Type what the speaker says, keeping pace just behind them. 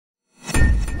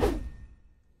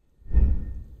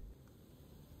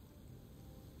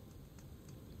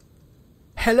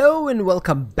Hello and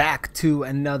welcome back to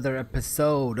another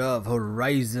episode of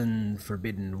Horizon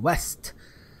Forbidden West.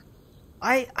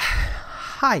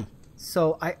 Hi.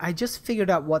 So I just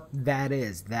figured out what that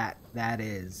is.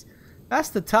 That's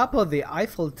the top of the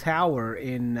Eiffel Tower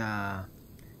in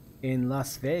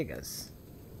Las Vegas.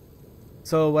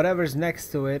 So whatever's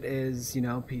next to it is, you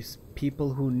know,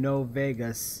 people who know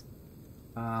Vegas.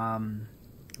 I'm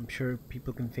sure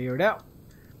people can figure it out.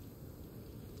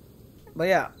 But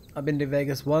yeah, I've been to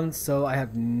Vegas once, so I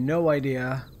have no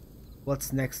idea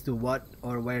what's next to what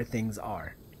or where things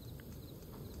are.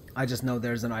 I just know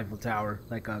there's an Eiffel Tower,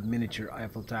 like a miniature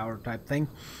Eiffel Tower type thing.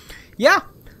 Yeah,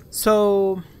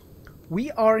 so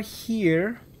we are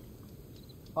here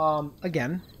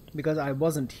again because I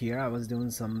wasn't here. I was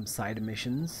doing some side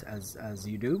missions, as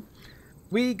you do.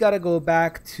 We gotta go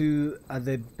back to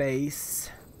the base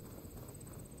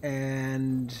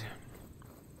and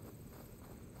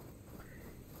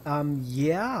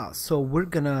yeah, so we're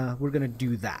gonna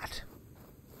do that.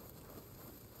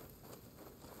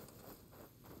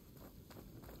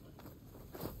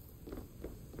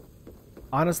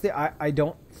 Honestly, I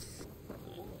don't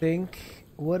think,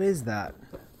 what is that?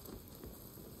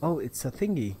 Oh, it's a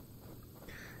thingy.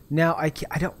 Now I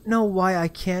don't know why I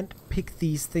can't pick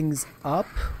these things up.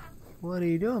 What are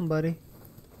you doing, buddy?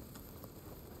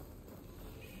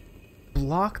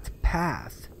 Blocked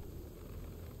path.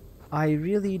 I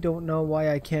really don't know why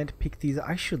I can't pick these.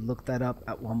 I should look that up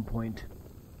at one point.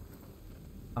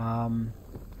 But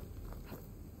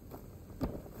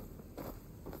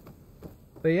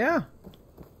yeah,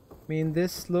 I mean,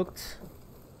 this looked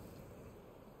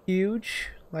huge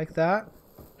like that.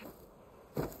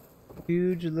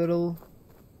 Huge little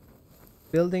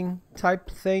building type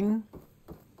thing.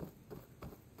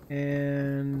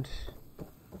 And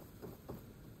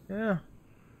yeah.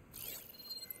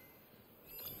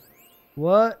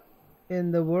 What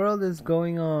in the world is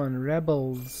going on?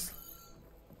 Rebels.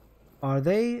 Are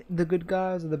they the good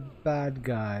guys or the bad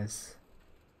guys?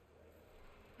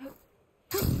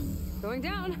 Going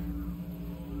down.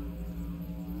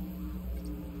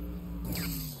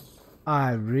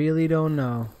 I really don't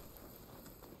know.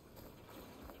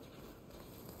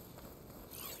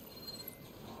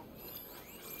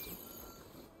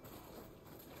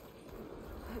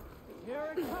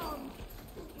 Here it comes.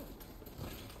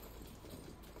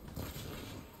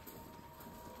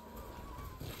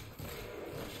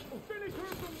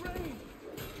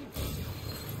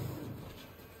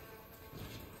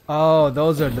 Oh,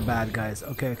 those are the bad guys.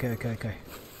 Okay.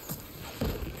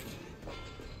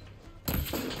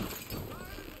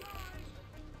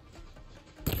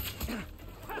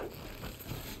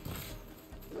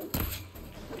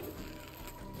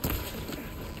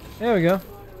 There we go.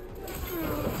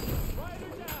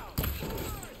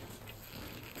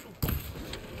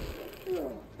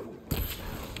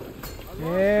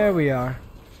 There we are.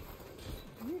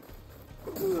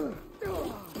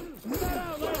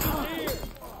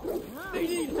 They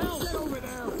need help over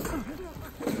there.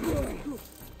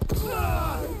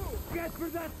 Get for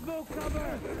that smoke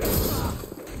cover.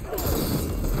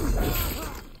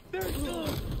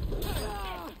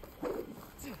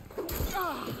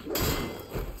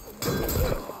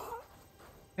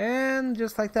 And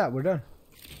just like that, we're done.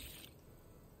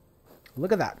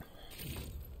 Look at that.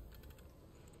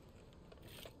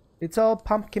 It's all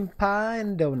pumpkin pie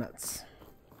and donuts.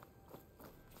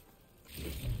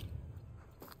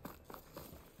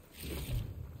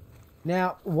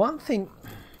 Now, one thing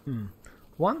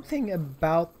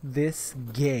about this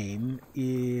game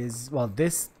is, well,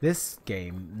 this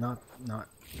game, not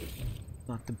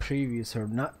the previous, or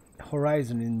not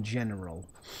Horizon in general.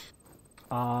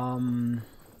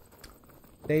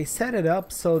 They set it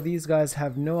up so these guys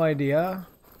have no idea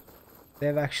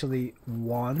they've actually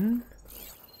won.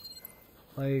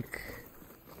 Like,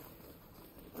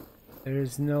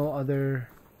 there's no other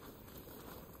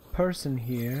person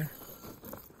here,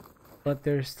 but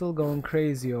they're still going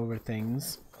crazy over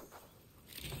things.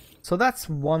 So that's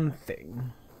one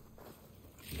thing.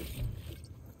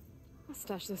 I'll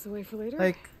stash this away for later.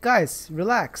 Like, guys,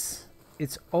 relax.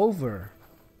 It's over.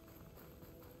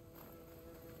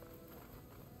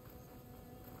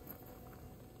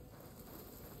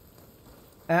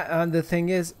 And the thing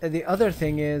is, the other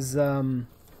thing is,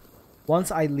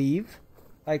 once I leave,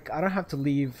 like, I don't have to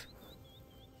leave.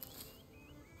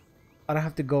 I don't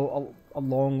have to go a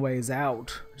long ways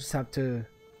out. I just have to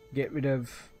get rid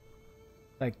of,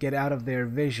 like, get out of their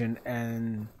vision,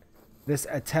 and this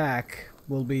attack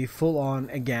will be full on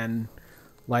again,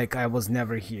 like I was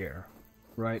never here,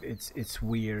 right? It's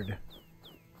weird.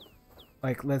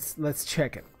 Like, let's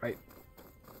check it, right?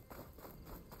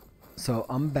 So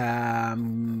I'm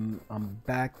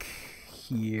back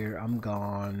here. I'm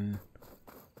gone.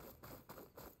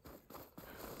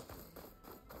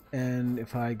 And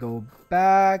if I go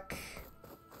back,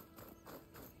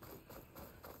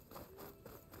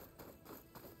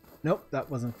 nope, that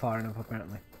wasn't far enough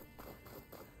apparently.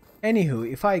 Anywho,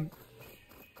 if I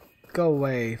go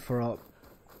away for a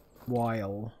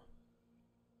while,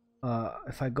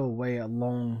 if I go away a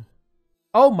long,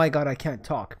 oh my god, I can't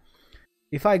talk.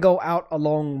 If I go out a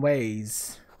long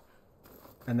ways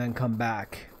and then come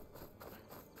back,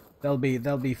 they'll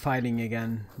be fighting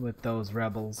again with those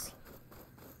rebels.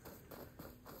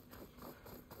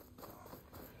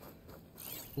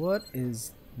 What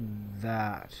is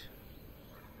that?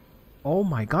 Oh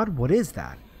my god, what is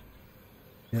that?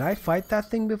 Did I fight that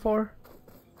thing before?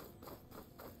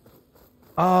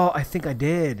 Oh, I think I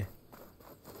did.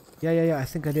 Yeah, I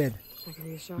think I did.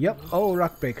 Yep. Oh,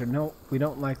 rock breaker. No, we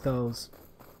don't like those.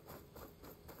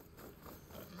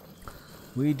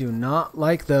 We do not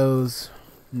like those.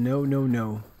 No, no,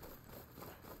 no.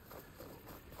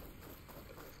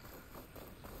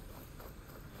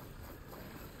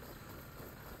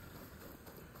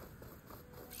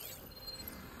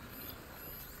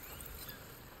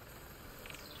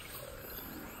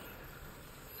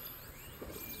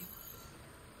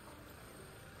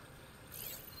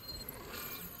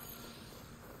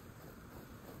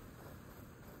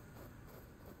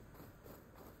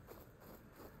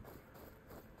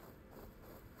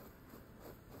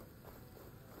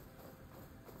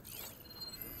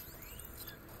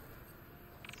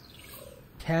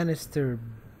 Canister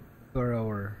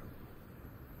burrower.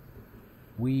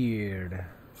 Weird.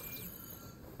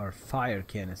 Or fire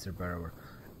canister burrower.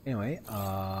 Anyway,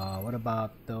 what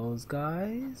about those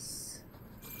guys?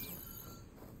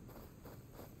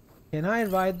 Can I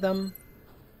ride them?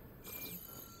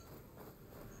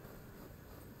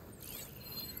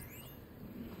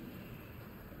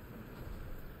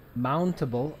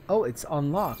 Mountable. Oh, it's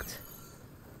unlocked.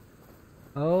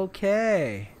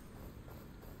 Okay.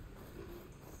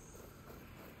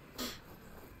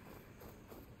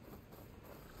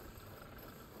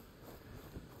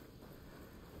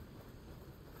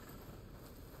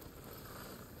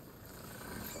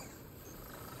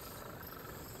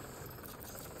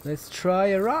 Let's try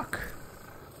a rock.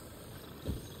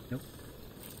 Nope.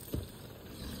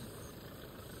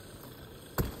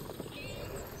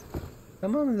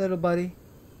 Come on, little buddy.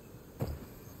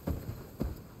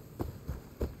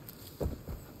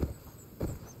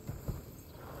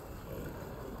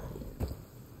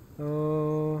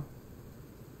 Oh.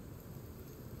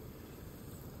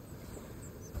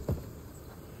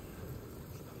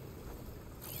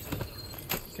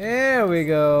 There we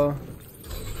go.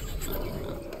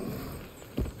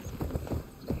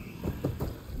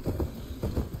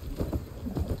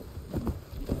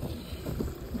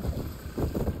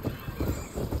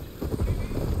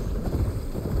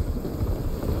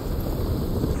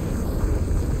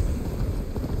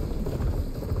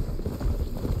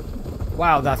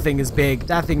 Wow, that thing is big.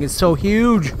 That thing is so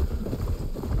huge.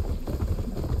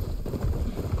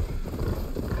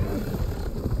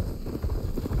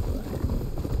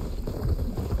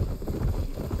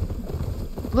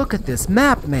 Look at this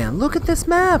map, man. Look at this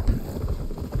map.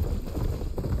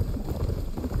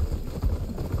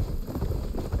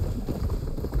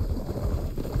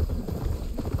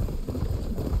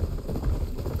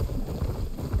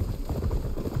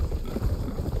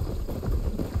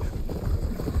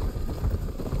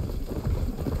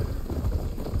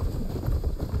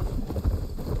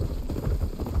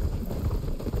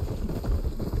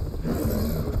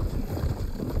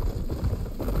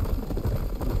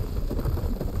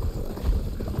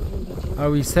 Are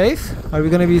we safe? Are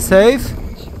we gonna be safe?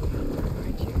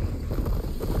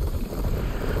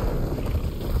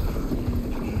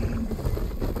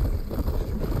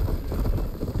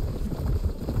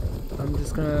 I'm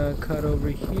just gonna cut over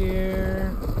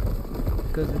here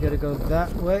because we gotta go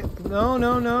that way. No,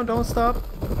 no, no, don't stop.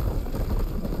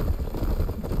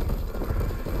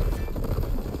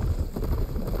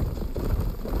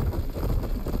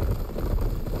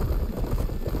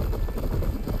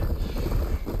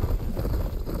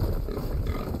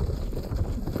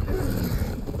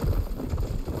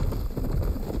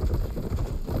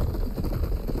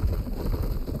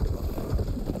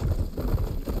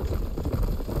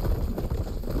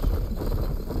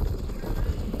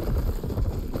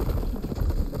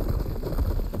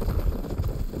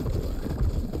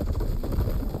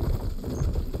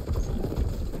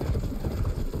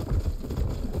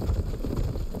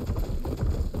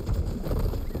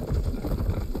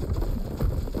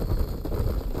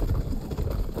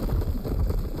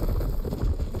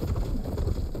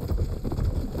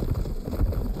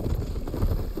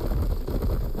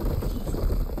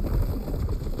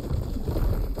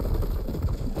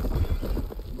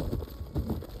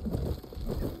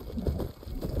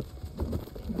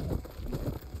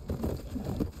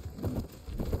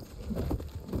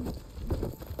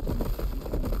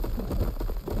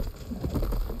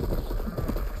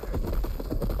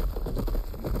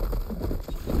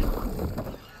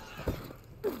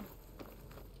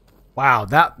 Wow,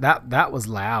 that was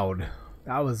loud.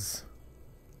 That was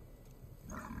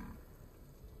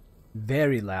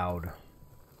very loud.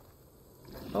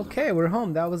 Okay, we're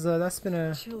home. That's been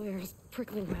a Chill air is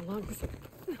prickling my lungs.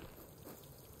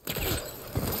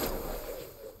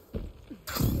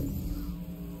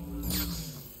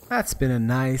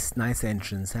 nice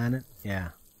entrance, hasn't it? Yeah.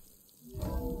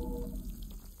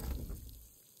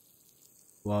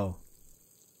 Whoa.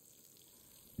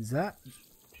 Is that?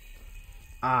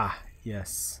 Ah,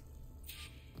 yes.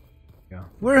 Yeah.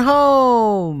 We're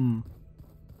home.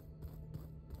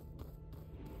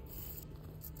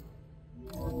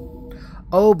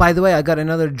 Oh, by the way, I got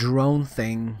another drone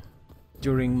thing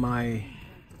during my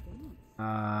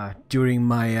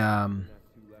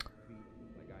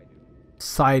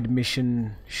side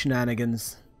mission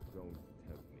shenanigans.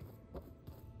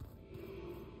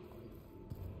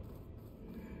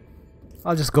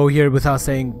 I'll just go here without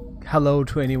saying hello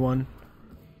to anyone.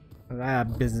 I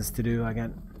have business to do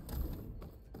again.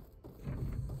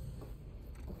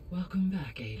 Welcome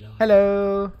back, Aloy.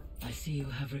 Hello. I see you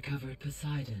have recovered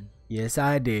Poseidon. Yes,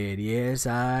 I did. Yes,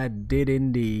 I did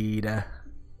indeed.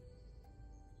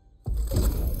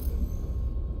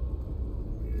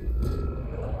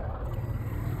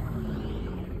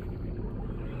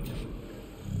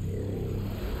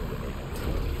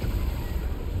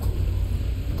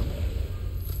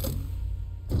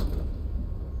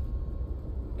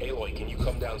 Aloy, can you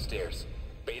come downstairs?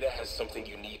 Beta has something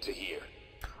you need to hear.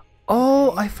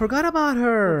 Oh, I forgot about I'll be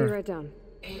her. right down.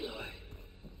 Aloy,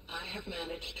 I have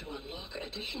managed to unlock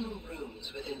additional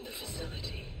rooms within the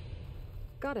facility.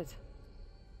 Got it.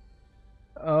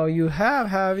 Oh, you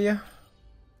have you?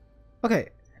 Okay.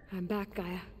 I'm back,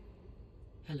 Gaia.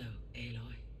 Hello,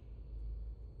 Aloy.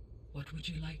 What would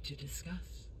you like to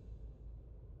discuss?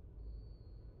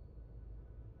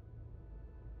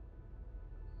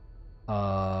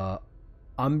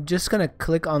 I'm just gonna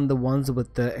click on the ones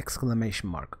with the exclamation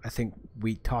mark. I think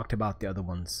we talked about the other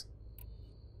ones.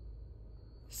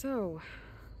 So,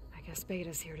 I guess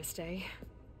Beta's here to stay.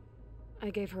 I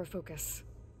gave her a focus.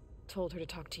 Told her to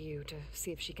talk to you to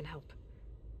see if she can help.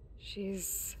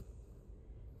 She's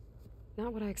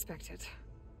not what I expected.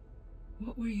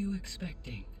 What were you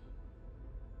expecting?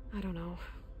 I don't know.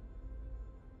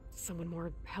 Someone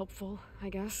more helpful, I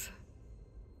guess.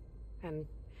 And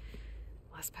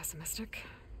less pessimistic.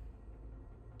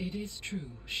 It is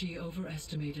true, she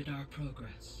overestimated our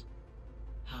progress.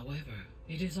 However,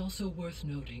 it is also worth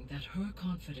noting that her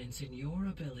confidence in your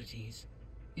abilities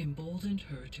emboldened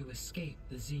her to escape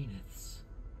the Zeniths.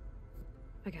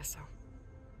 I guess so.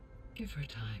 Give her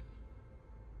time.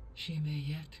 She may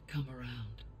yet come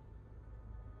around.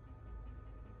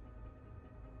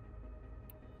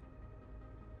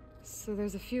 So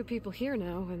there's a few people here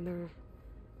now, and they're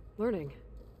learning.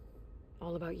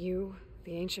 All about you,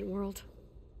 the ancient world.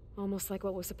 Almost like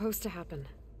what was supposed to happen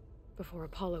before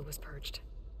Apollo was purged.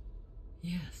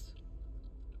 Yes.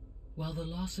 While the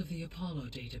loss of the Apollo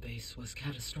database was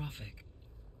catastrophic,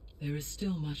 there is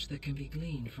still much that can be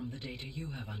gleaned from the data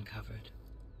you have uncovered.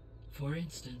 For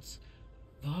instance,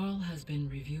 Varl has been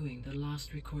reviewing the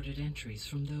last recorded entries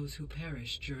from those who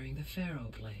perished during the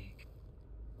Pharaoh Plague.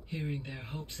 Hearing their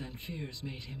hopes and fears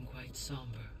made him quite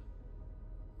somber.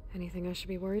 Anything I should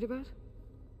be worried about?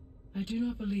 I do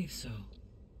not believe so.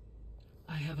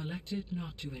 I have elected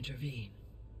not to intervene,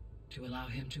 to allow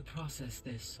him to process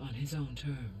this on his own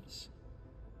terms.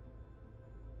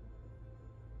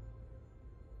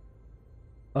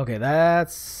 Okay,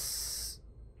 that's...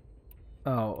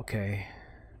 Oh, okay.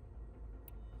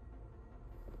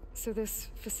 So this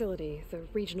facility, the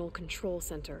Regional Control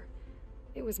Center,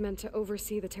 it was meant to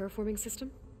oversee the terraforming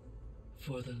system?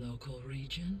 For the local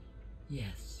region,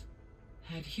 yes.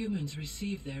 Had humans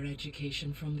received their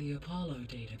education from the Apollo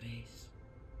database,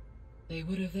 they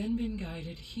would have then been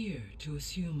guided here to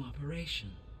assume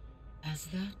operation. As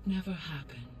that never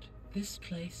happened, this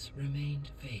place remained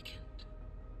vacant.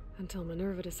 Until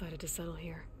Minerva decided to settle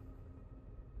here.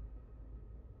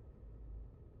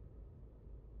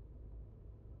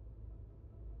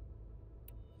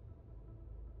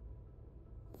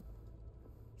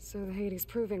 So the Hades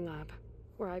Proving Lab,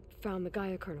 where I found the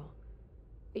Gaia kernel,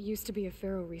 it used to be a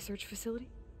Pharaoh research facility?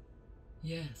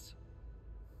 Yes.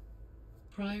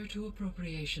 Prior to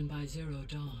appropriation by Zero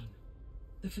Dawn,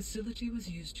 the facility was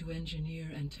used to engineer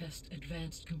and test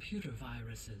advanced computer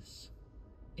viruses.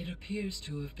 It appears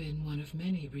to have been one of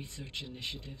many research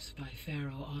initiatives by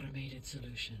Pharaoh Automated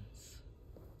Solutions.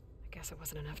 I guess it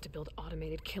wasn't enough to build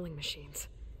automated killing machines.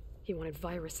 He wanted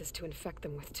viruses to infect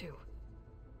them with too.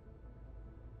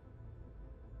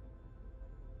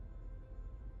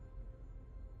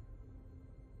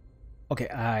 Okay,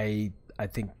 I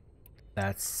think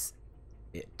that's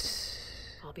it.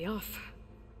 I'll be off.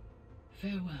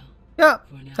 Farewell. Yeah,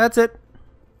 For now. that's it.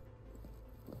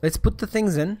 Let's put the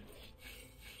things in.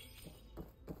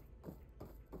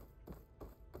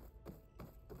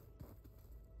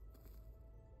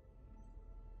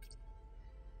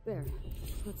 There.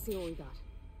 Let's see what we got.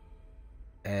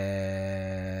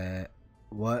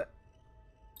 What?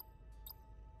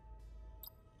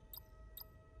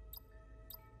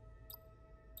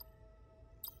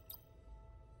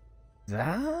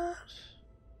 That?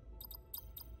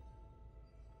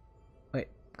 Wait,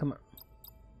 come on.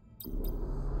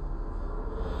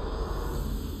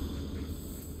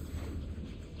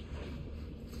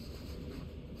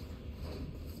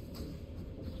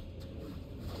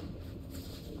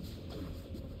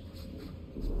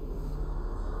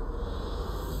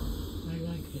 I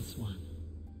like this one.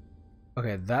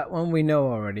 Okay, that one we know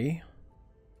already.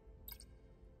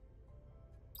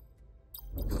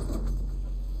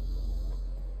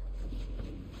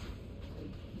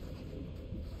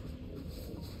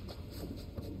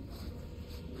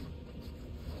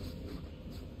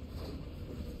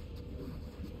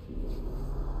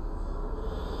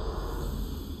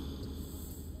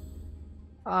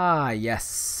 Ah,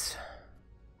 yes.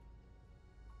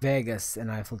 Vegas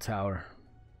and Eiffel Tower.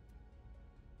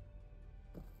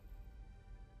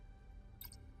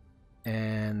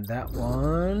 And that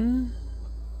one.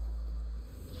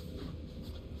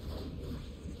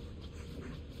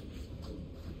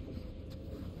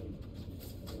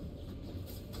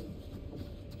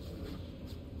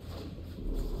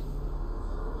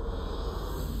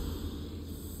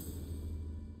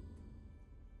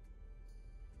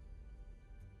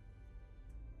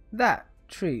 That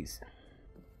trees.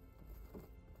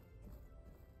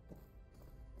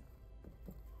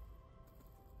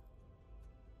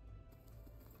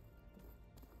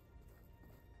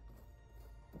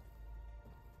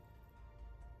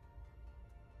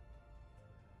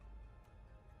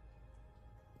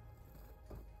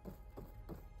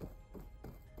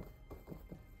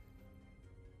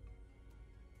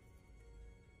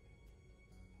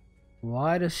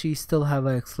 Why does she still have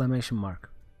an exclamation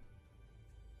mark?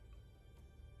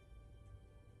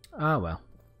 Ah, well.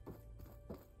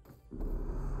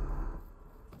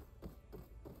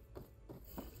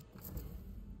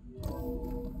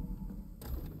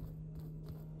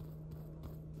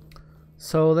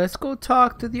 So let's go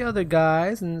talk to the other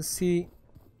guys and see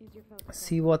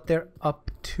what they're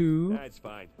up to. That's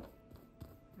fine.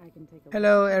 I can take a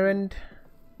Hello, Erend.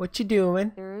 What you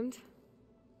doing? Erend?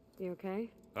 You okay?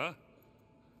 Huh?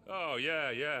 Oh,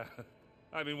 yeah.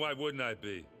 I mean, why wouldn't I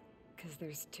be? Because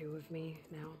there's two of me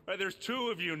now. There's two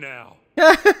of you now.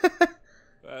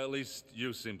 At least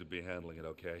you seem to be handling it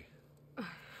okay.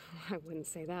 I wouldn't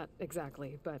say that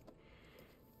exactly, but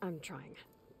I'm trying.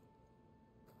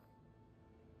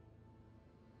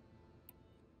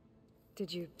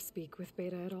 Did you speak with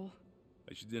Beta at all?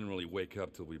 She didn't really wake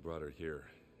up till we brought her here.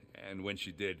 And when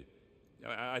she did,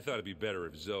 I thought it'd be better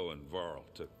if Zoe and Varl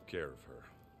took care of her.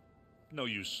 No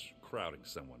use crowding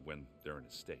someone when they're in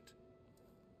a state.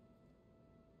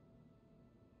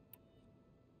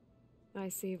 I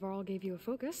see Varl gave you a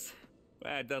focus.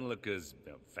 Well, it doesn't look as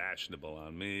fashionable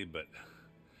on me, but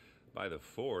by the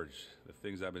Forge, the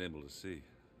things I've been able to see.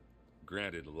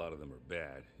 Granted, a lot of them are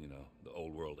bad, you know, the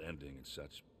old world ending and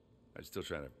such. I'm still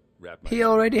trying to wrap my He head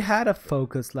already around had it, a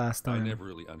focus last I time. never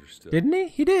really understood. Didn't he?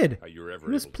 He did. How you were ever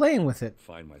He was able to playing with it.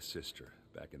 find my sister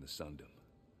back in the Sundom.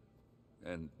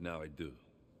 And now I do.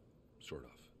 Sort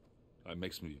of. It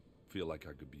makes me feel like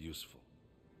I could be useful.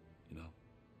 You know?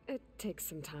 It takes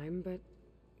some time, but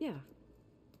yeah.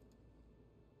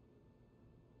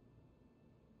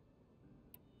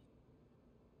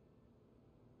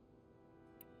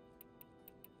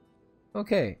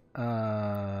 Okay.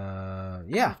 I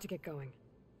Yeah. have to get going.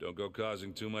 Don't go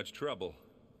causing too much trouble.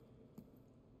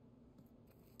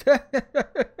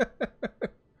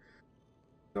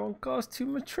 Don't cause too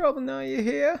much trouble now, you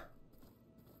hear?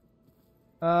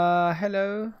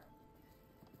 Hello.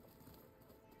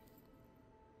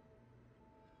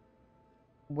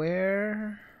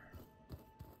 Where?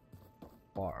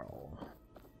 Varl.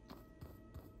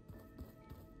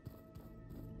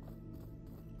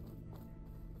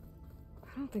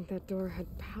 I don't think that door had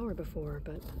power before,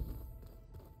 but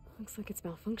looks like it's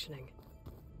malfunctioning.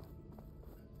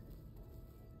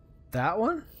 That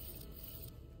one?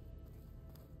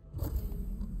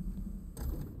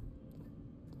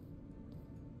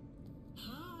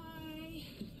 Hi!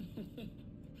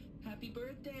 Happy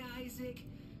birthday, Isaac.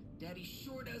 Daddy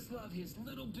sure does love his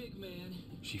little big man.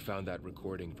 She found that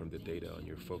recording from the data on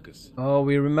your focus. Oh,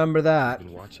 we remember that. She's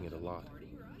been watching it a lot.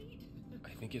 I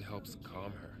think it helps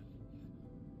calm her.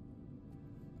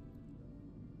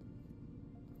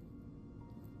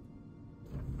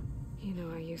 You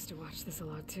know, I used to watch this a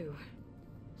lot too.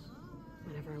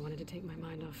 Whenever I wanted to take my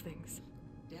mind off things.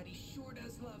 Daddy sure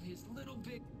does love his little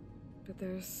big... But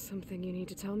there's something you need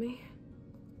to tell me?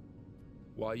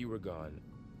 While you were gone,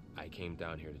 I came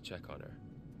down here to check on her.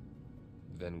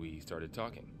 Then we started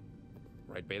talking.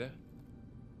 Right, Beta?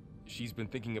 She's been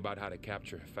thinking about how to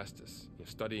capture Hephaestus,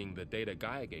 studying the data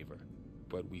Gaia gave her.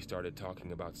 But we started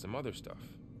talking about some other stuff.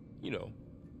 You know,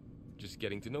 just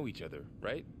getting to know each other,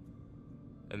 right?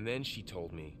 And then she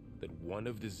told me that one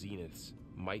of the Zeniths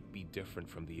might be different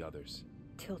from the others.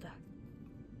 Tilda.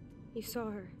 You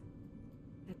saw her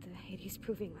at the Hades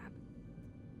Proving Lab.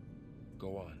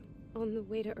 Go on. On the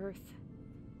way to Earth,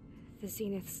 the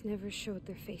Zeniths never showed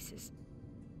their faces.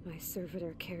 My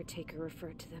servitor caretaker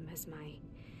referred to them as my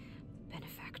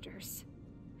benefactors,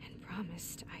 and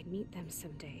promised I'd meet them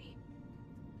someday,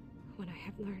 when I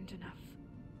have learned enough.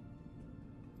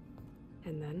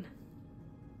 And then,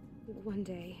 one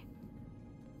day,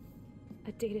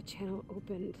 a data channel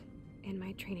opened in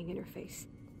my training interface.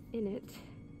 In it,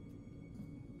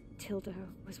 Tilda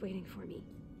was waiting for me,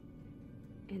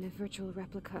 in a virtual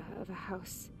replica of a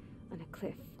house on a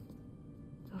cliff,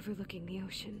 overlooking the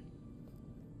ocean.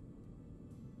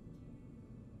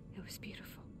 It was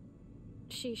beautiful.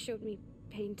 She showed me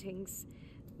paintings,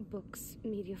 books,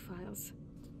 media files.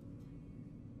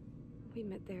 We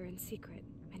met there in secret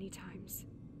many times.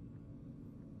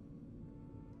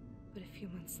 But a few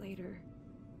months later,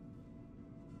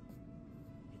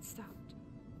 it stopped.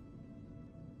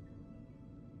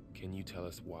 Can you tell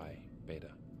us why,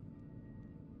 Beta?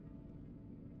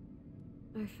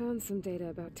 I found some data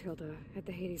about Tilda at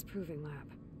the Hades Proving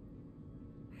Lab.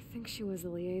 I think she was the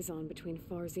liaison between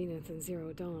Far Zenith and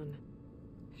Zero Dawn.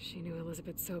 She knew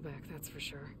Elizabeth Sobek, that's for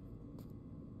sure.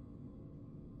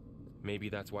 Maybe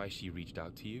that's why she reached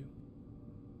out to you?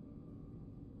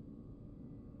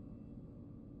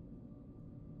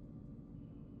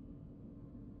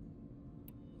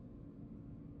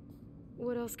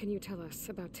 What else can you tell us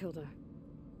about Tilda?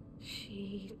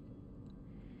 She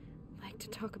liked to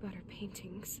talk about her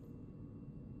paintings.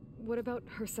 What about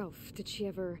herself? Did she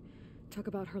ever talk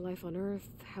about her life on Earth,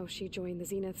 how she joined the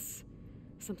Zeniths,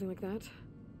 something like that?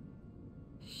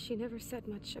 She never said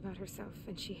much about herself,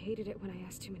 and she hated it when I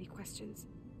asked too many questions.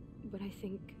 But I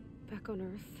think, back on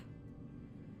Earth,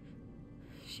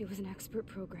 she was an expert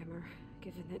programmer,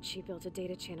 given that she built a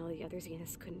data channel the other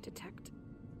Zeniths couldn't detect.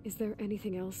 Is there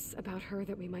anything else about her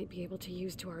that we might be able to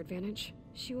use to our advantage?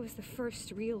 She was the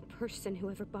first real person who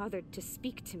ever bothered to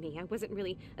speak to me. I wasn't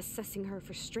really assessing her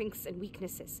for strengths and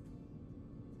weaknesses.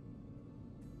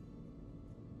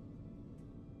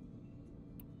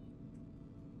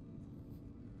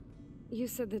 You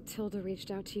said that Tilda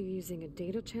reached out to you using a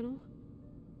data channel?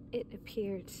 It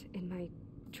appeared in my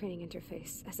training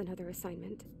interface as another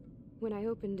assignment. When I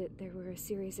opened it, there were a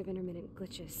series of intermittent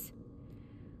glitches.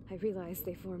 I realized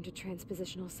they formed a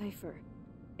transpositional cipher,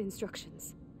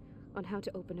 instructions, on how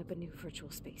to open up a new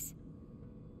virtual space.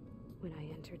 When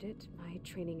I entered it, my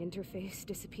training interface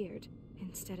disappeared.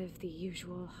 Instead of the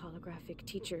usual holographic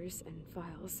teachers and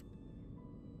files,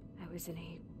 I was in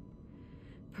a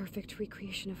perfect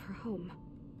recreation of her home.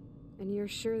 And you're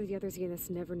sure the other Zeniths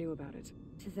never knew about it?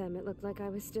 To them, it looked like I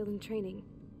was still in training,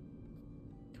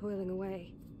 toiling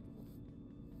away,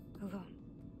 alone.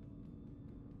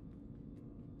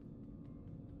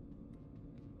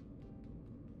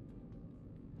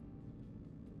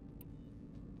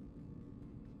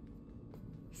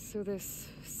 So this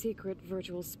secret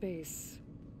virtual space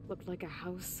looked like a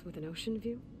house with an ocean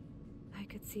view? I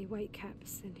could see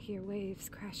whitecaps and hear waves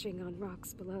crashing on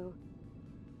rocks below.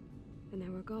 And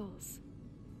there were gulls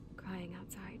crying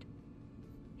outside.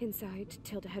 Inside,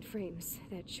 Tilda had frames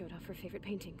that showed off her favorite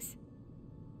paintings,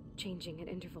 changing at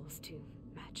intervals to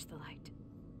match the light.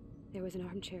 There was an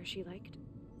armchair she liked.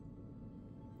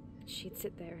 She'd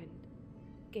sit there and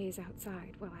gaze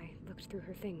outside while I looked through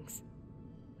her things.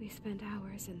 We spent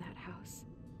hours in that house.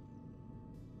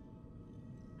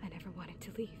 I never wanted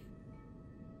to leave.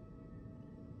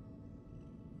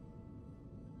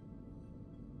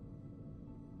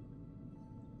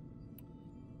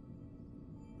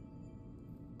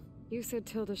 You said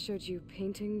Tilda showed you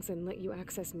paintings and let you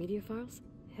access media files?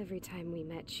 Every time we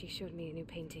met, she showed me a new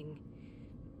painting.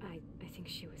 I think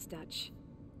she was Dutch.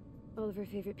 All of her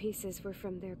favorite pieces were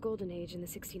from their golden age in the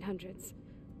 1600s.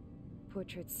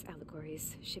 Portraits,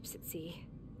 allegories, ships at sea.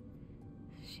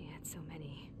 She had so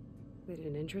many. They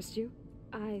didn't interest you?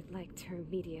 I liked her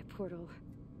media portal.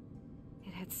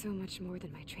 It had so much more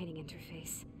than my training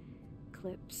interface.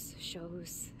 Clips,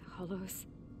 shows, holos.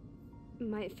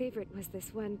 My favorite was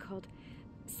this one called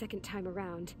Second Time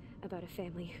Around, about a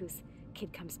family whose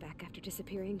kid comes back after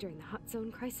disappearing during the Hot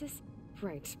Zone crisis.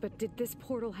 Right, but did this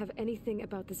portal have anything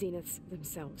about the Zeniths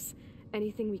themselves?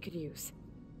 Anything we could use?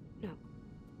 No.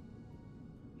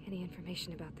 Any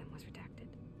information about them was redacted.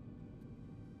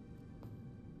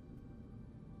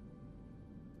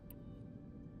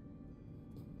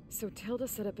 So Tilda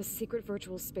set up a secret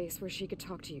virtual space where she could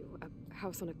talk to you, a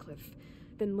house on a cliff.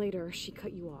 Then later, she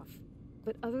cut you off.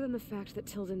 But other than the fact that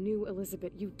Tilda knew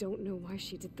Elizabeth, you don't know why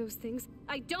she did those things?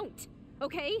 I don't!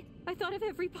 Okay? I thought of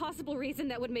every possible reason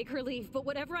that would make her leave, but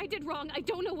whatever I did wrong, I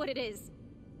don't know what it is.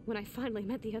 When I finally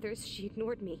met the others, she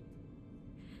ignored me.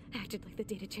 Acted like the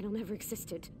data channel never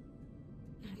existed.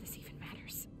 None of this even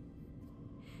matters.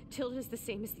 Tilda's the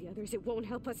same as the others. It won't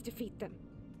help us defeat them.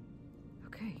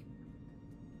 Okay.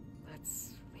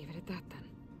 Let's leave it at that then.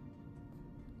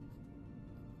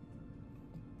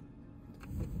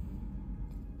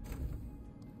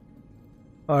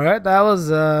 Alright, that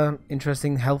was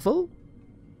interesting,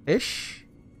 helpful-ish.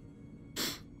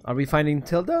 Are we finding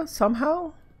Tilda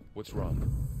somehow? What's wrong?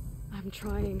 I'm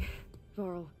trying,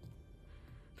 Varl.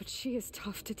 But she is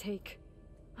tough to take.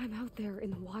 I'm out there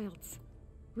in the wilds,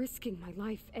 risking my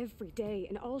life every day,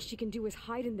 and all she can do is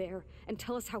hide in there and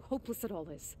tell us how hopeless it all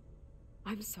is.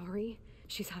 I'm sorry,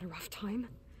 she's had a rough time,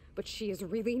 but she is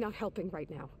really not helping right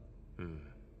now.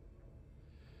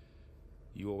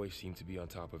 You always seem to be on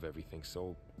top of everything,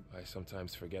 so I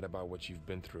sometimes forget about what you've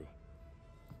been through.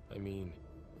 I mean,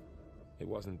 it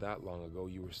wasn't that long ago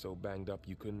you were so banged up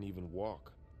you couldn't even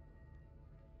walk.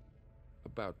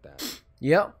 About that.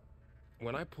 Yep.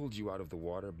 When I pulled you out of the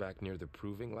water back near the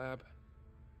proving lab,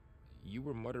 you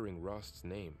were muttering Rost's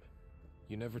name.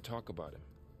 You never talk about him,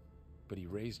 but he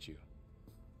raised you,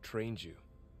 trained you.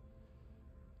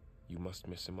 You must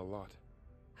miss him a lot.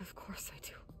 Of course I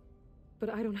do. But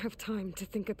I don't have time to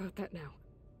think about that now.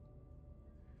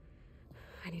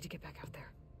 I need to get back out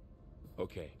there.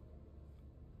 Okay.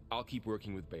 I'll keep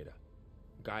working with Beta.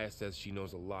 Gaia says she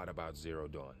knows a lot about Zero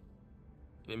Dawn.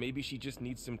 And maybe she just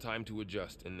needs some time to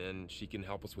adjust, and then she can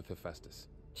help us with Hephaestus.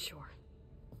 Sure.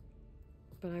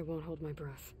 But I won't hold my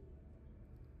breath.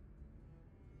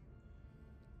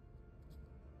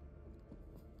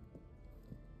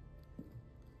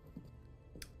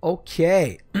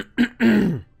 Okay.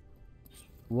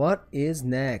 What is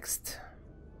next?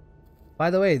 By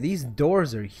the way, these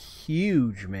doors are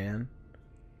huge, man.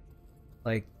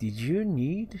 Like, did you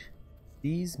need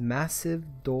these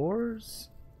massive doors?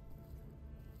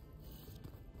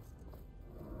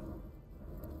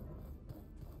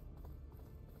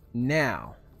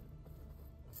 Now,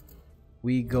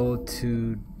 we go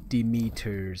to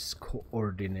Demeter's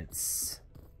coordinates.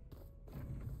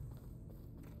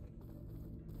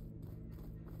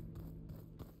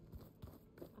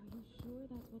 Are you sure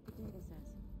that's what the data says?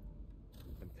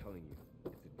 I'm telling you,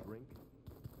 it's a drink,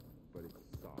 but it's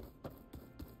soft.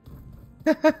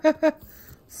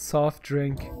 Soft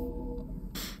drink.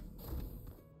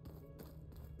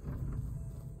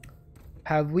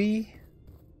 Have we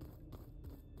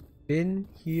been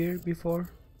here before?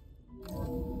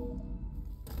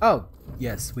 Oh,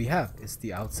 yes, we have. It's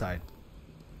the outside.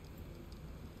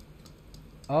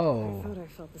 I Oh, thought I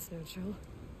felt the snow chill.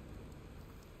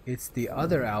 it's the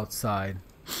other outside.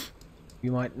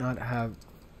 You might not have...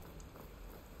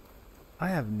 I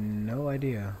have no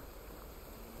idea.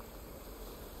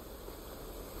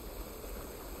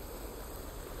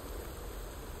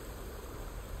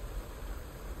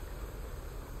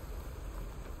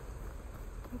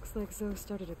 Looks like Zoe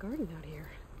started a garden out here.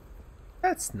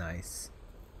 That's nice.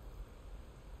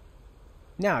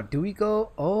 Now, do we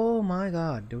go... Oh my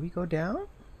god, do we go down?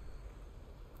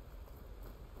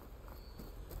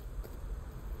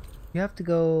 You have to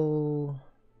go...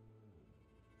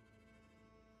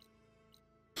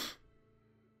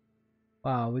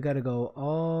 Wow, we gotta go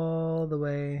all the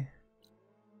way...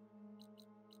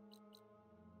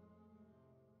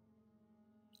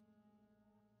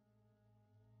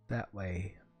 that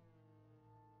way.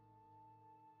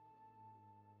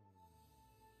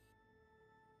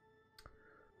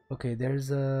 Okay,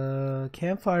 there's a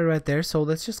campfire right there, so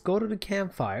let's just go to the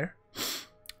campfire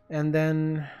and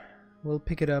then we'll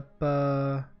pick it up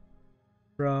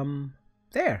from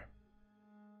there.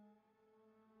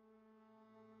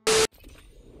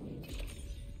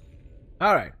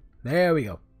 Alright, there we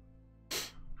go.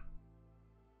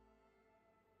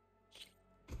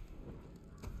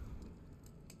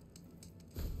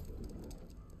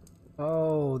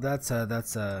 Oh, that's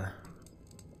a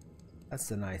That's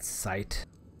a nice sight.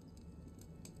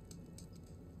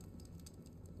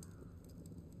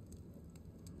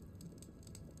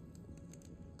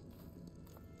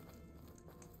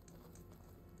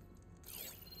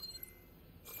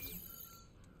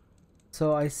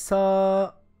 So I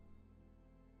saw...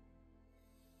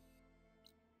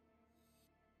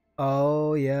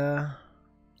 Oh yeah.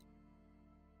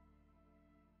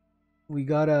 We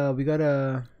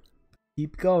gotta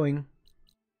keep going.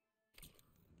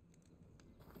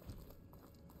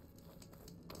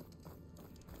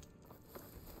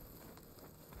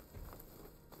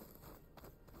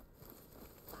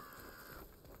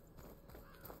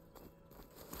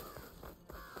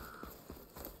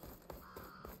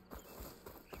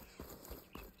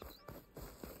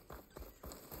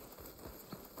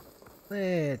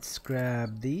 Let's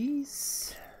grab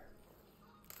these.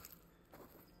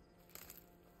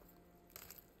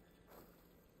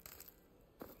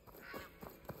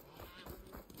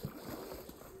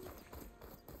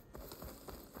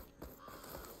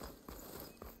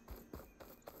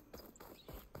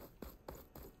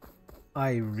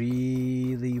 I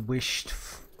really wished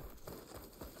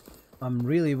I'm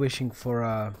really wishing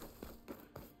for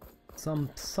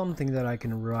something that I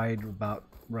can write about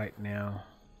right now.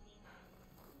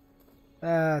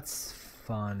 That's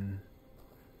fun.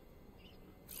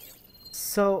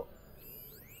 So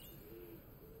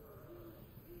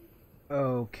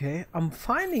okay, I'm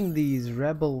finding these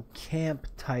rebel camp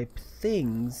type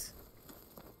things,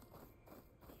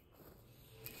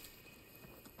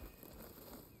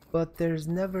 but there's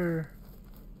never...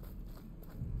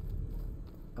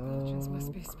 Legends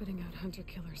must be spitting out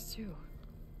hunter-killers too.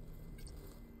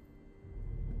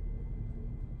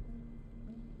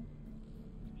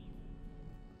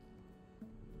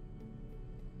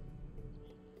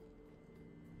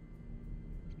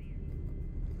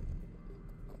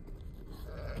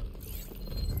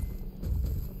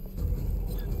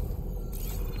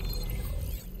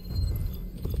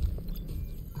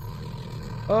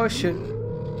 Oh shit.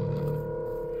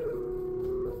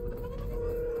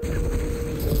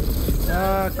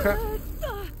 Ah, crap.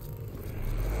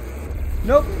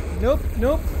 Nope, nope,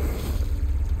 nope.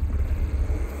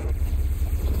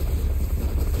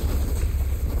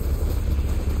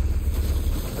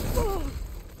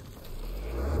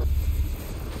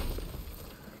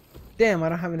 Damn, I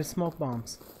don't have any smoke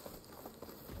bombs.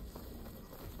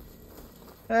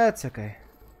 That's okay.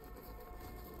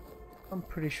 I'm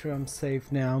pretty sure I'm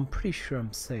safe now. I'm pretty sure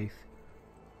I'm safe.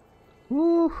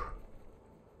 Woo!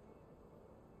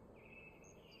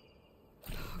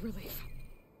 Relief.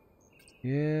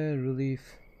 Yeah,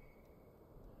 relief.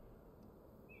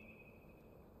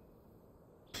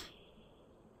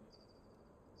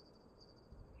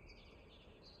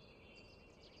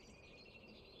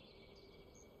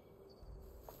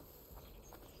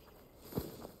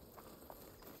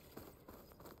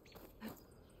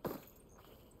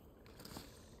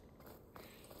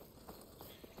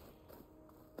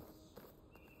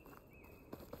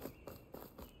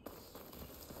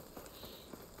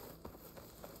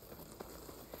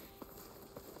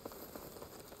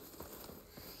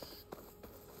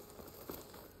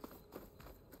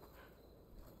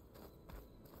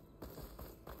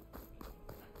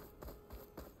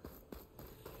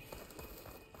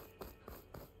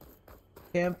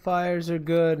 Campfires are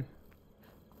good.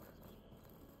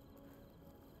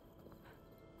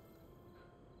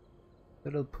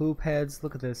 Little poop heads,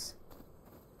 look at this.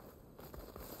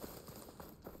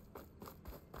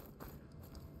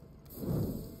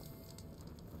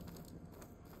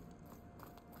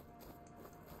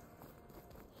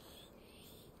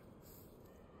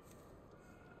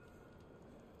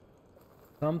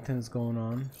 Something's going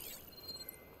on.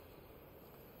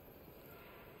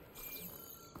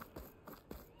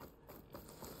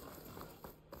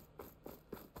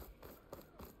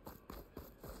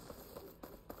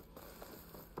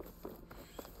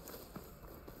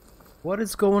 What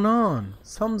is going on?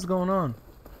 Something's going on.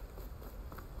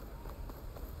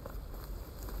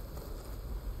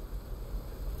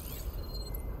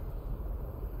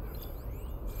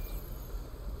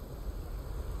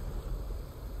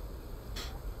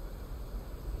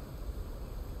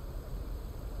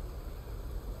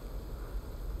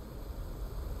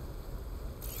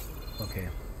 Okay.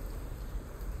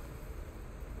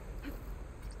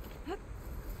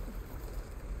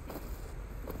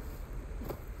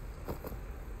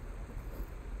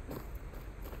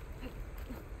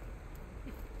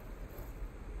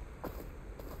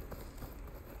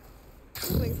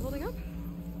 Things holding up?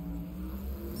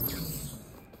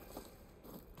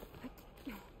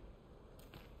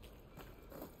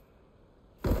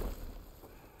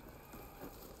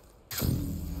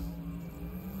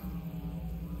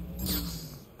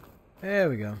 There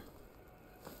we go.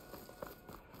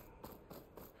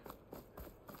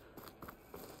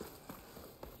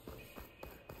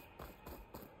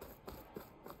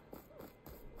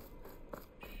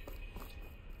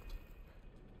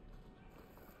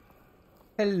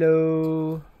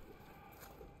 Hello.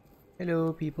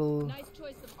 Hello, people. Nice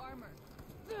choice of armor.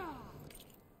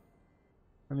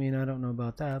 I mean, I don't know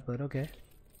about that, but okay.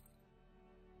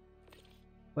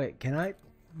 Wait, can I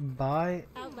buy?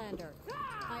 Outlander,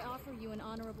 I offer you an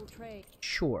honorable trade.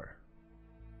 Sure.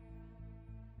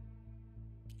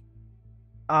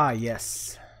 Ah,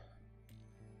 yes.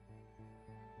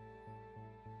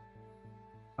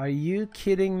 Are you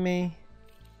kidding me?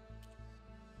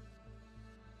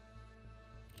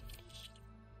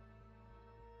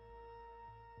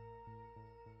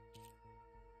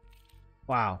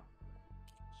 Wow.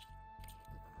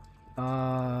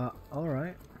 All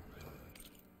right.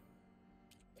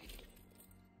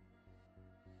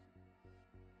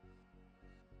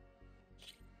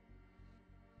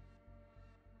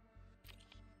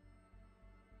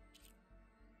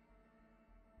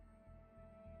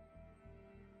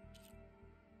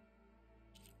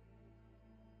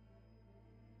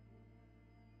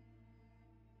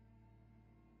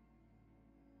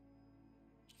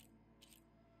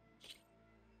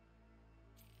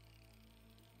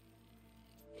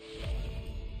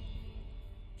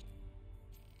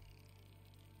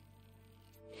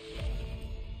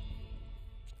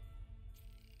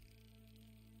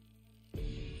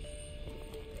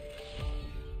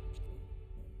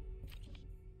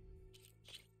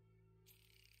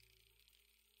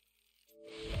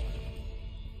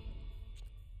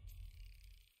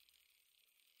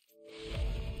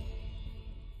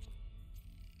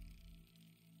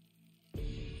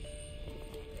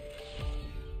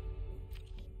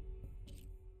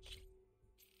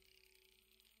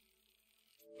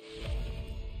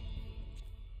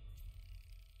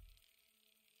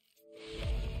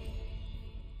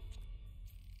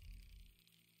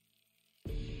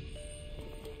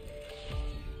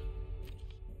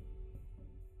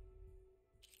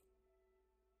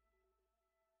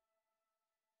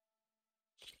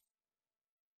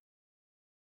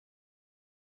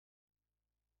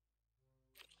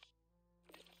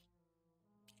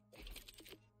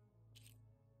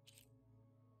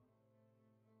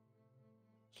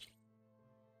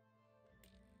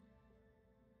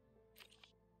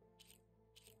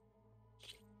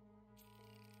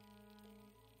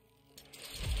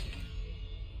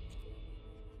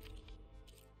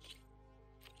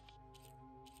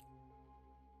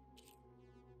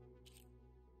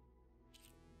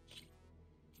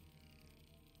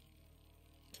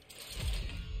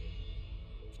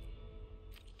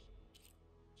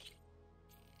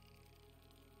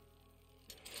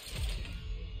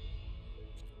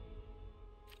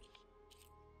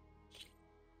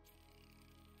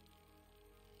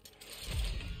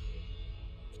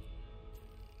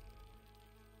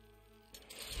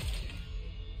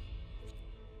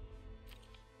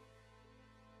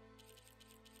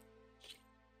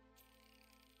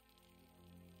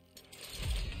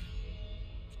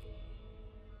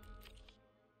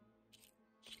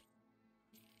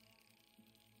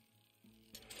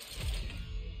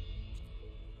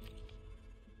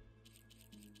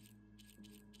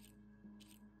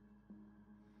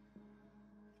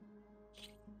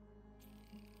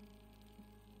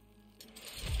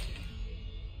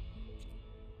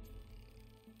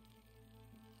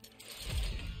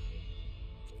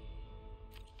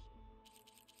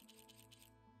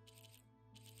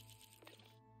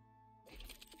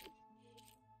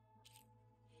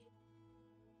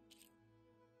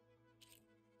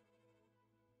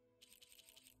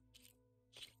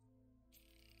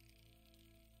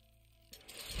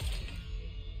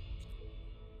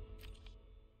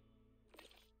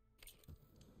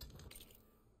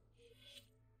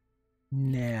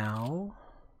 Now,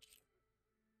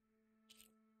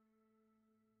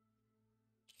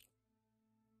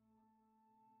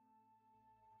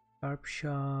 sharp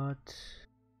shot.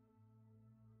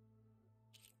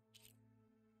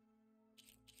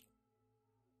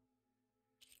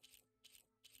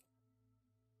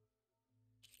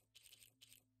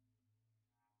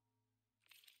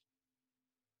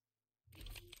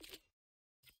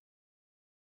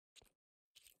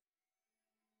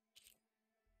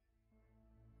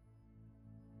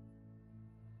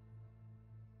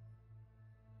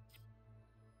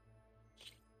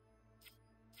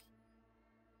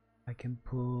 I can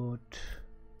put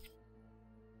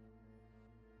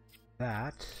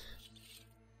that,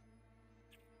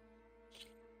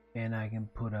 and I can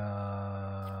put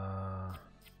a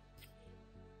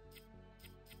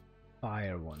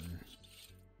fire one.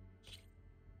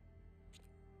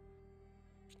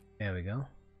 There we go.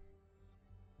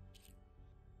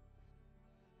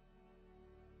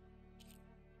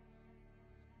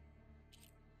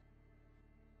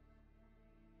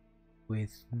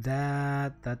 With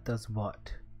that, that does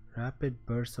what? Rapid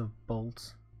burst of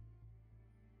bolts.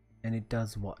 And it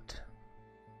does what?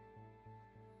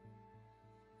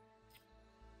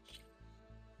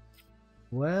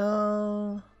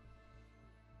 Well,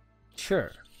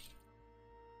 sure.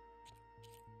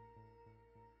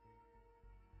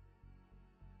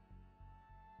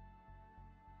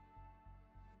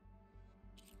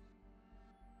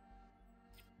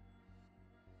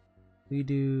 We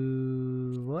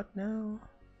do what now?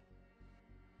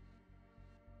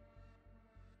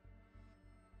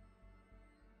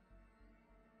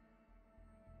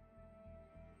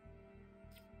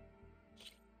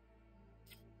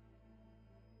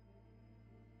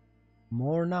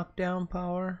 More knockdown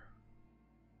power?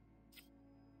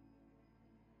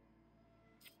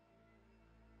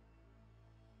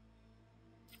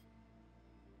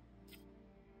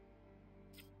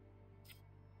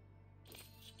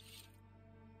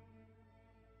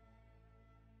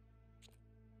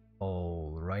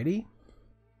 Alrighty.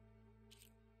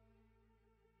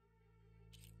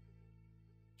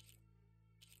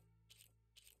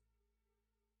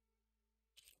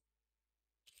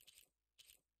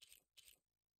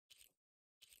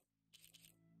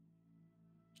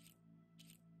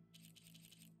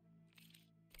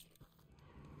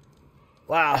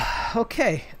 Wow.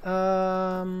 Okay.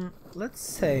 Let's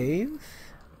save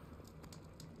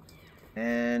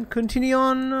and continue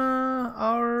on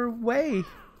our way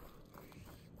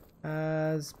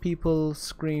as people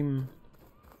scream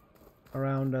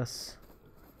around us.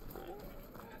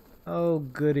 Oh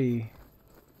goody.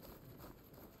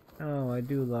 Oh, I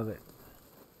do love it.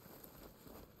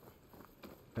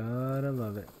 Gotta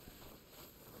love it.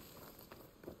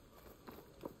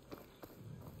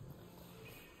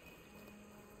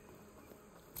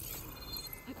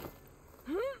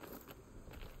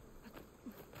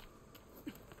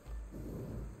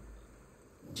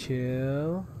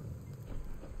 Chill.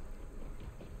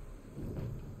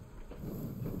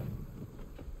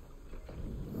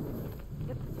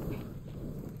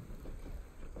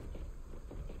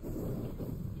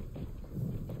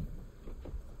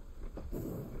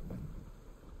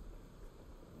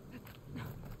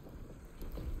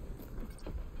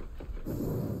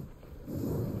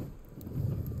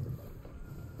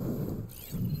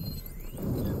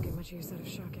 Don't get much use out of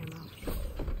shock ammo.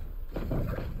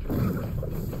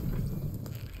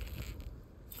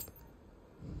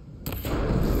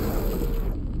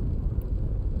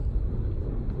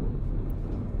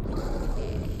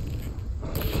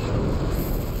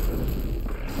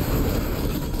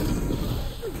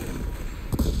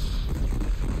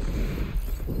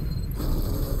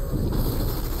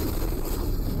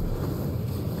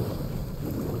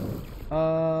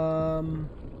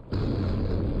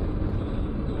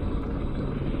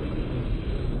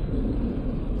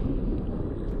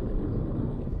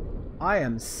 I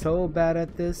am so bad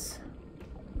at this.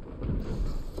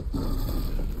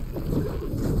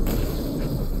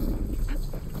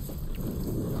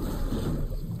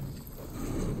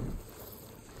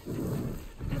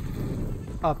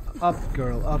 Up,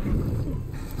 girl, up.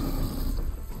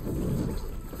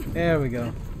 There we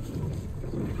go.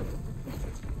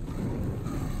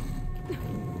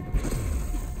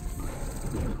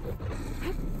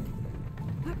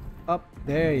 Up,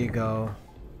 there you go.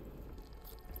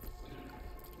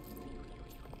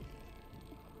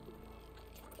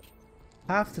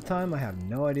 Half the time I have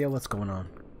no idea what's going on.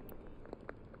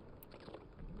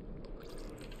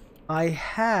 I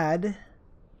had...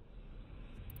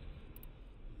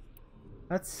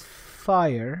 That's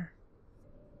fire.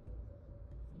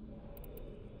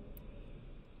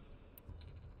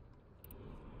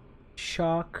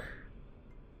 Shock.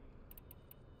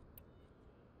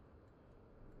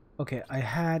 Okay, I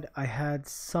had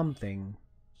something.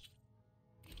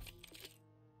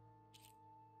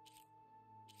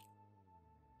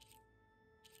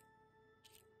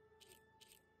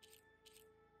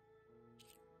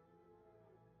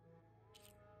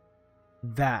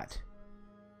 That.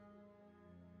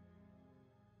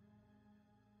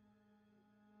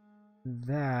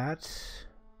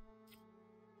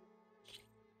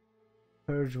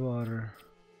 Purge water.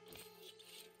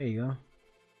 There you go.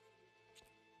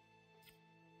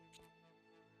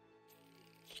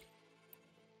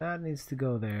 That needs to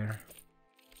go there.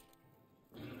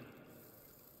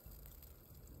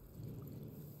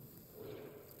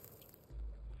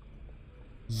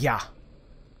 Yeah.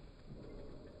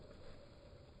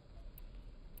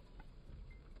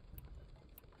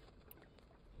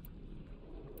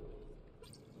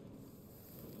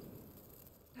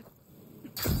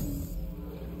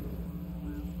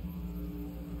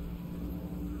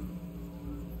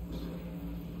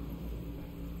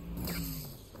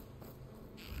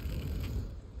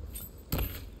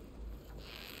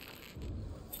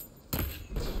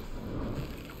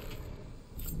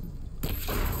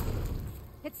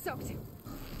 soaked.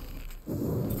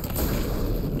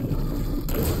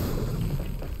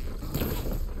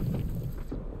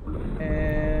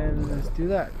 And let's do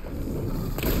that.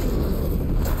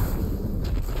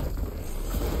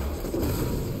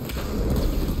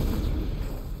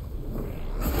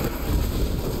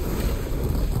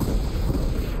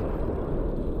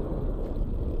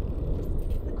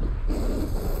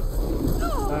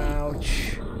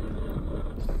 Ouch.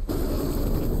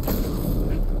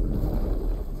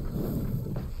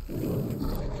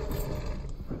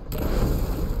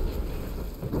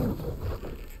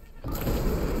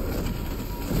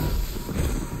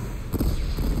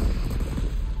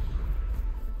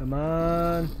 Come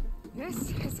on. This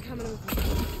is coming over.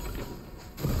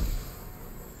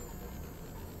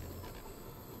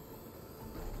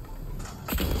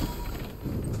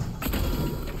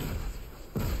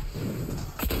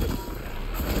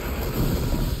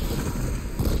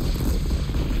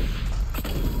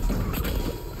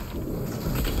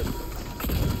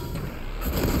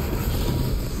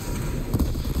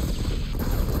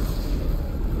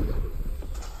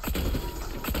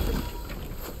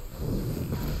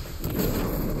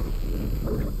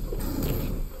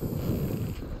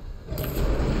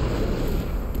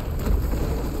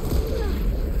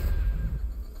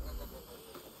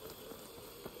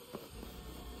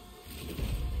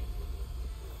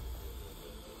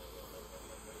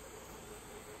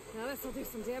 Now this'll do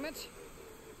some damage.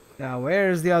 Now,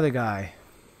 where's the other guy?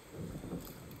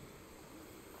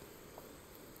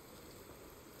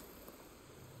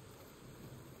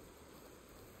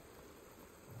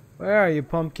 Where are you,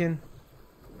 pumpkin?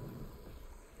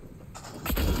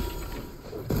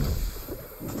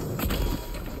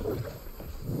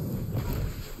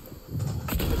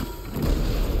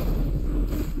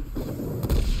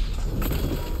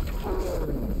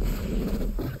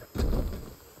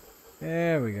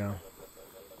 There we go.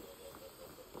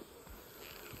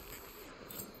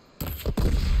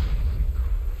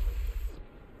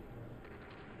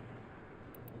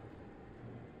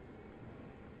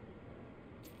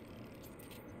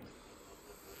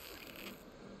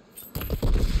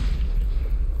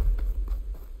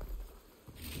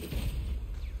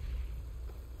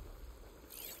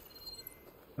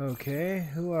 Okay,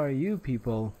 who are you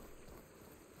people?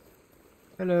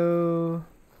 Hello.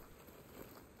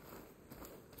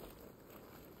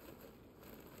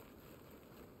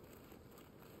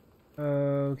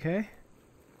 Okay.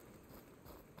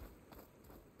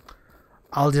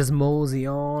 I'll just mosey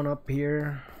on up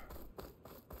here.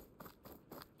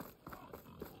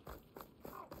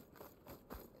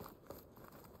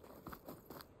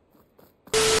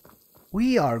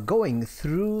 We are going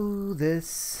through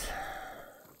this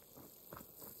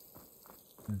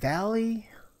valley,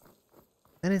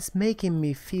 and it's making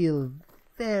me feel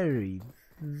very,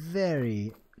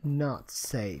 very not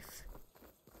safe.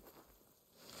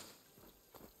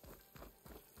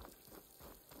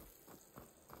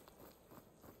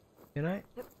 Can I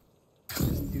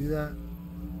just do that?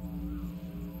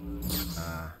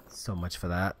 So much for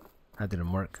that. That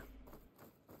didn't work.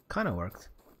 Kinda worked.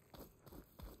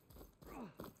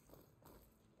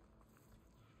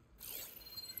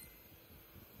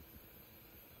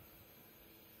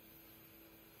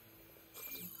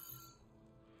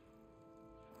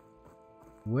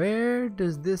 Where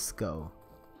does this go?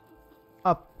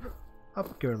 Up.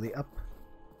 Up, girly, up.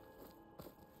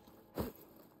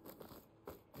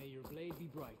 May your blade be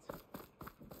bright.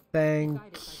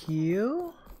 Thank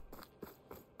you.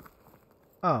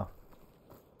 Oh.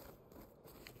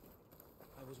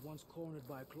 I was once cornered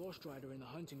by a claw strider in the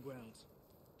hunting grounds.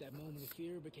 That moment of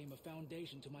fear became a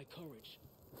foundation to my courage.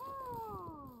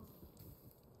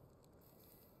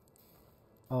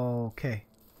 Okay.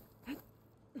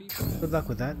 Good luck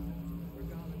with that.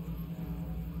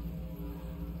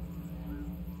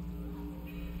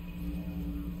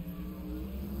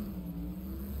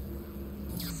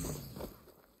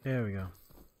 There we go.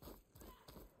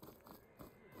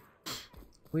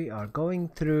 We are going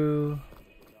through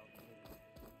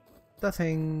the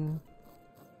thing.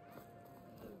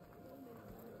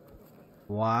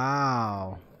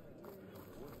 Wow.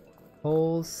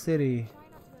 Whole city.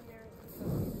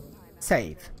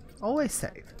 Save. Always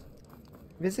save.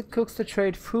 Visit cooks to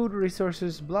trade food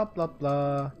resources, blah blah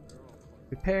blah.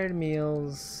 Prepared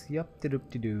meals, yup de doop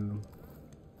de doo.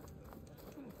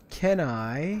 Can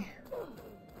I?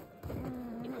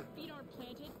 If your feet aren't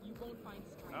planted, you won't find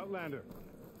strength. Outlander.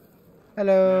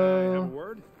 Hello. May I have a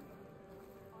word?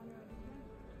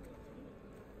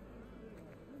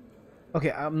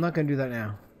 Okay, I'm not gonna do that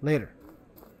now. Later.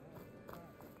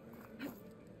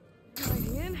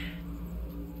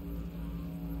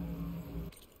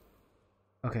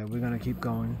 Okay, we're gonna keep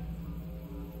going.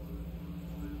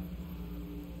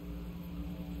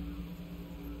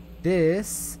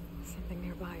 This Something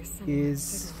nearby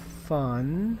is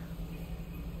fun.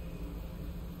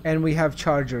 And we have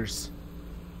chargers.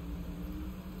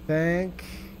 Thank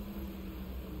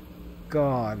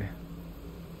God.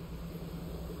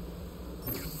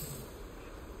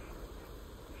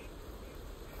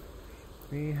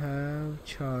 We have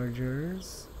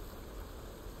chargers.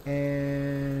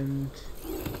 And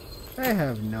I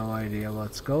have no idea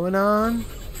what's going on.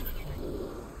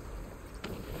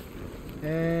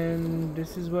 And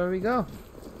this is where we go.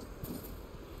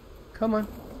 Come on.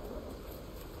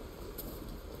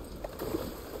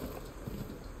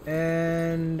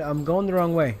 And I'm going the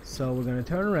wrong way, so we're gonna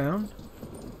turn around.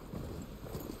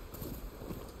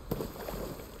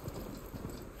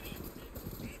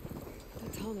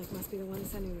 The Tallneck must be the one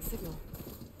sending the signal.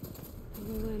 A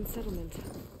lowland settlement.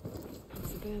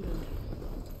 It's abandoned.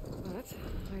 But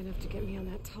high enough to get me on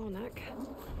that Tallneck.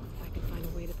 If I can find a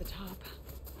way to the top.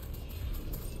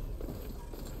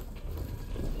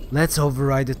 Let's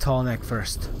override the Tallneck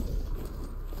first.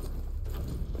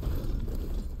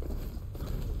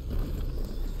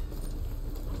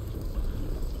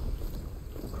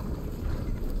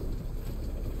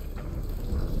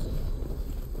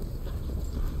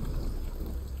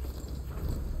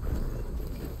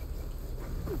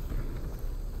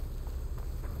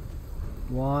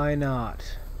 Why not?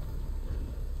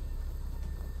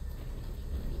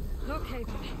 Okay,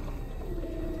 then.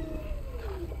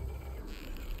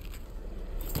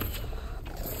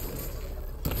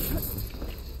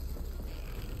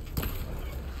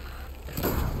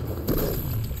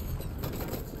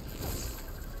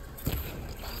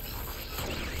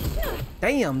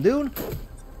 Damn, dude.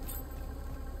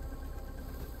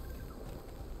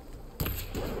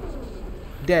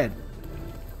 Dead.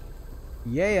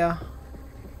 Yeah.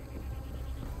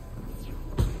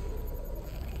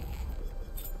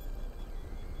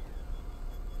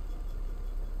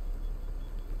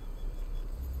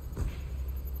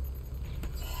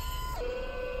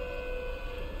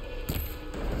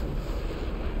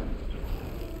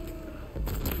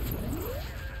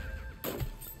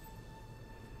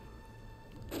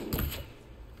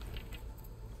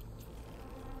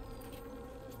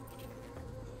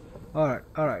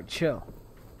 Alright, chill.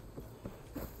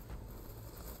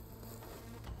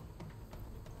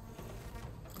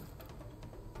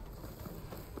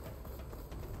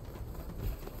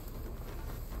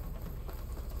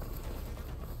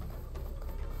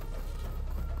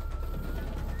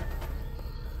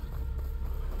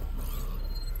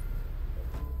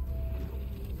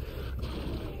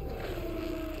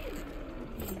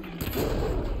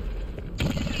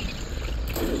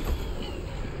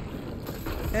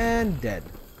 And dead.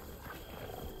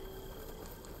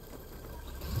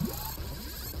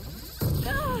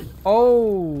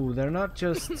 Oh, they're not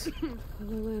just... A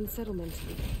lowland settlement.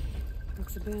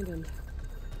 Looks abandoned.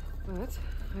 But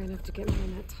high enough to get me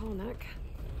on that Tallneck.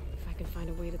 If I can find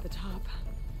a way to the top.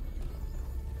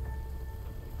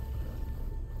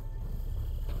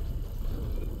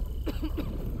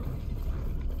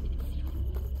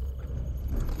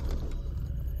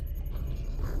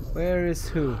 Where is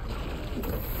who?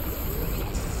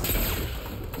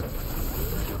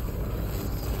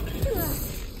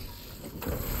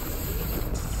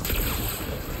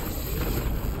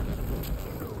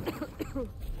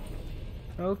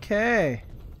 Okay.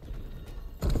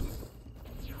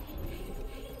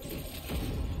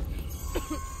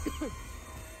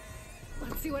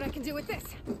 Let's see what I can do with this.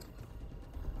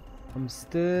 I'm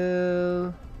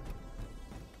still...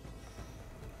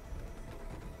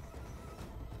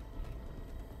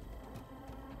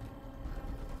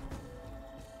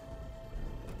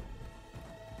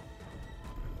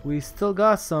 We still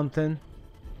got something.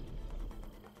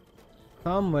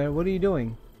 Somewhere. What are you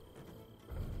doing?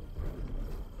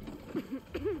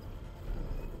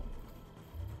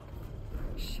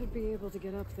 Should be able to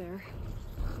get up there.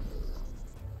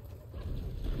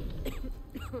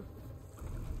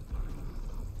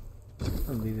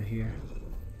 I'll leave it here.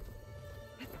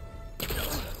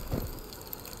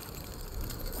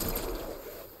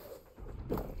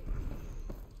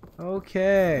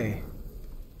 Okay.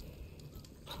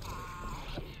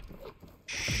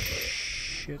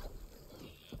 Shit.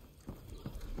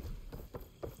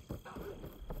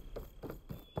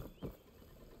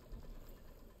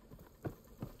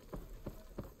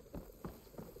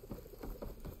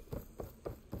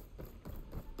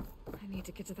 I need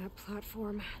to get to that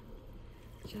platform.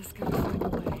 Just gotta find a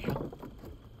way.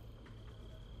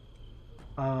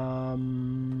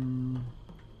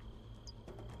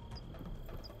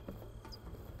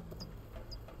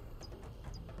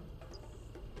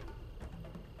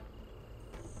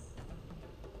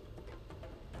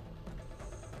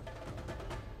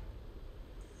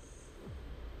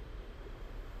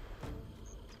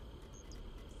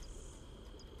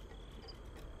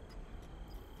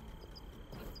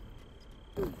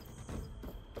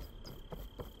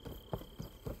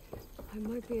 I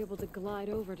might be able to glide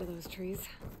over to those trees.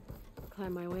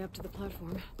 Climb my way up to the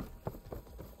platform.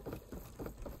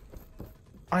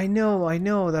 I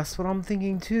know, that's what I'm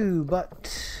thinking too,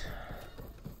 but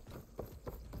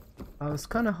I was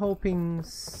kind of hoping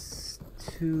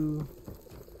to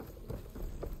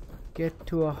get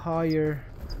to a higher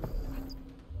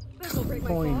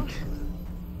point.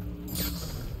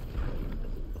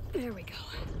 There we go.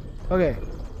 Okay.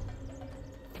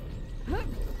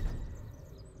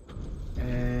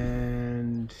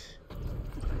 And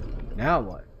now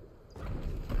what?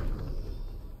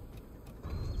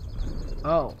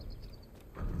 Oh.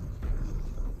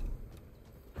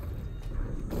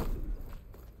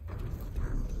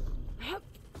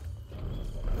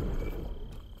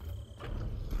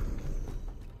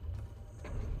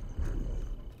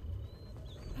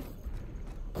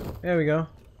 There we go.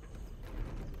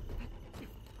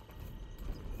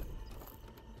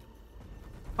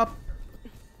 Up.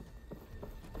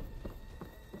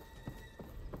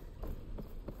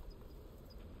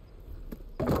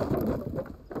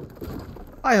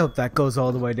 I hope that goes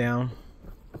all the way down.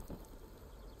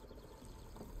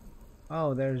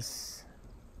 Oh, there's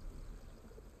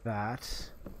that.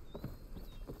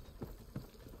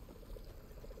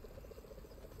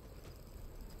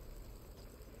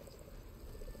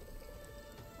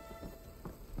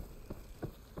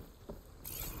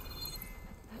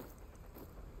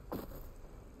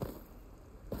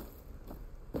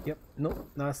 Yep, nope,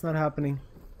 that's not happening.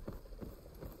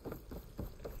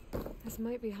 This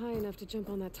might be high enough to jump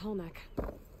on that tall neck.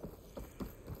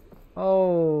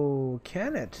 Oh,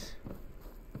 can it?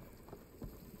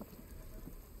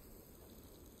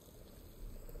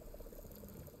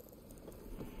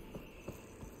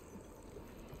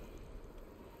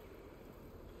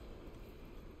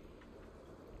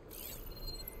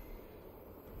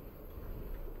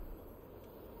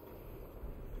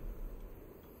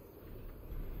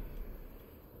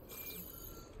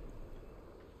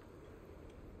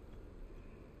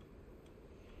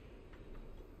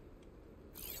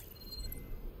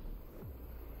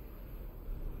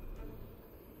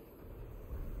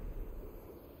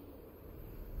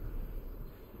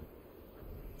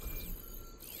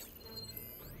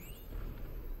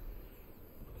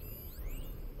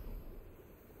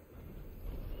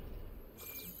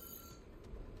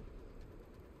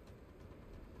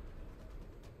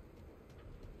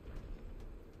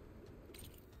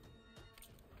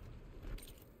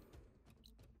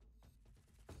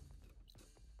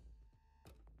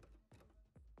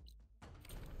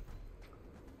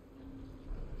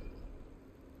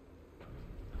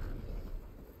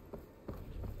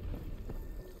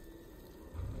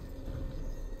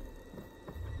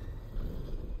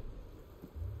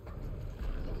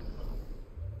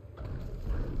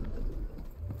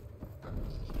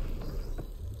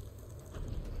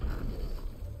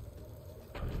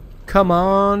 Come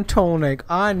on, tonic.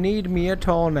 I need me a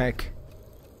tonic.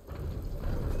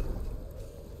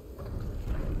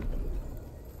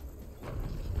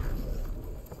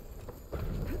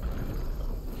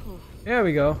 There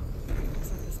we go.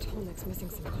 Looks like this tall neck's missing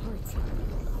some parts.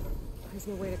 There's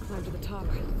no way to climb to the top.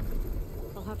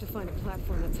 I'll have to find a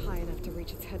platform that's high enough to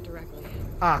reach its head directly.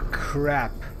 Ah,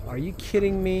 crap. Are you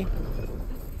kidding me?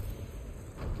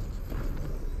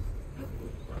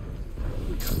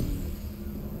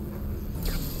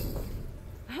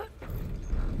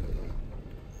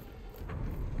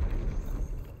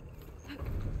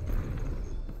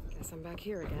 Guess I'm back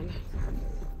here again.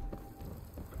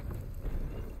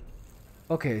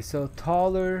 Okay, so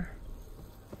taller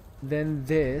than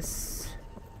this.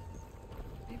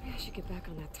 Maybe I should get back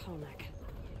on that tall neck.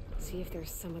 See if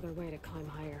there's some other way to climb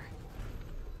higher.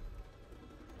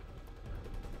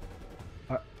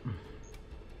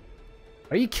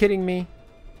 Are you kidding me?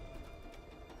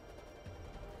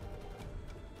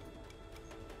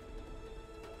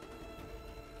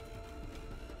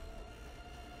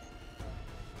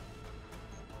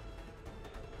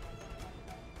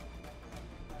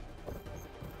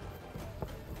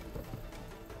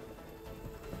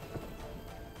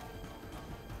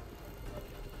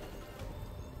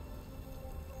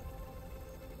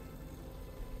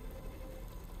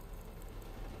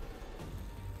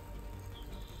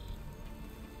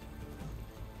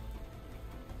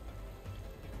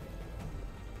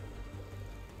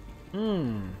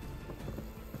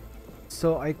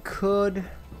 So I could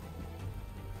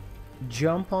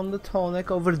jump on the tall neck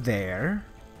over there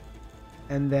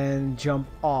and then jump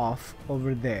off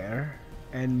over there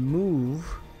and move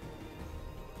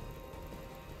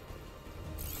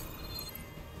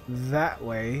that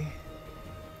way.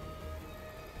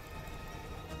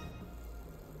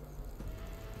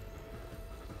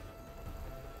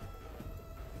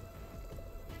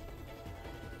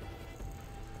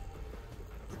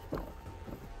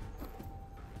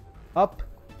 Up.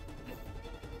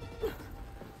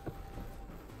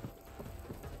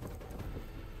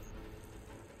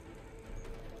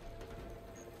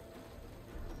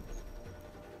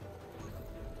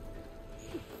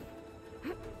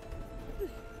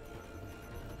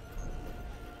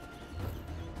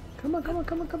 Come on, come on,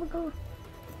 come on, come on, come on.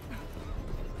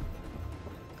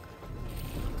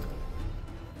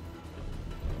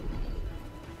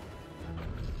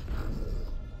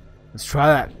 Let's try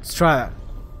that. Let's try that.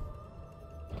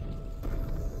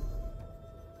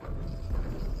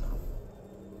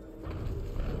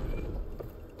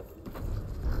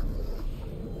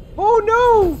 Oh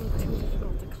no! It's too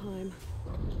difficult to climb.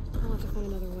 I'll have to find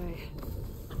another way.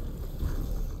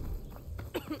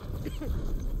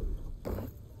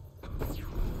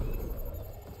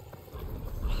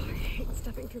 Oh, I hate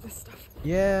stepping through this stuff.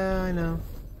 Yeah, I know.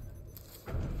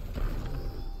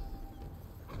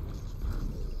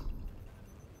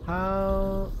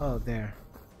 How? Oh, there.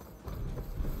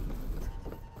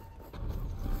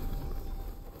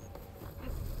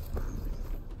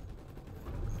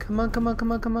 Come on, come on,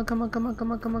 come on, come on, come on, come on,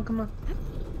 come on, come on, come on.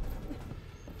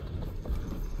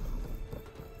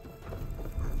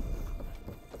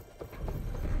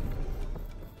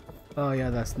 Oh yeah,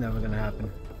 that's never gonna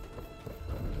happen.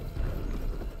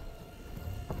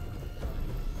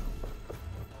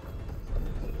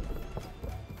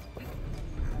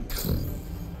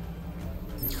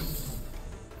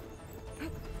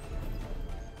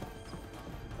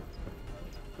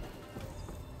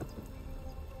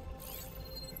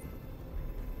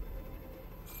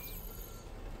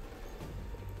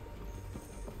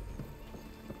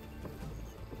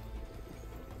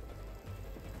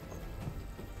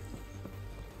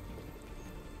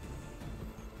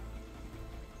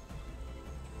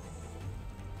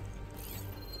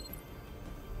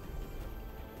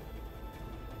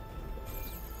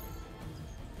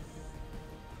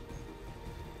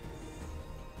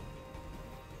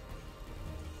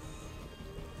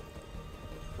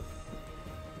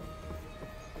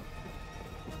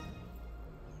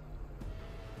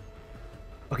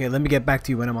 Okay, let me get back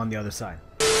to you when I'm on the other side.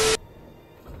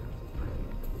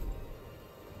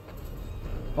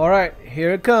 Alright,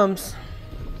 here it comes.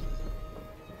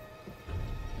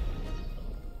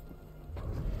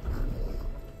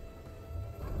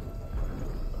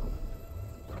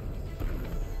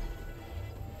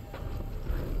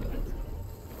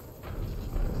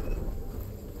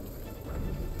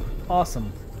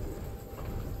 Awesome.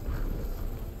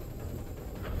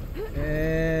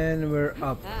 And we're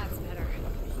up. That's better.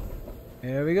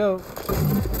 Here we go.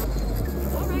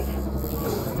 All right.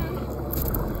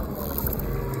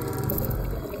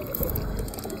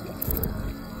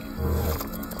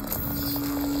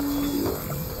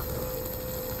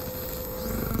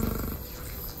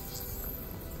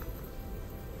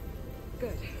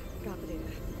 Good. Got the data.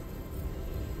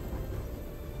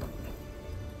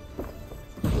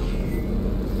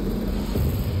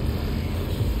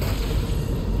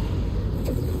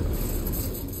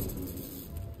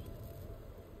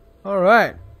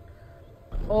 Alright.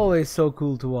 Always so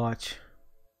cool to watch.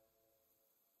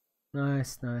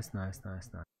 Nice, nice, nice, nice,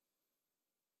 nice.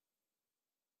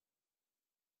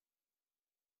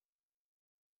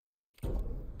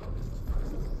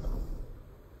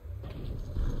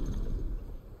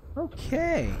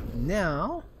 Okay,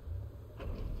 now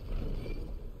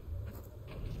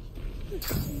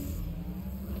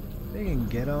we can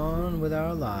get on with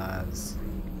our lives.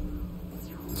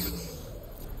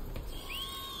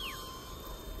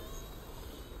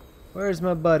 Where's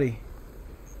my buddy?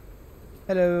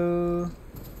 Hello.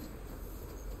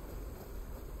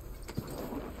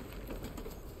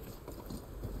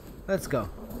 Let's go.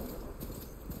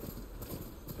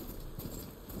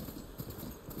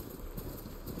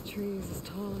 Trees as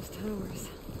tall as towers.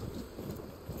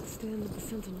 The stand of the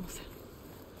sentinels.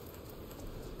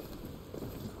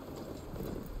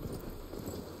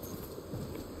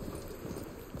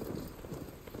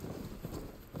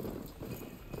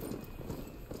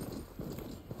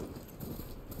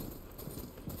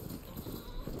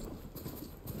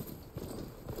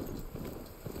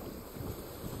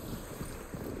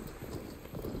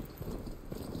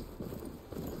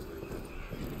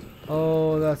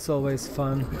 Oh, that's always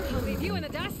fun. I'll leave you in the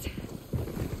dust.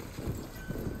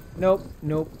 Nope,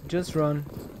 nope, just run.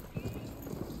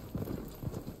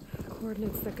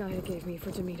 Coordinates that Gaia gave me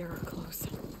for Demeter are close.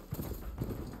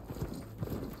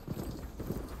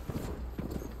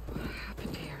 What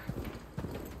happened here?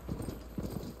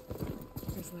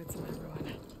 There's lights in that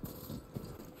ruin.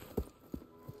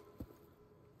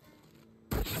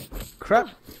 Crap.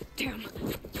 Damn.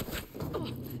 Oh.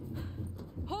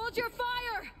 Hold your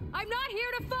fire! I'm not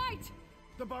here to fight!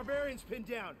 barbarians pinned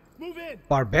down. Move in.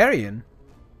 Barbarian?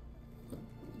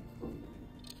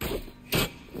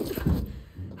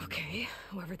 Okay,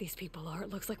 whoever these people are, it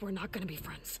looks like we're not gonna be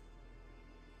friends.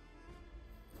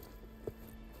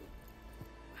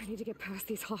 I need to get past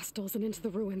these hostels and into the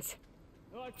ruins.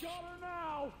 I got her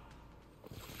now.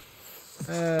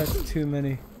 That's too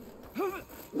many.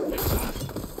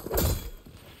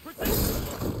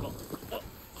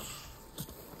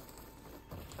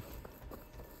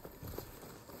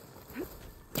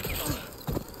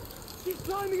 He's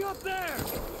climbing up there.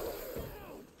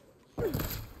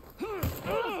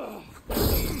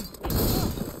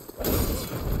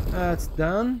 That's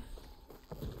done.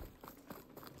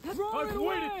 I've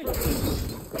waited.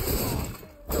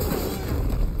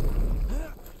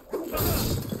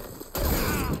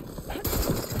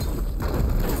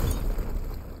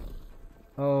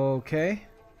 Okay.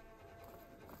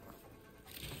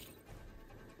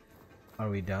 Are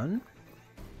we done?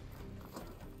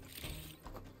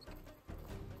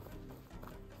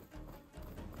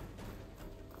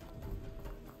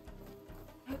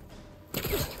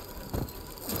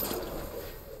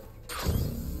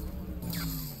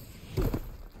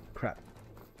 Crap.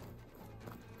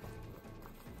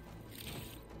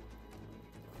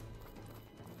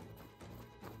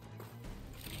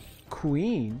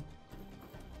 Queen?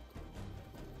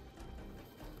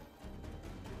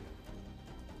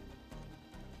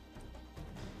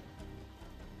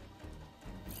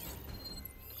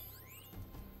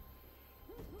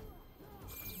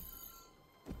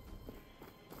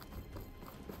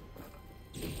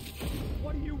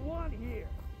 What do you want here?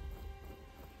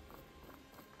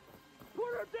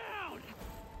 Put her down!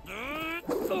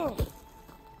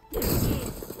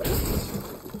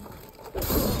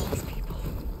 These people.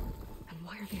 And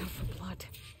why are they out for blood?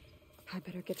 I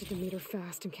better get to Demeter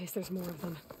fast in case there's more of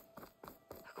them.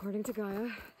 According to Gaia,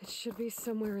 it should be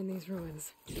somewhere in these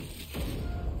ruins.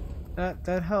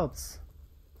 That helps.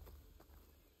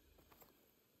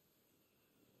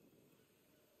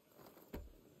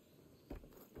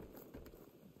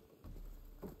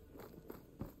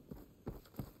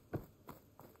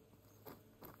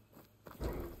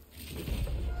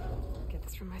 Get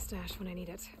this from my stash when I need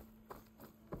it.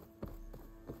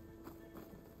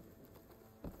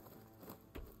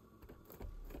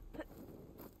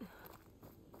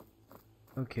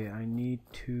 Okay, I need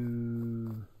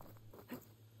to...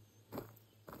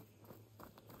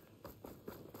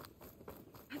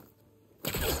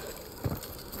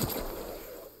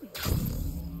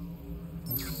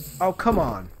 Oh, come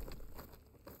on.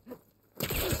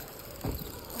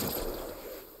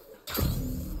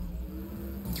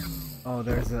 Oh,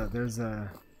 there's a...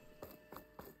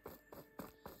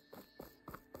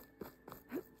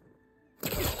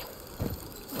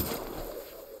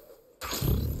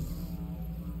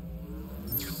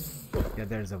 Yeah,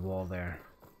 there's a wall there.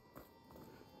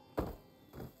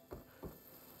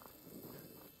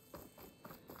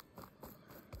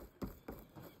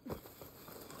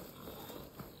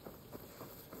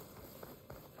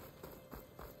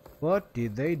 What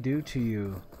did they do to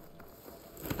you?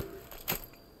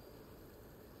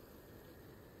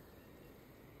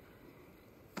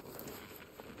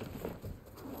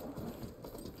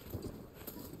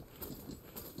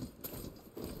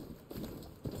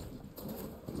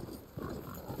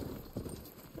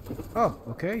 Oh,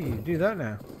 okay, you do that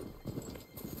now.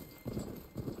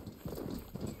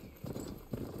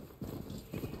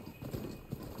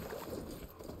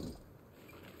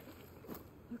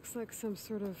 Looks like some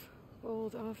sort of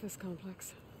old office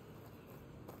complex.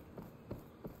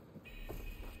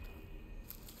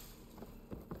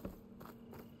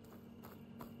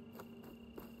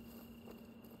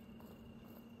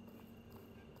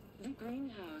 The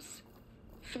greenhouse.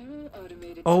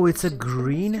 Automated Oh, it's a production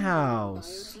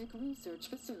greenhouse. biotech research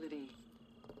facility.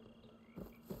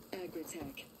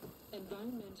 Agritech.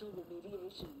 Environmental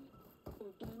remediation.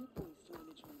 Organic waste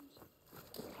management.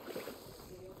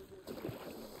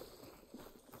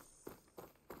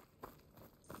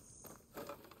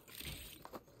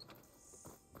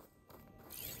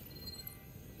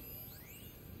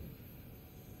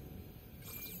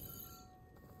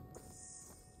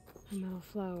 A metal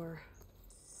flower.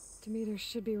 Demeter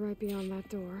should be right beyond that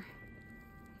door.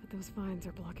 But those vines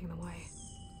are blocking the way.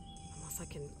 Unless I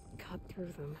can cut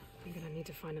through them, I'm gonna need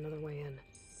to find another way in.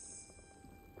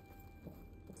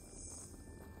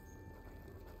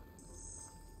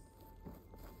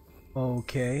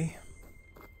 Okay.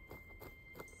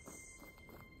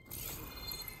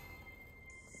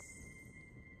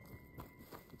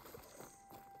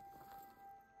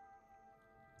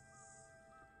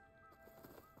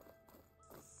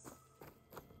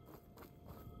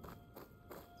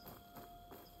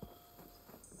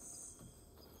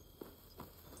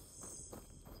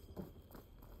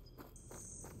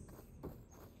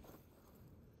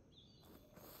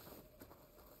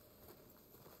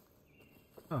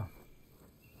 Oh.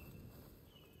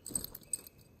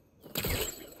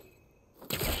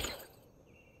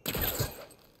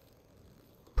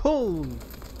 Pull!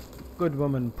 Good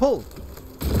woman, pull!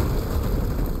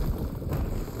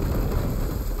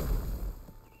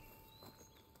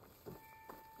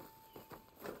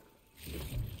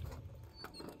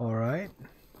 Alright.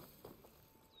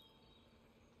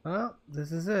 Well,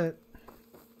 this is it.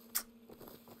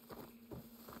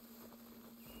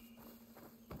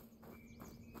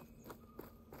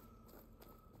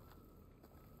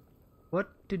 What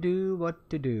to do, what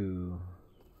to do.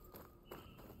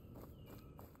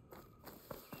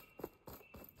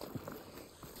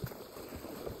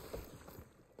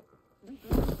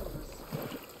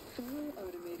 Fully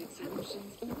automated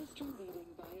solutions,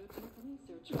 industry-leading biotech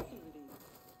research facility.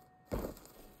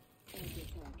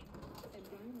 Agritech,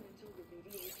 environmental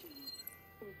remediation,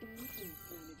 organic waste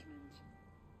management.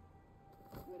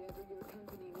 Whatever your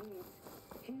company needs,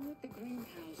 here at the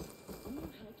greenhouse, we'll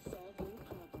help solve your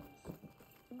problems.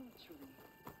 Naturally.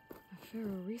 A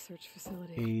Pharaoh research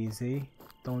facility. Easy.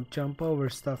 Don't jump over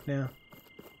stuff now.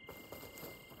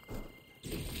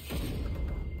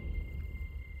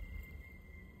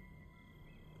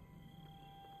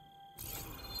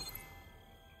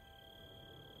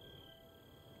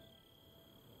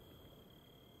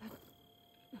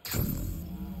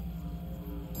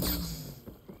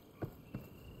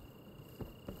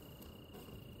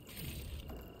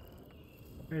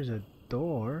 There's a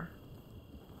door.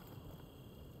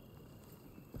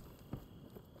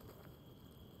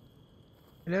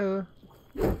 Hello.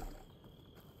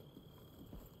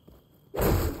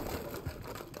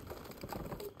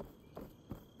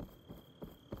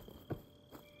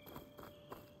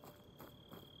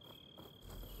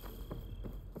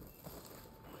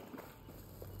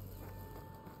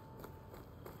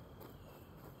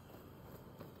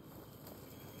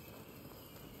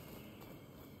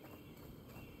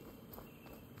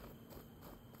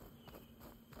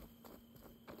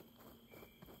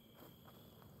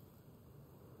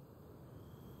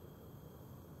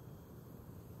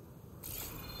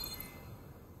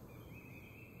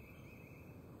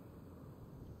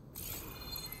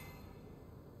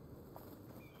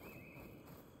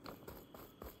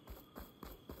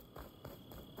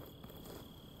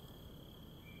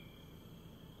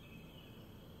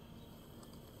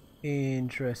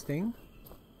 Interesting.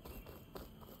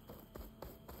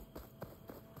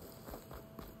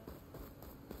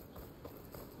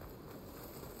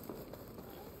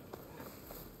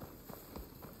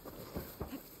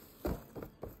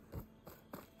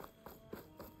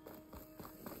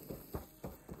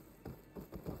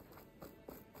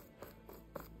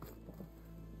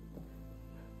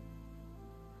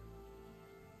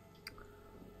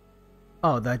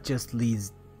 Oh, that just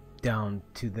leads down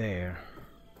to there.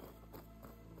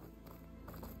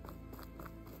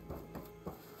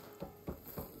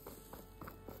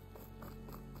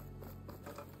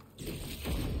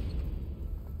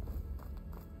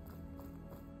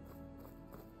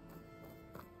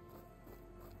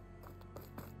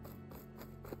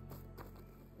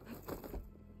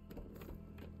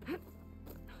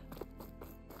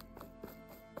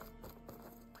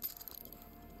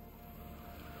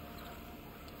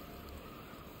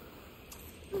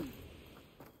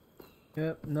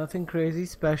 Yep, nothing crazy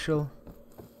special.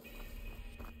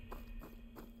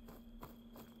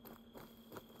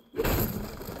 The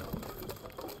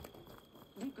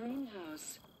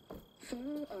greenhouse.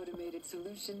 Pharaoh Automated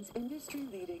Solutions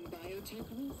industry-leading biotech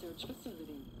research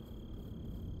facility.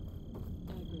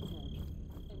 Agritech.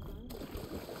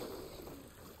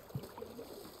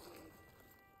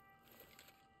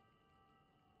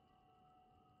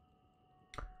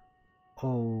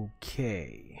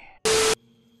 Okay.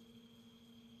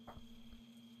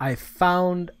 I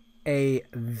found a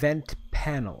vent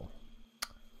panel.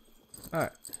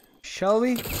 Alright, shall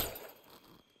we?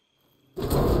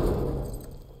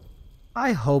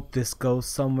 I hope this goes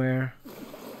somewhere.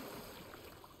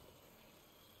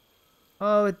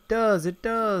 Oh, it does, it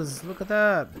does. Look at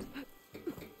that.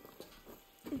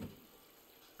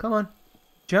 Come on,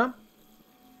 jump.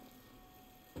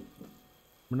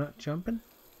 We're not jumping?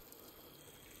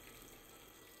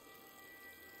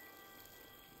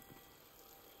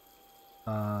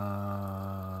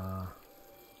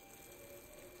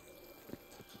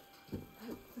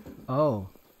 Oh.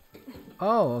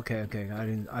 Oh, okay, okay.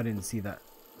 I didn't see that.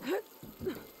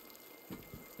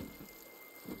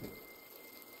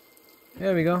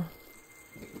 There we go.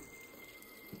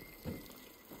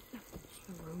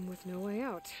 A room with no way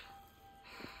out.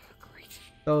 Great.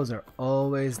 Those are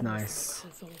always nice.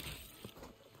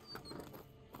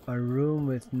 A room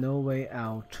with no way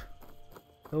out.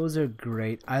 Those are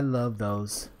great. I love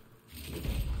those.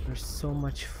 They're so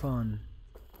much fun.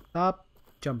 Stop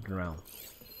jumping around.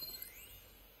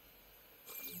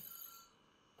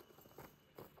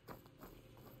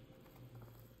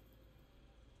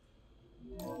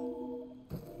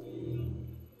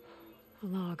 A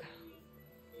log.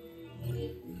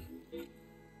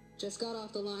 Just got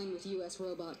off the line with US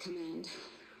Robot Command.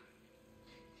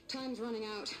 Time's running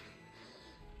out.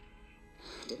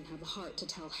 Didn't have the heart to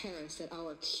tell Harris that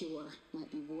our cure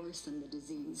might be worse than the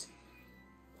disease.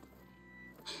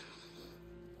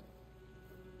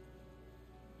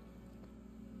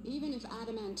 Even if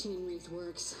adamantine wreath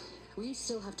works, we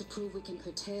still have to prove we can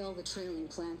curtail the trailing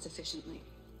plants efficiently.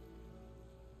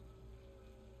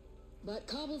 But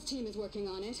Cobble's team is working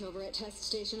on it over at Test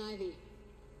Station Ivy.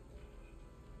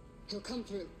 He'll come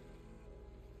through.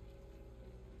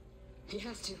 He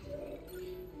has to.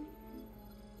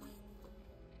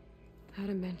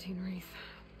 Adamantine wreath.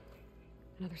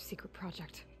 Another secret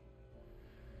project.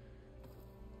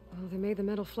 Well, they made the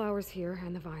metal flowers here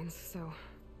and the vines, so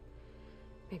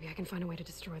maybe I can find a way to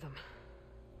destroy them.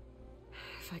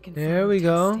 If I can there find we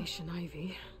go. Station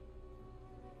Ivy.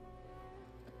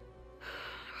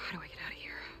 How do I get out of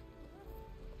here?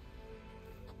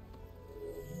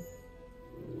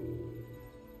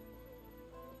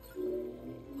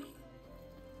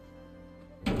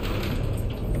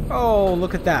 Oh,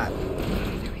 look at that.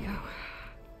 There we go.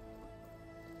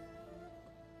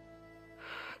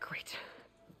 Great.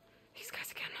 These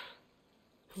guys again.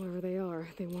 Whoever they are,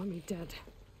 they want me dead.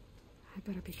 I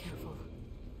better be careful.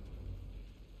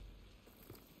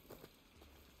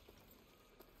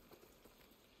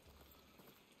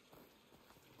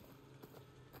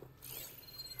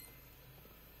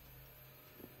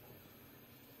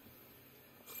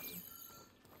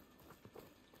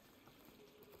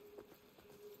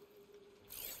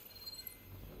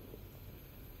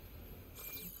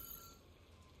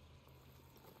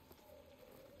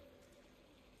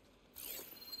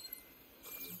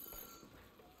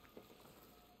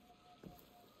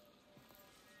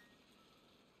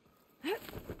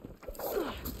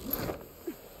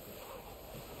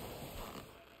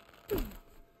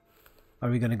 Are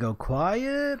we gonna go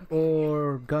quiet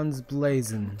or guns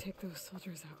blazing? Take those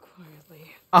soldiers out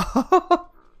quietly. Oh.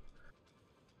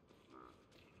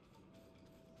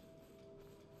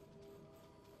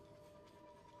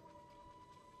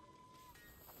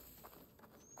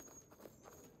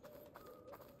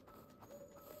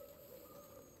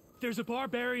 There's a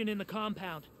barbarian in the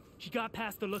compound. She got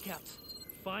past the lookouts.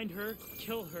 Find her,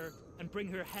 kill her, and bring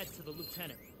her head to the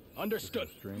lieutenant. Understood.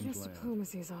 I guess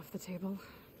diplomacy's off the table.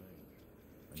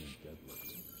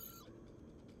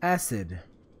 Acid.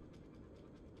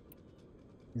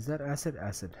 Is that acid?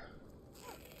 Acid.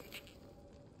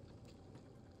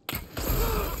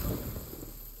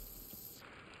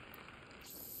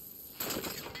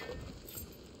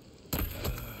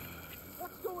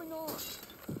 What's going on?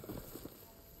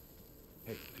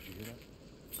 Hey, did you hear that?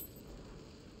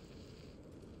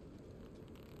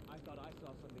 I thought I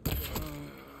saw something.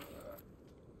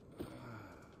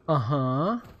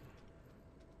 Uh-huh.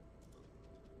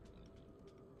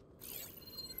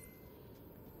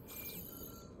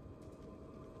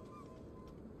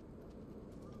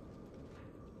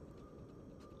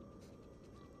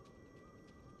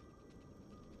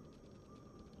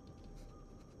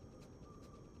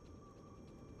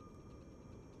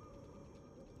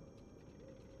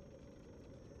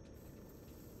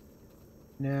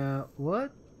 Now,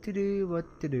 what to do,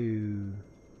 what to do?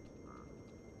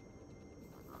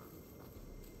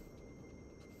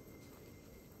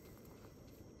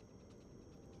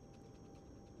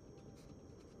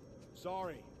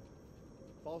 Sorry.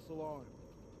 False alarm.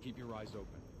 Keep your eyes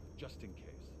open, just in case.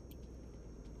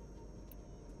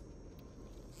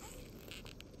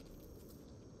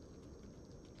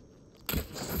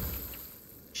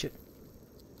 Shit.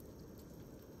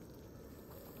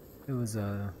 That was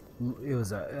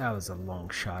a long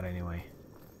shot anyway.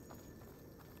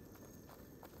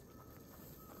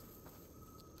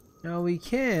 Now we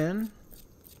can.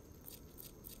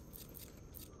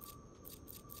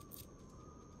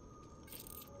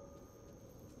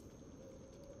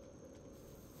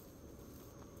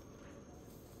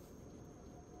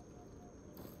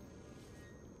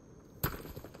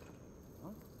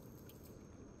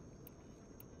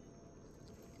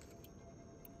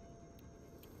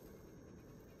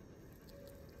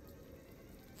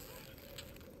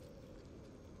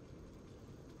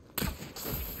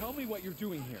 Tell me what you're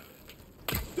doing here.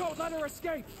 Don't let her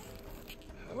escape!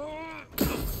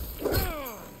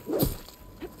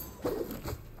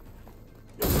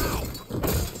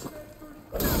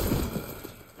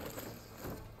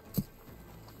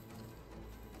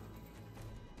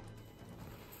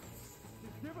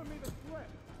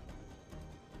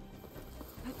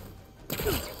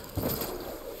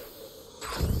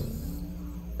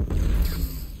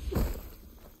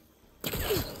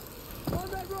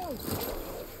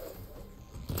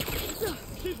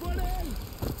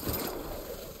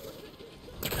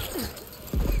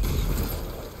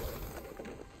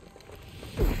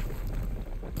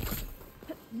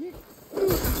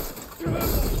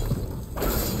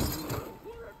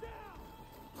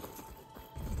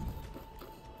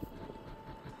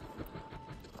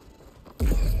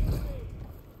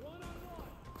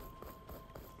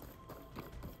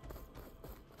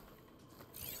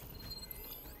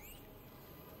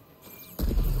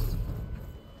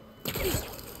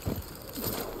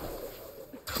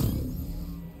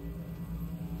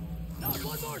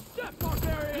 First step,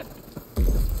 barbarian!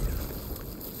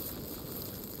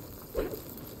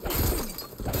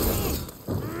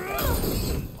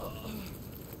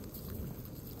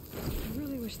 I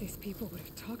really wish these people would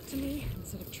have talked to me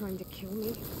instead of trying to kill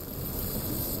me.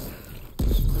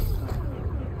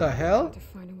 The hell? To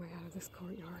find a way out of this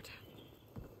courtyard.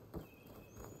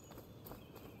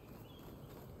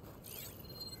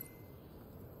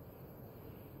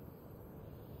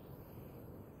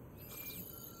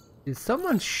 Did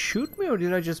someone shoot me or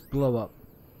did I just blow up?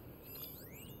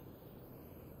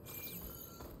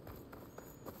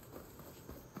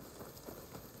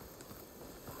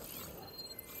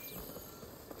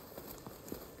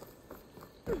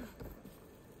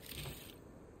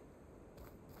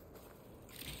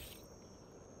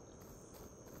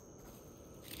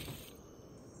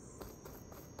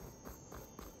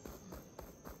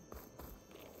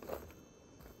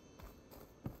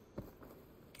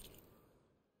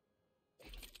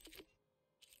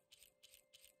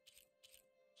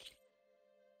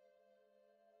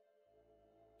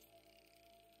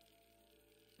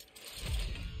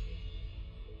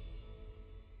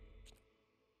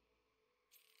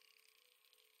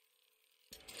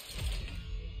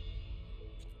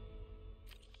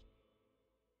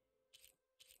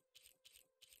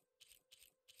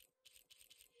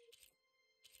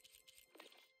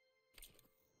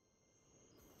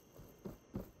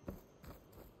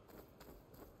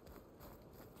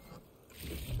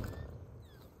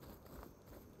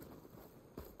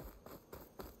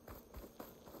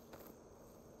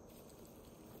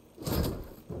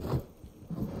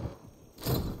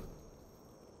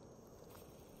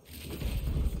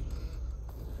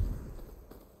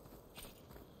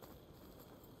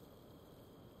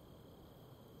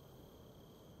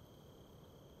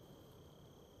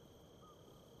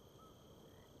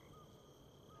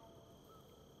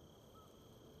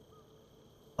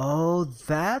 Oh,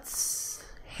 that's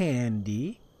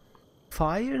handy.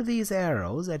 Fire these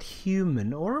arrows at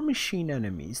human or machine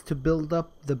enemies to build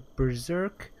up the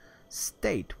berserk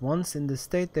state. Once in the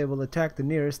state, they will attack the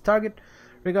nearest target,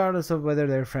 regardless of whether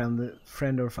they're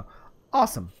friend or foe.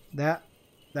 Awesome. That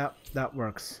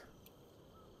works.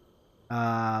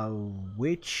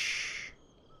 Which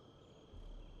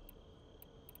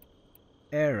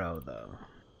arrow though?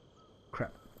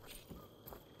 Crap.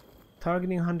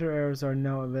 Targeting hunter arrows are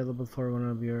now available for one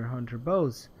of your hunter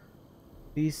bows.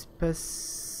 These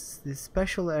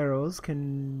special arrows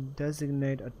can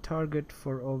designate a target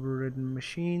for overridden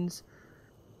machines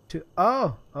to...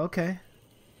 Oh, okay.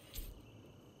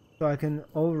 So I can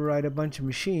override a bunch of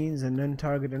machines and then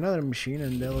target another machine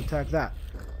and they'll attack that.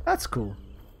 That's cool.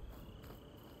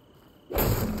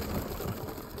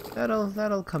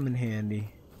 That'll come in handy.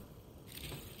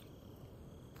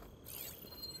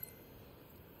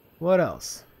 What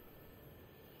else?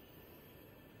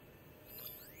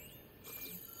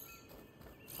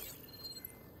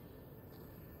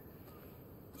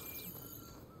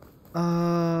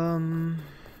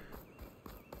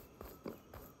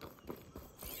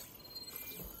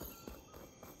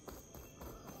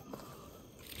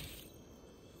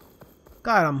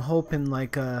 God, I'm hoping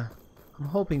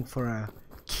for a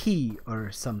key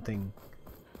or something.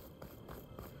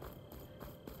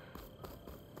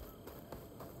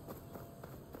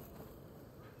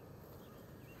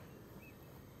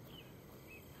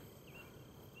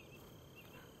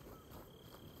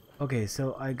 Okay,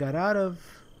 so I got out of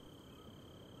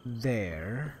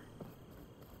there.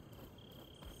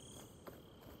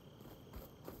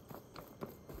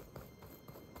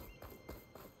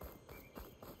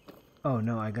 Oh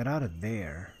no, I got out of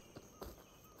there.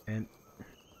 And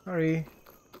sorry,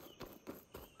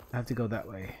 I have to go that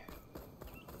way.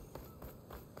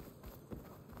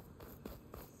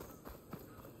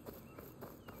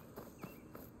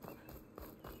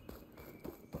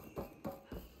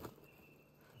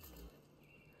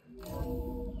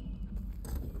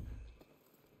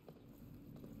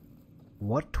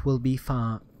 What will we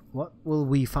find? What will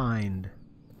we find?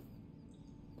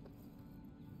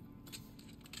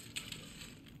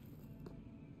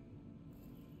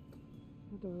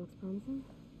 That door looks promising.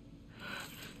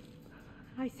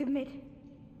 I submit.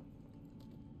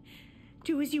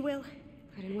 Do as you will.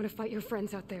 I didn't want to fight your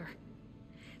friends out there.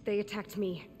 They attacked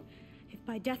me. If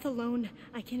by death alone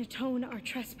I can atone our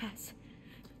trespass.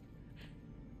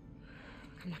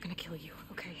 I'm not gonna kill you,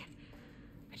 okay?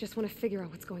 I just want to figure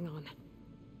out what's going on.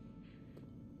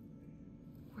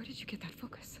 Where did you get that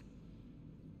focus?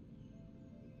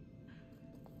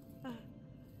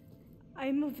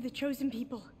 I'm of the chosen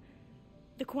people.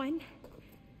 The Quen.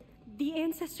 The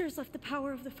ancestors left the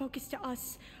power of the focus to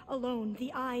us alone,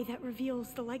 the eye that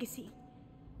reveals the legacy.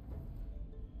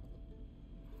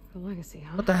 The legacy,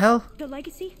 huh? What the hell? The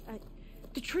legacy?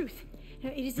 The truth.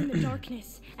 It is in the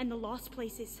darkness and the lost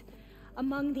places.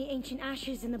 Among the ancient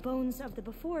ashes and the bones of the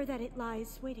before that it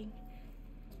lies waiting.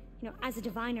 As a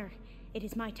diviner, it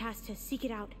is my task to seek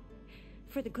it out.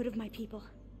 For the good of my people.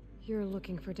 You're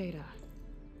looking for data.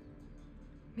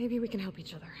 Maybe we can help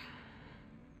each other.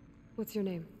 What's your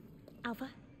name? Alpha.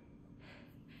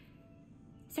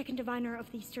 Second diviner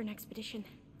of the Eastern Expedition.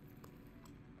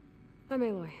 I'm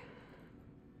Aloy.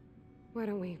 Why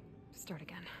don't we start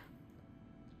again?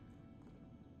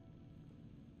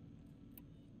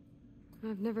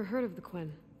 I've never heard of the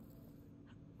Quen.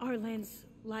 Our lands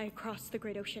lie across the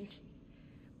Great Ocean.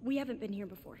 We haven't been here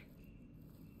before.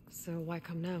 So why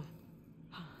come now?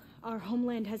 Our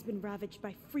homeland has been ravaged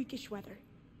by freakish weather.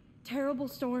 Terrible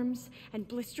storms and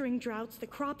blistering droughts. The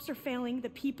crops are failing, the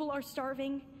people are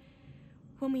starving.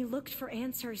 When we looked for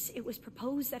answers, it was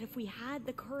proposed that if we had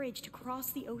the courage to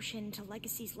cross the ocean to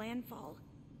Legacy's landfall,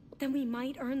 then we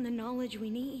might earn the knowledge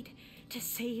we need to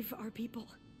save our people.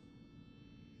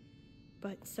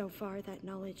 But so far, that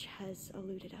knowledge has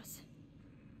eluded us.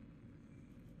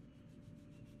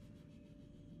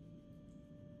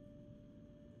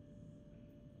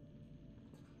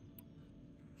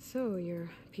 So, your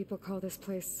people call this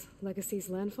place Legacy's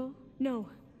landfall? No.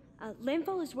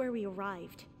 Landfall is where we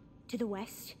arrived. To the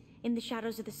west, in the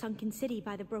shadows of the sunken city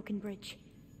by the broken bridge.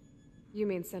 You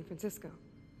mean San Francisco?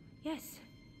 Yes.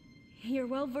 You're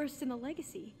well versed in the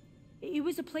Legacy. It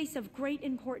was a place of great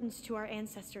importance to our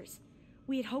ancestors.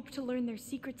 We had hoped to learn their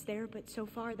secrets there, but so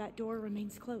far that door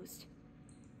remains closed.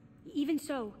 Even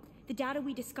so, the data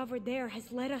we discovered there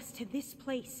has led us to this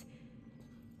place.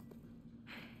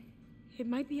 It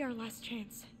might be our last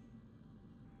chance.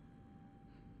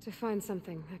 To find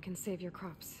something that can save your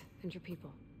crops and your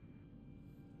people.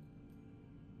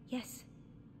 Yes.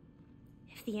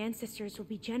 If the ancestors will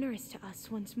be generous to us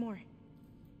once more.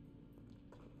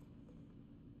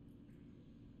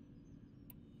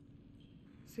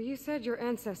 So you said your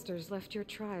ancestors left your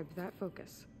tribe that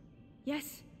focus?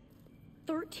 Yes.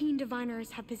 13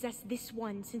 diviners have possessed this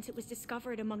one since it was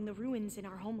discovered among the ruins in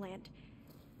our homeland.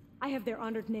 I have their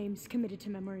honored names committed to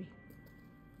memory.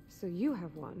 So you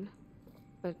have one,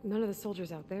 but none of the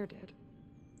soldiers out there did.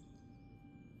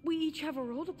 We each have a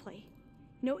role to play.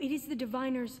 No, it is the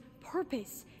diviner's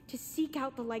purpose to seek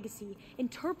out the legacy,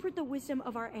 interpret the wisdom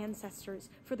of our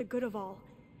ancestors for the good of all,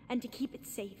 and to keep it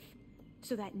safe,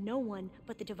 so that no one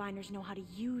but the diviners know how to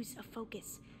use a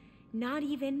focus. Not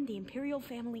even the Imperial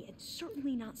family, and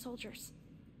certainly not soldiers.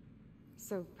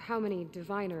 So how many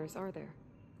diviners are there?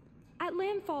 At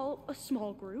landfall, a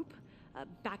small group.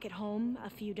 Back at home, a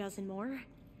few dozen more.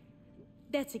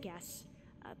 That's a guess.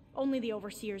 Only the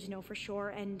overseers know for sure,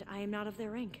 and I am not of their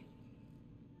rank.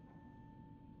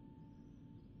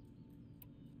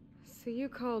 So you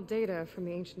call data from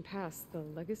the ancient past the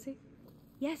legacy?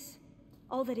 Yes.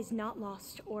 All that is not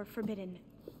lost or forbidden.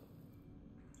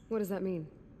 What does that mean?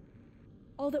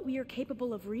 All that we are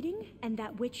capable of reading, and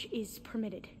that which is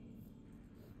permitted.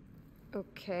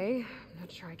 Okay, I'm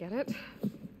not sure I get it.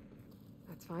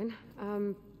 That's fine.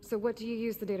 So what do you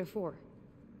use the data for?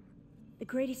 The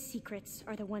greatest secrets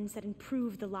are the ones that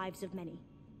improve the lives of many.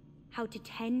 How to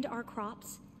tend our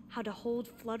crops, how to hold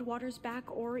floodwaters back,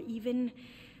 or even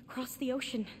cross the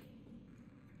ocean.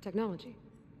 Technology.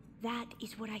 That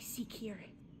is what I seek here.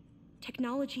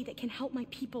 Technology that can help my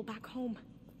people back home.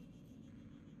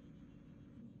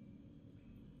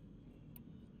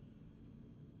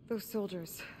 Those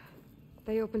soldiers,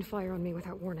 they opened fire on me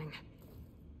without warning.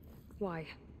 Why?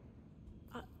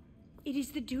 It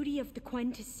is the duty of the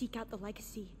Quen to seek out the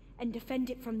legacy and defend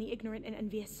it from the ignorant and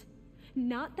envious.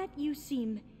 Not that you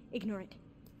seem ignorant.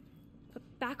 But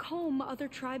back home, other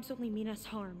tribes only mean us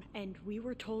harm, and we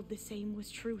were told the same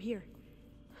was true here.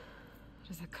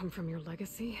 Does that come from your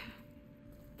legacy?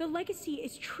 The legacy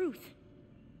is truth.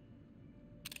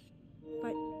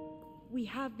 But we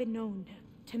have been known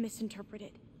to misinterpret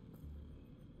it.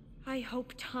 I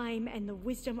hope time and the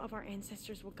wisdom of our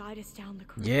ancestors will guide us down the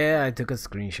correct path. Yeah, I took a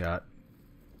screenshot.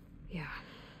 Yeah.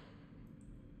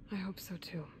 I hope so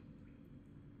too.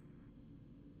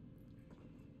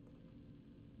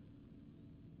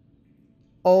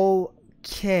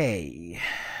 Okay.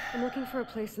 I'm looking for a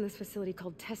place in this facility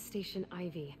called Test Station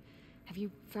Ivy. Have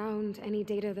you found any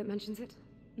data that mentions it?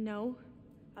 No.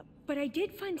 But I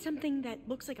did find something that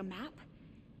looks like a map.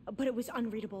 But it was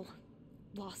unreadable.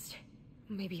 Lost.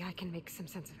 Maybe I can make some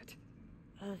sense of it.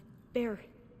 There.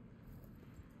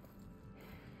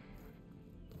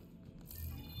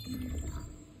 There's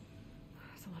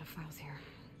a lot of files here.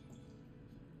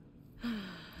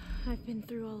 I've been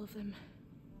through all of them.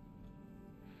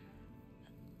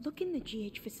 Look in the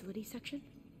GH facility section.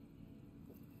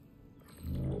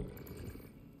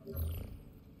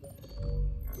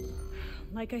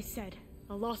 Like I said,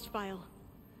 a lost file.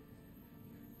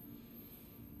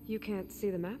 You can't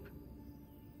see the map?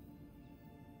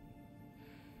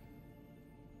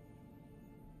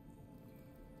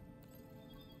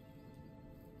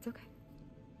 It's okay.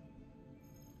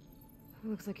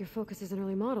 Looks like your focus is an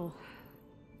early model.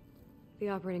 The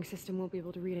operating system won't be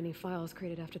able to read any files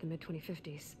created after the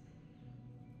mid-2050s.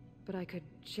 But I could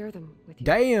share them with you.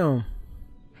 Damn!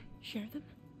 Share them?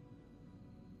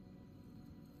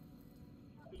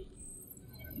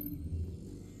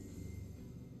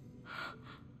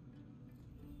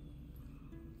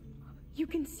 You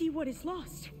can see what is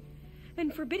lost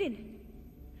and forbidden.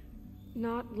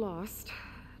 Not lost,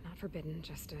 not forbidden,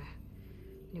 just a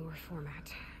newer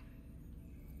format.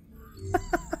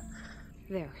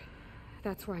 There.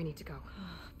 That's where I need to go.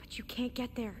 But you can't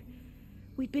get there.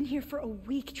 We've been here for a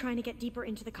week trying to get deeper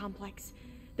into the complex.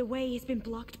 The way has been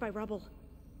blocked by rubble.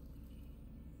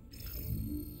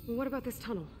 What about this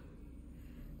tunnel?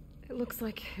 It looks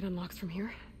like it unlocks from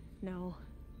here. No.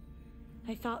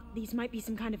 I thought these might be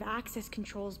some kind of access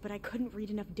controls, but I couldn't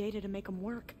read enough data to make them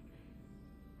work.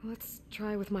 Let's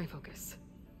try with my focus,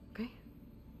 okay?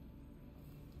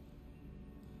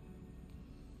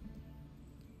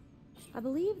 I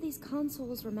believe these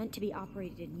consoles were meant to be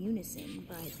operated in unison,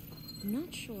 but I'm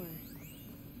not sure.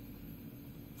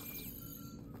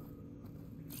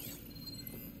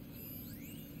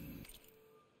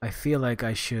 I feel like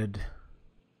I should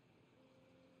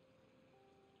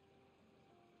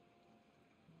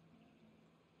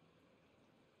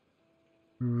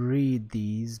read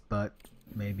these, but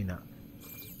maybe not.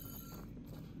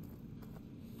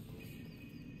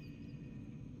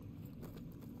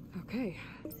 Okay,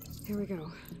 here we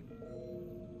go.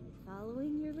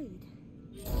 Following your lead.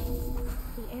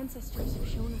 The ancestors have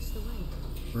shown us the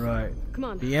way. Right. Come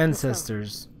on. The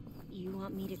ancestors. You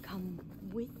want me to come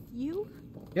with you?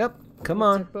 Yep. Come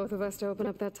on. It took both of us to open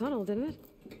up that tunnel, didn't it?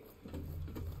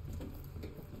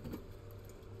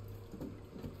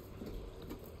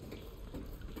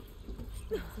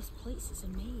 This place is a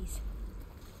maze.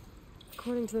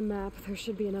 According to the map, there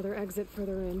should be another exit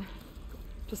further in.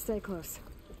 Just stay close.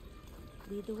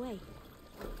 Lead the way.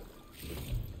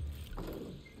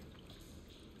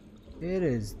 It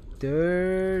is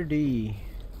dirty.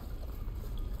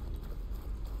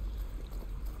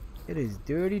 It is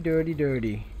dirty, dirty,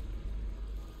 dirty.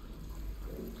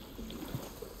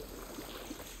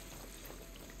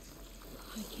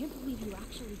 I can't believe you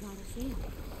actually got us in.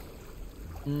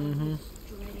 Mm-hmm.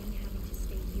 Dreading having to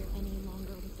stay here any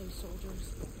longer with those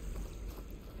soldiers.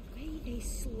 The way they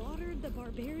slaughtered the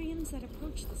barbarians that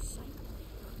approached the site.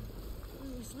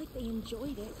 It was like they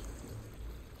enjoyed it.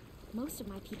 Most of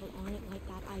my people aren't like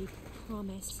that, I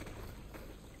promise.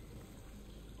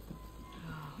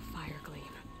 Oh, fire gleam.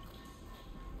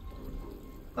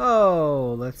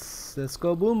 Oh, let's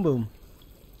go boom boom.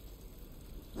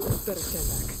 Better stand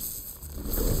back.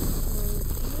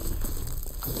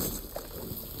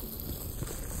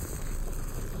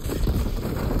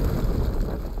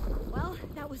 Well,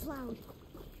 that was loud.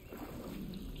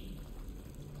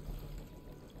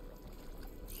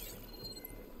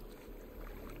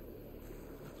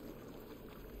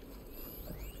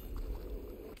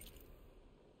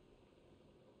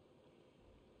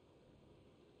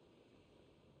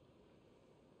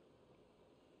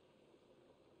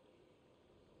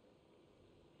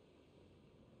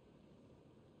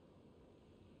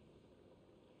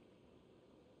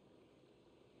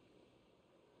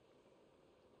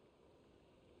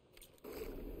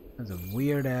 That's a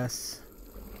weird ass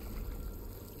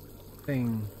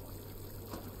thing.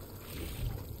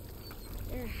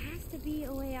 There has to be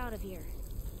a way out of here.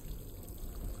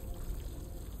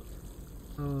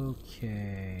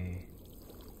 Okay.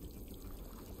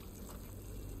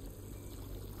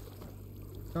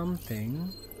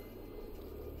 Something.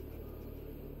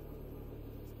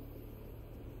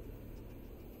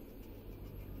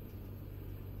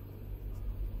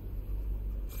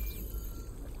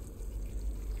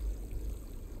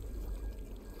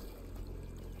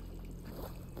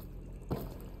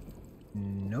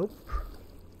 Nope.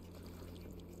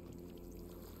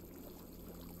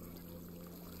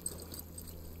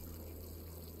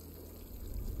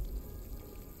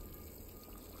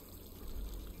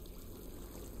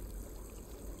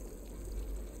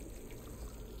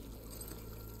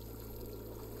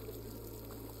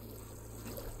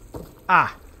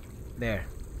 Ah, there.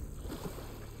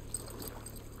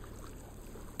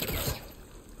 What's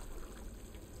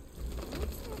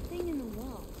that thing in the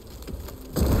wall?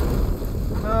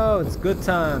 Oh, it's good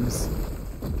times.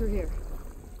 Through here.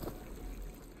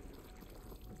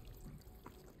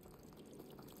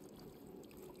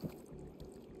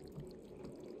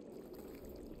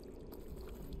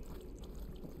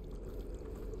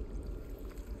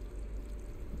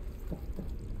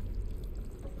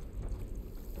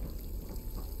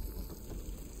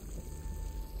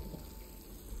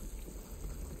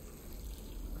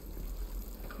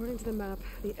 According to the map,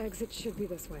 the exit should be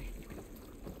this way.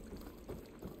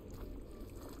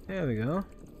 There we go.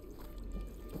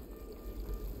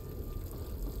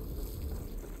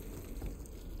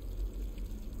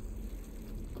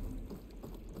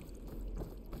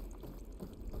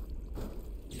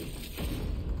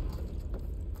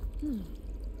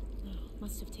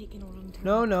 Must have taken a wrong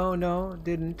turn. No,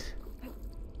 didn't.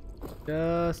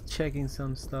 Just checking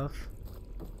some stuff.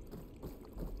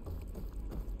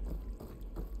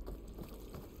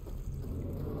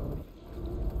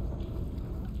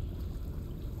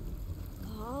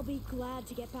 I'll be glad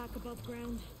to get back above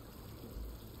ground.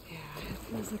 Yeah, it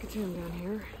feels like a tomb down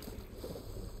here.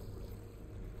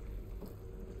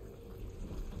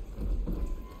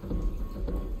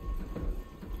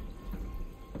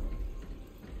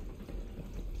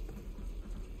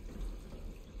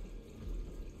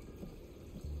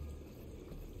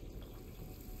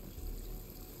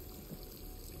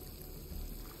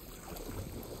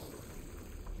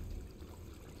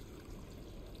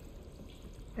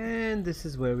 And this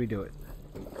is where we do it.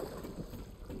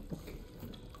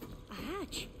 A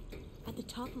hatch at the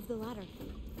top of the ladder.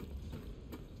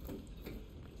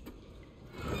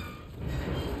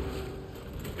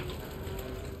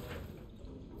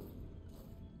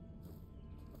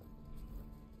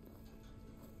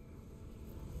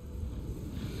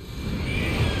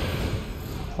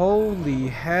 Holy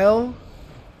hell!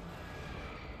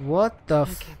 What the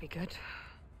That can't be good.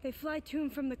 They fly to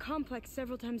and from the complex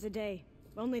several times a day.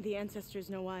 Only the ancestors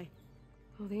know why.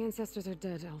 Well, the ancestors are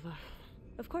dead, Elva.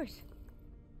 Of course.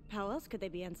 How else could they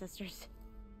be ancestors?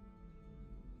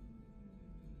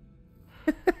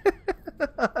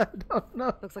 I don't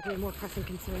know. Looks like we have more pressing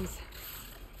concerns.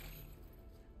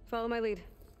 Follow my lead.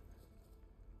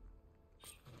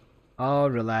 Oh,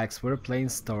 relax. We're playing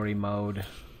story mode.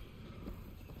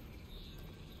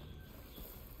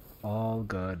 All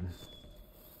good.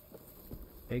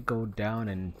 They go down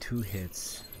in 2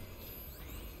 hits.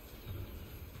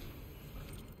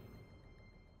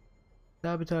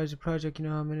 Sabotage the project, you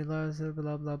know how many lives,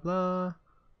 blah blah blah.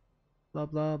 Blah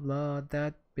blah blah,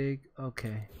 that big,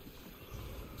 okay.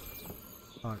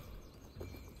 Alright.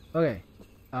 Okay.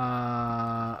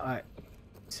 Alright.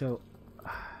 So,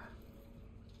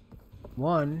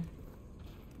 one,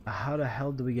 how the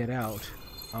hell do we get out?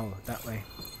 Oh, that way.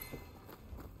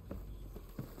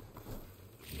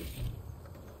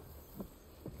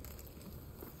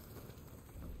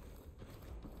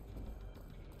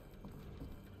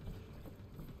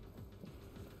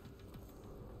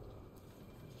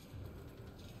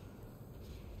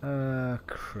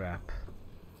 Crap.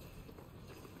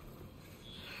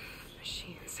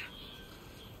 Machines.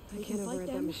 I can't override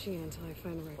that machine until I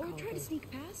find the right call. Or try to sneak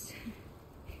past.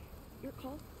 Your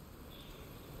call.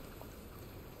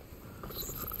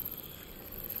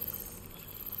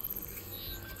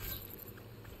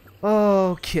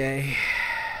 Okay.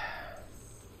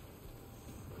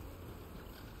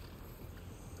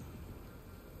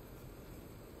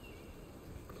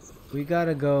 We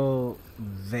gotta go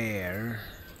there.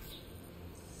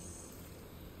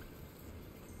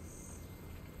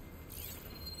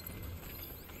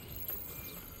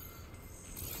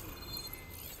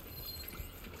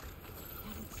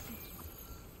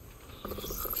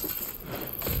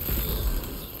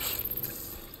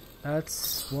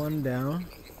 That's one down.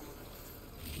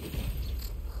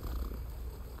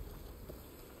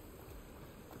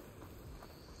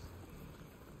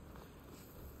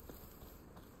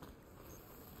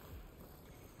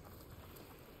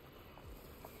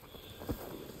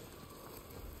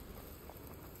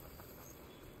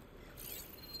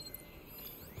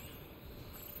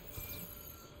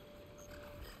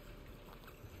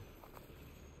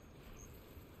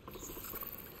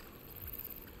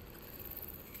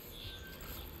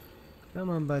 Come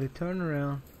on, buddy, turn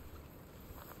around.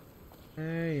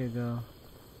 There you go.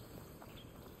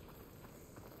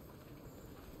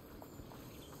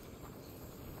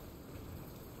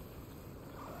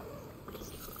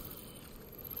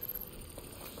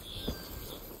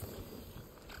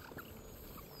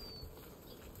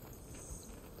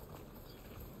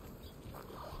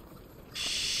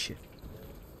 Shit.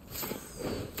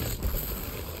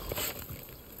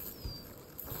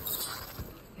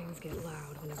 Things get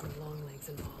loud whenever Longleg's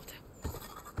involved.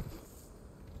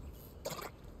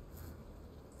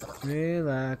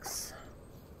 Relax.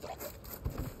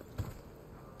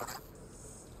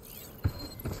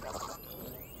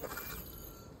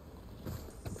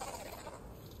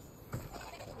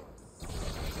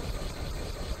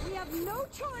 We have no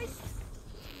choice.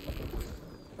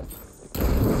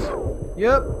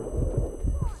 Yep.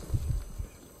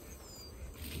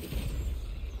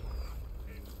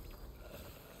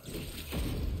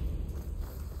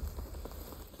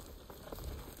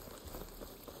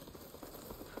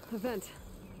 A vent.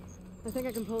 I think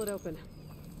I can pull it open.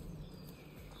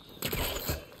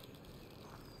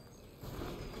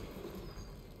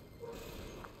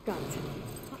 Got it.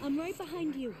 I'm right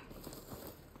behind you.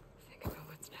 Think about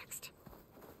what's next.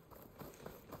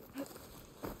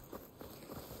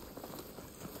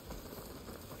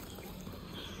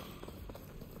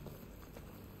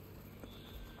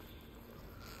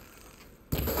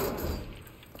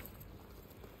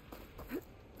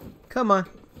 Come on.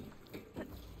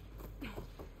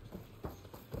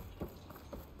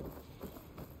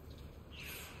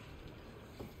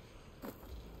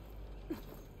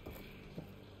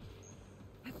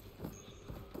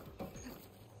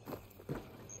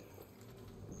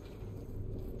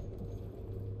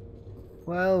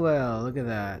 Well, well, look at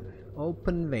that.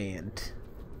 Open vent.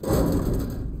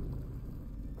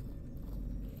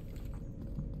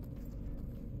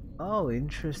 Oh,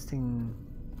 interesting.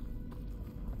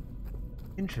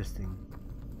 Interesting.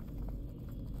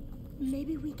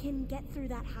 Maybe we can get through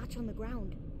that hatch on the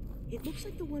ground. It looks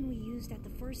like the one we used at the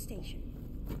first station.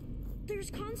 There's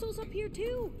consoles up here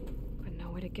too. But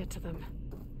no way to get to them.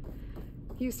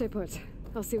 You stay put.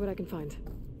 I'll see what I can find.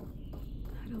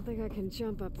 I don't think I can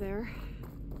jump up there.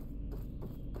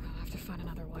 I'll have to find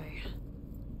another way.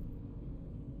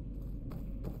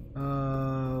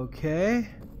 Okay.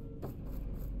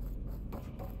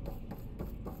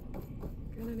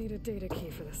 Gonna need a data key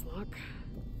for this lock.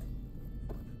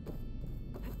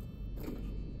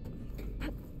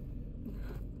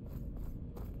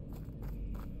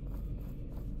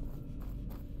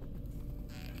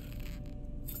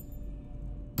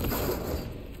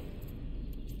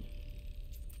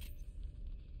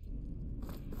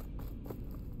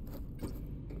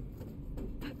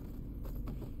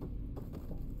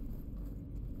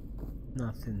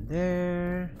 Nothing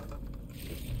there.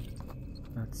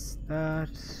 That's that.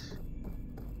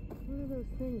 What are those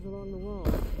things along the wall?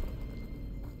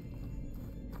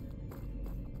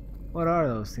 What are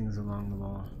those things along the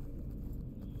wall?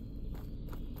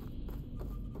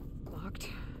 Locked.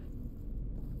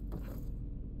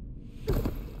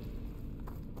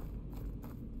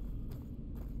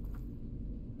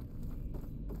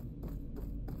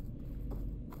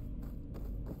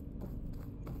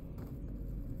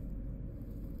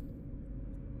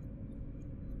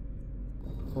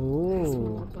 This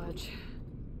one won't budge.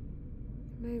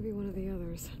 Maybe one of the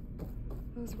others.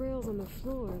 Those rails on the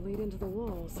floor lead into the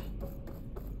walls.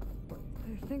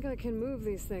 I think I can move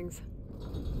these things.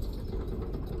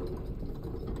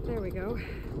 There we go.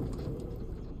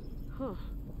 Huh.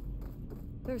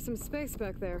 There's some space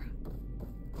back there.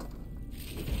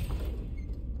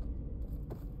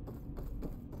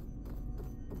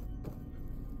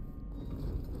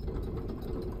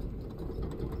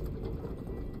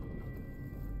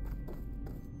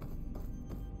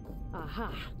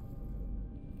 Aha.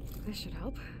 This should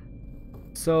help.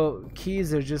 So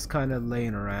keys are just kind of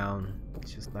laying around,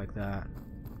 just like that.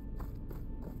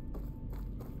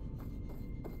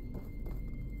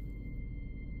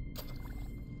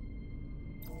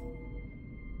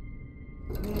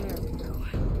 There we go.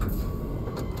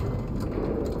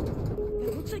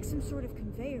 That looks like some sort of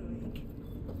conveyor link.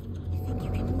 You think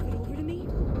you can move it over to me?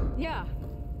 Yeah.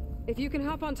 If you can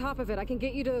hop on top of it, I can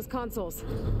get you to those consoles.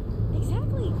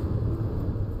 Exactly.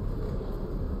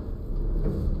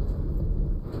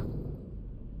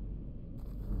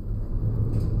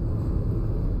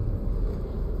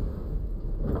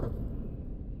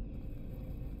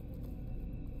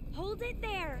 Hold it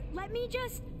there. Let me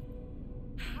just...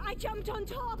 I jumped on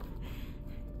top.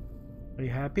 Are you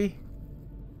happy?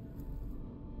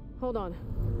 Hold on.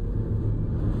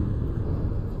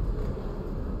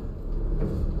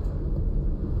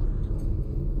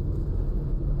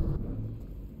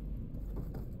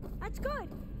 That's good.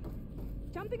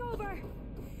 Jumping over.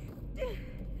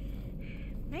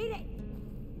 Made it.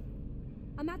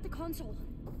 I'm at the console.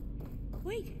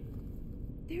 Wait.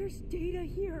 There's data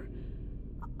here.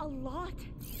 A lot.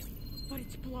 But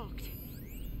it's blocked.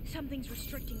 Something's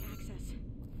restricting access.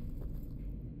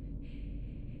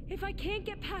 If I can't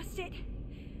get past it,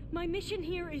 my mission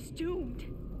here is doomed.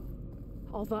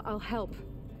 Although I'll help.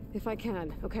 If I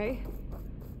can, okay?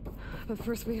 But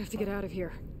first we have to get out of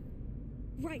here.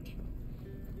 Right.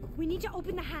 We need to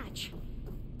open the hatch.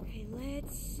 Okay,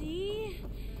 let's see.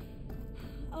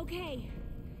 Okay.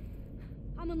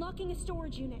 I'm unlocking a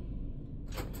storage unit.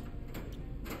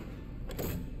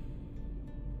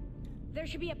 There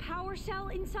should be a power cell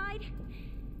inside.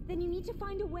 Then you need to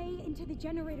find a way into the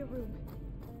generator room.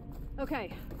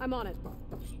 Okay, I'm on it.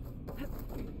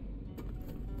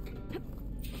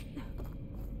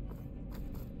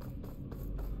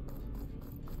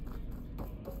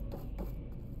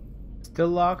 Still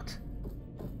locked?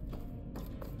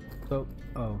 So,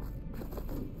 oh.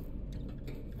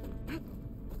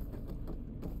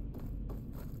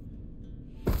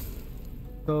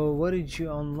 So, what did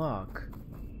you unlock?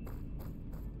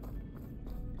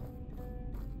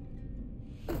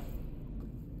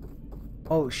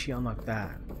 Oh, she unlocked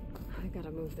that. I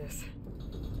gotta move this.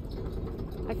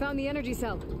 I found the energy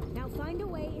cell. Now find a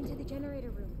way into the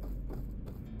generator room.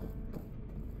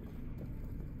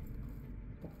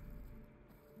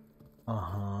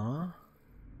 Uh-huh.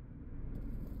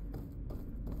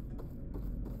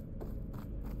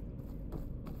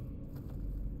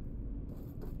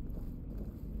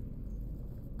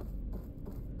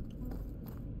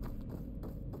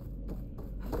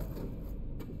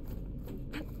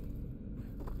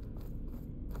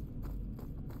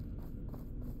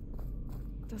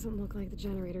 Doesn't look like the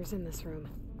generator's in this room.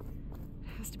 It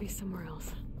has to be somewhere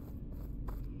else.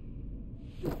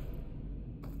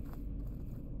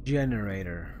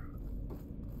 Generator.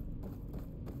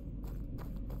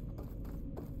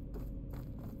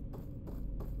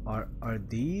 Are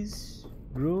these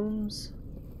rooms?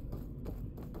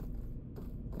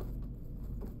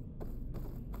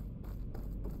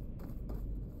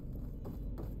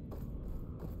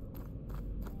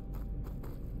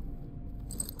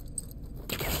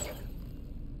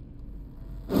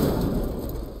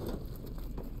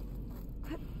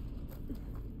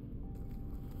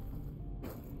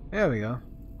 There we go.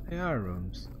 They are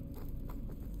rooms.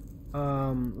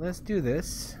 Let's do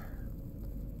this.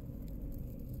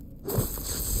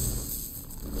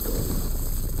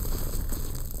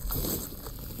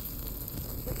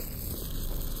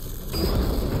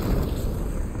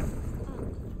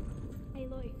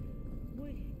 Aloy,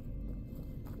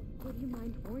 would you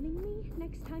mind warning me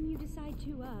next time you decide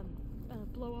to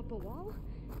blow up a wall?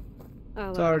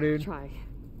 Sorry, dude. Try.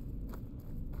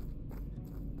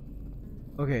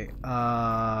 Okay,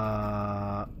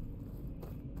 I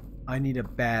need a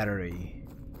battery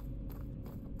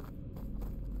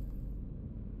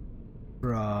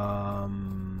from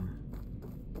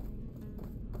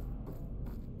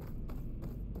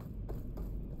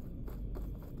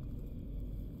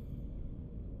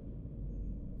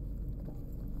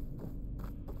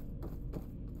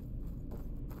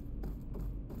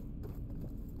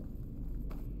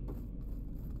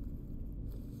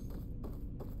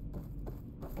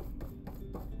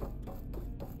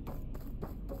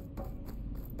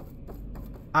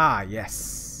ah,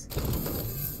 yes.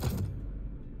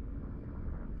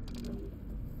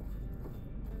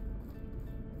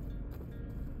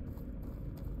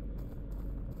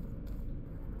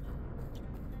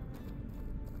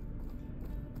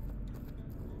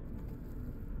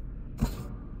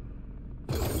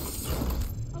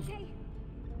 Okay,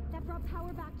 that brought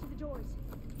power back to the doors.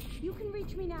 You can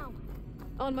reach me now.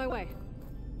 On my way.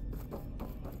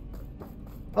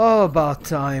 Oh, about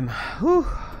time. Whew.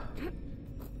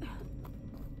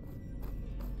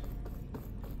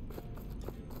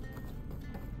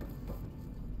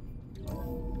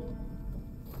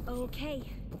 Okay.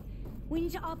 We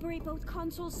need to operate both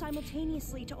consoles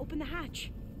simultaneously to open the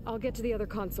hatch. I'll get to the other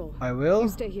console. I will? You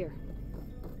stay here.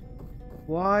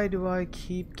 Why do I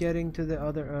keep getting to the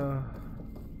other,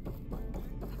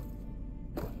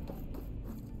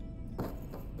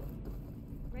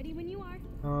 Ready when you are.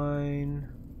 Fine.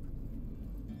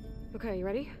 Okay, you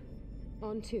ready?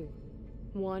 On 2.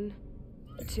 1,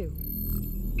 2.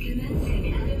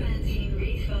 Commencing adamantine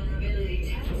race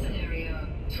vulnerability test scenario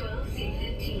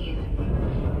 12C15.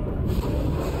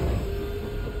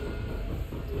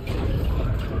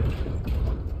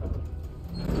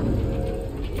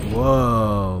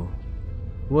 Whoa.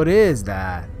 What is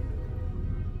that?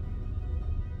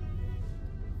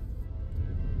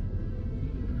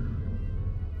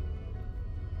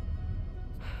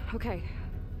 Okay,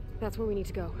 that's where we need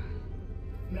to go.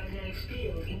 Magnetic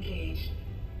field engaged.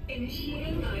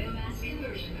 Initiating biomass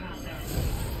conversion process.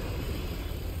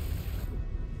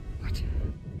 What?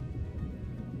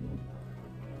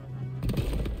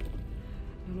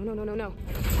 No.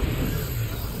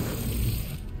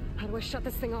 How do I shut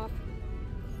this thing off?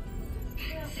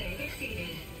 Failsafe exceeded.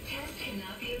 Test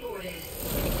cannot be aborted.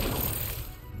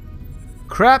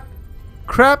 Crap.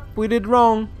 Crap, we did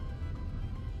wrong.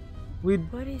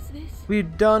 What is this? We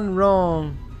done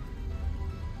wrong.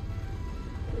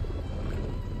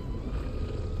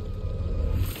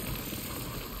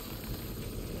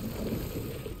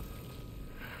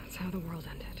 That's how the world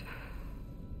ended.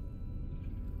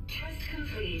 Test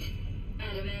complete.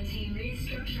 Adamantine reed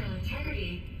structural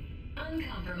integrity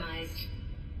uncompromised.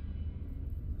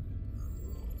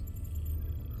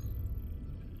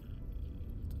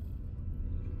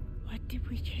 What did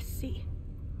we just see?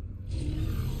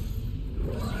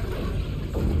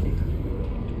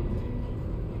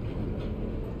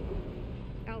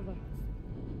 Alva.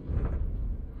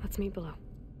 Let's meet below.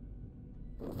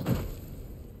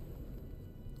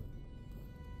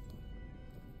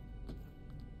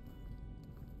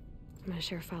 I'm gonna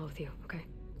share a file with you, okay?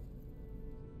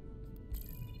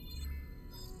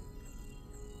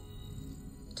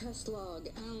 Test log.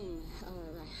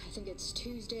 I think it's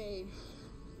Tuesday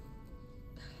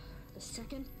the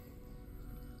 2nd.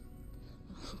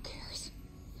 Who cares?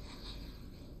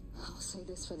 I'll say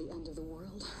this for the end of the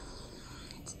world.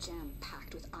 It's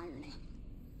jam-packed with irony.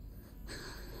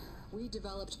 We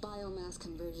developed biomass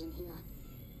conversion here.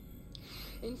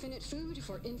 Infinite food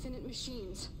for infinite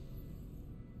machines.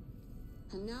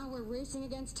 And now we're racing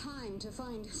against time to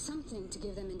find something to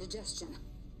give them indigestion.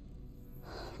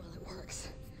 Well, it works.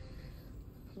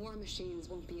 War machines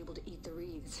won't be able to eat the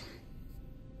reeds.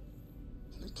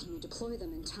 But can we deploy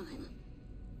them in time?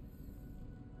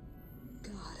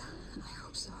 God, I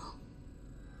hope so.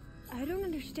 I don't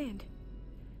understand.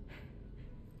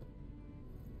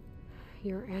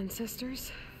 Your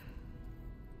ancestors?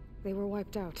 They were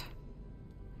wiped out.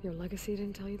 Your legacy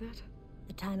didn't tell you that?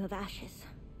 The time of ashes.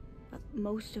 But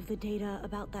most of the data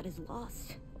about that is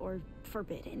lost, or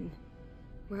forbidden.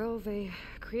 Well, they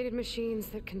created machines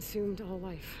that consumed all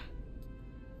life.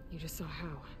 You just saw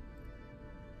how.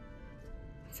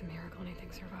 It's a miracle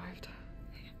anything survived.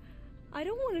 I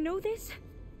don't want to know this.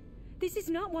 This is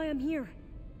not why I'm here.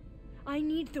 I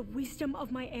need the wisdom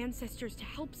of my ancestors to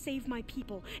help save my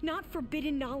people, not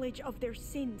forbidden knowledge of their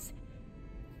sins.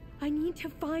 I need to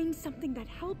find something that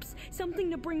helps, something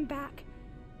to bring back.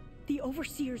 The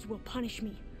overseers will punish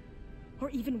me. Or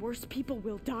even worse, people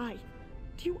will die.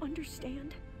 Do you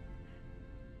understand?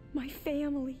 My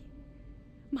family.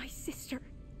 My sister.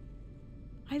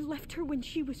 I left her when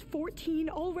she was 14.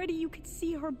 Already you could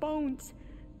see her bones.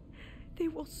 They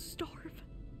will starve.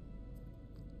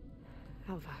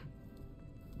 Alva.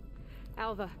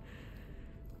 Alva.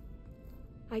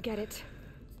 I get it.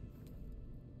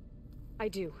 I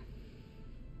do.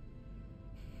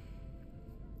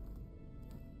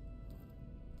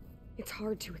 It's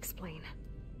hard to explain,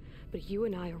 but you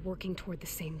and I are working toward the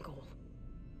same goal.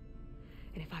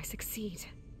 And if I succeed,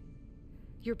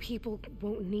 your people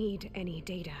won't need any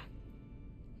data.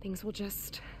 Things will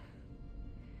just...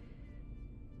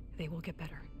 they will get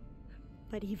better.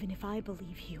 But even if I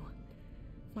believe you,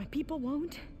 my people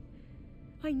won't.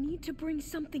 I need to bring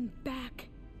something back.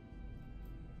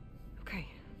 Okay.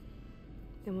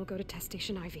 Then we'll go to Test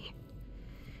Station Ivy.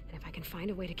 And if I can find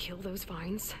a way to kill those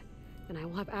vines, then I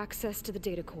will have access to the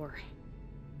data core.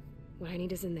 What I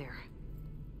need is in there.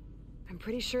 I'm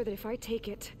pretty sure that if I take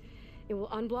it, it will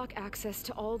unblock access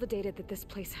to all the data that this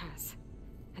place has.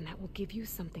 And that will give you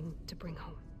something to bring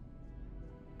home.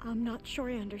 I'm not sure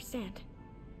I understand.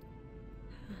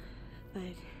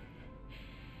 But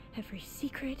every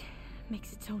secret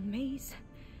makes its own maze.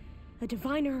 A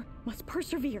diviner must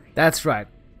persevere. That's right.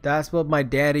 That's what my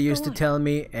daddy used to tell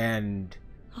me, and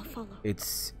I'll follow.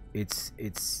 It's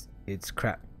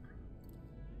crap.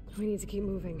 We need to keep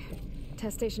moving.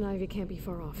 Test Station Ivy can't be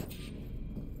far off.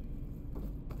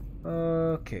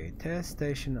 Okay, Test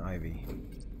Station Ivy.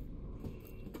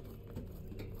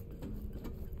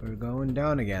 We're going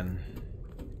down again.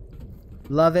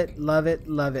 Love it, love it,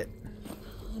 love it.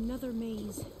 Another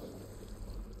maze.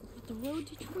 But the road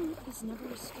to truth is never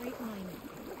a straight line.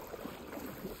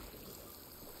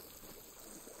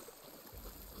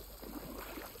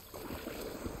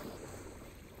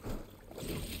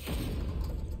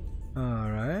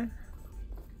 Alright.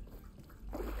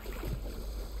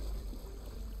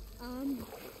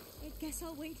 I guess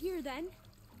I'll wait here then.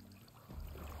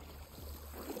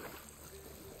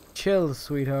 Chill,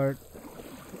 sweetheart.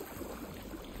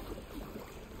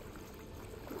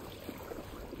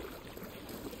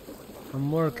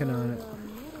 I'm working on it.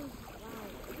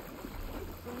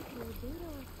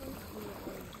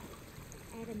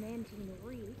 Adamantine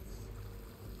reeds.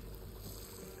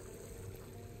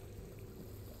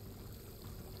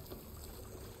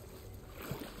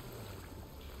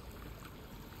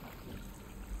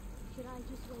 Should I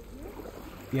just wait here?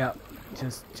 Yep.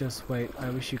 Just wait. I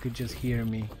wish you could just hear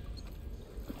me.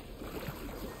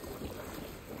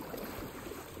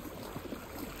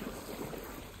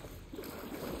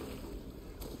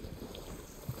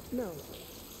 No,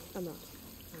 I'm not.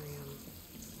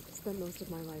 I spent most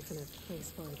of my life in a place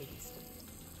far to the east.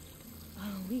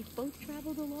 Oh, we've both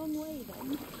traveled a long way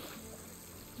then.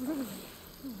 Really?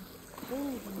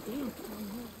 Cold and damp down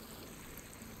here.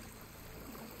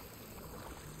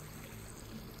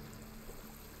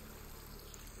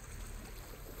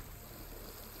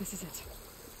 This is it.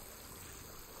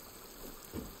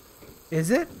 Is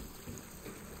it?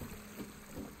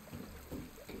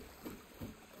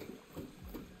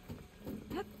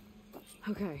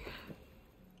 Okay.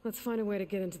 Let's find a way to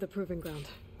get into the proving ground.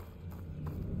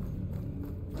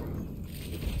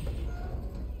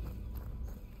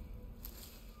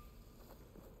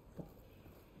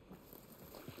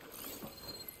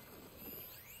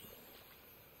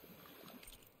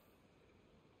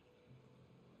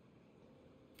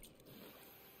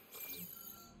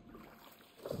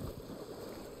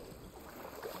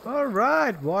 All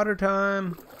right, water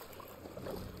time.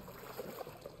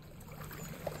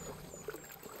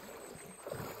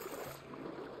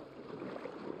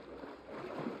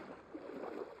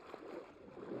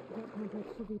 That complex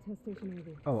should be test station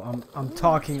Ivy. Oh, I'm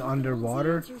talking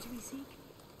underwater. Answers we seek.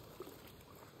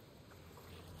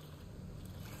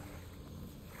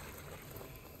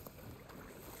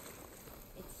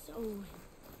 It's so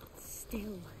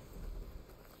still.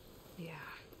 Yeah.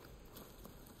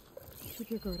 Keep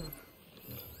your guard up.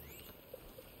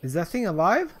 Is that thing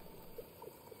alive?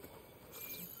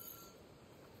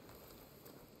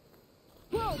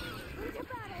 Whoa!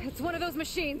 It's one of those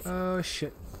machines. Oh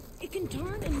shit. It can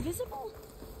turn invisible?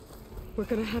 We're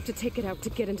gonna have to take it out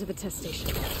to get into the test station.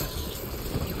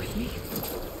 You with me?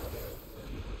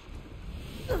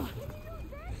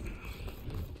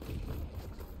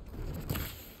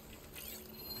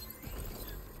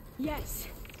 Yes.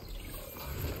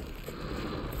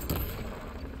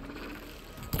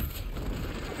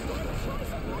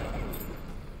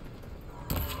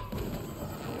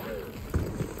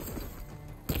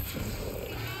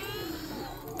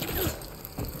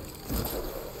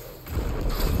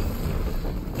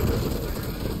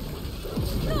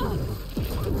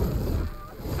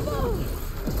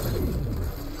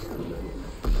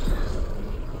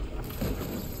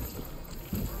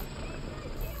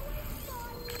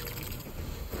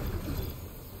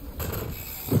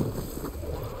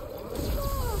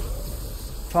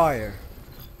 Fire.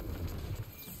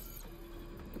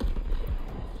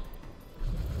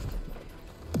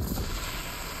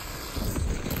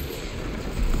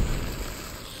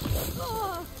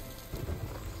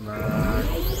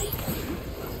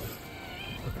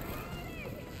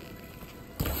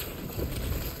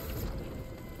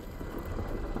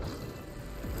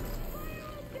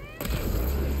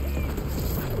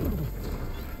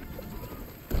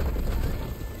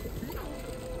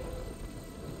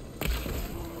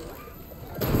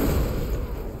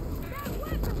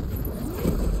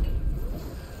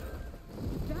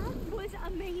 That was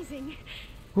amazing.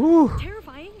 Ooh.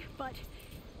 Terrifying, but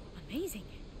amazing.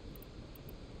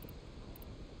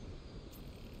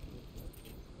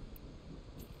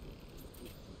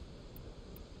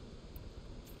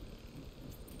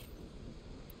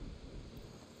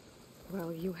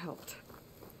 Well, you helped.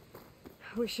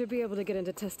 We should be able to get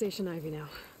into test station Ivy now.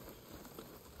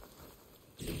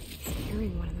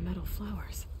 Carrying one of the metal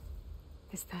flowers.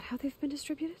 Is that how they've been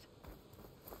distributed?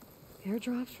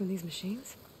 Airdrops from these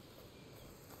machines?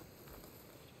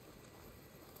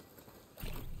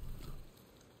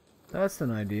 That's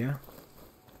an idea.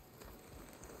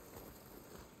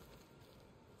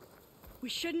 We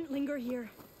shouldn't linger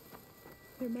here.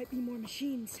 There might be more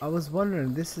machines. I was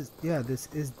wondering, this is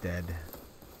dead.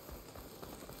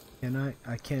 And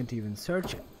I can't even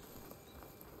search it.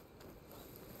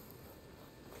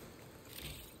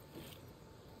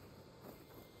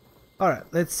 Alright,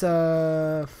 let's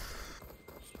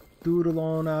doodle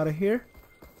on out of here.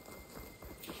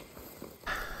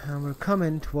 And we're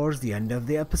coming towards the end of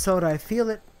the episode. I feel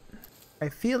it. I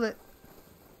feel it.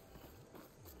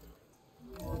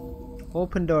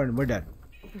 Open door and we're done.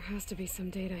 There has to be some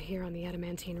data here on the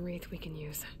adamantine wreath we can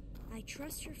use. I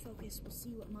trust your focus will see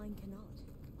what mine cannot.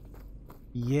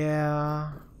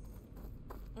 Yeah.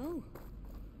 Oh,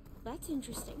 that's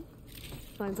interesting.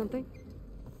 Find something?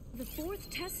 The 4th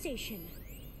test station.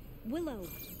 Willow.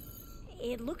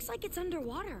 It looks like it's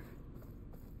underwater.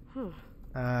 Huh.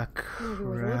 Crap. Maybe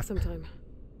worth a look sometime.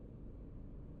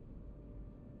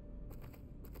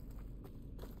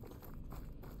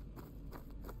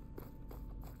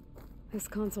 This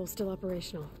console's still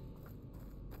operational.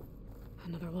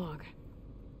 Another log.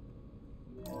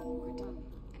 We're done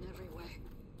in every way.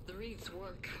 The reeds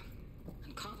work,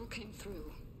 and Cobble came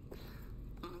through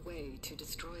on a way to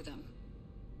destroy them.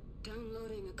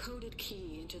 Downloading a coded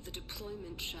key into the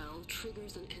deployment shell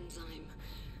triggers an enzyme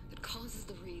that causes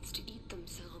the reeds to eat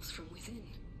themselves from within.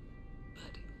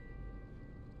 But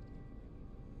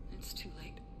it's too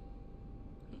late.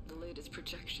 The latest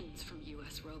projections from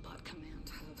U.S. Robot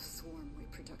Command have swarm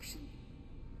reproduction,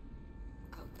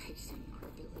 outpacing our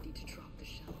ability to drop the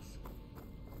shells.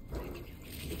 Not even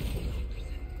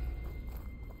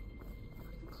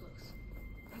close.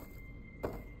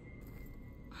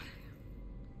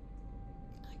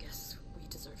 I guess we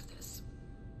deserve this.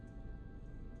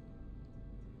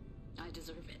 I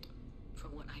deserve it for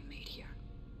what I made here.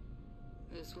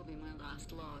 This will be my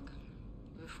last log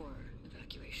before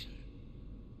evacuation.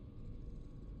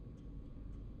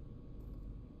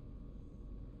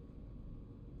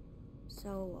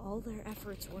 So all their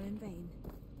efforts were in vain.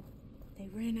 They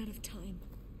ran out of time.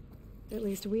 At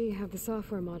least we have the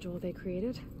software module they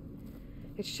created.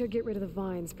 It should get rid of the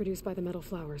vines produced by the metal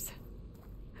flowers.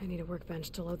 I need a workbench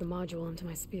to load the module into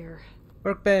my spear.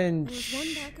 Workbench! There was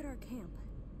one back at our camp.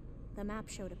 The map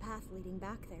showed a path leading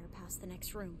back there past the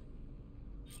next room.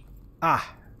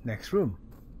 Ah, next room.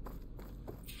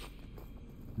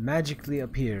 Magically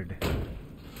appeared.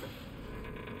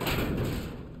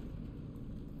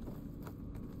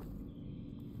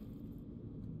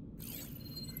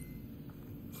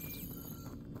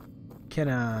 Can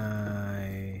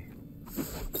I?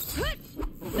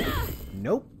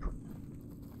 Nope.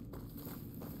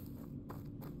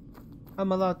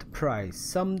 I'm allowed to pry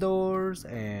some doors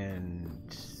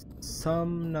and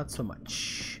some not so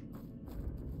much.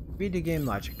 Video game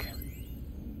logic.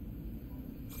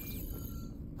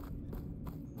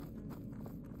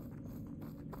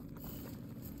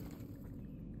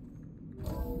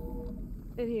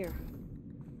 In here.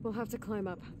 We'll have to climb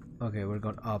up. Okay, we're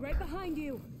going up. Right behind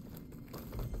you.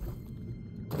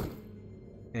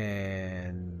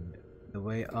 And the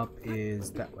way up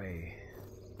is that way.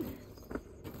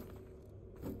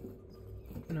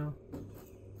 No.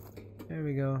 There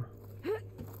we go.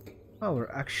 Oh,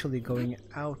 we're actually going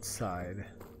outside.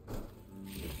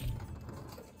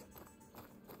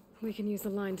 We can use the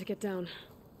line to get down.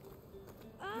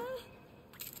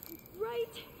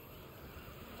 Right.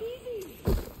 Easy.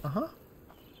 Uh-huh.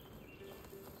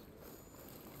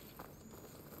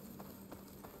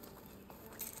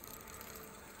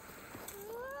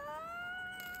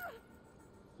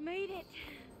 Made it.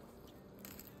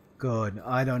 Good.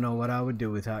 I don't know what I would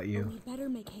do without But you. we better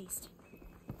make haste.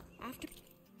 After.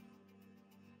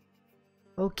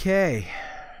 Okay.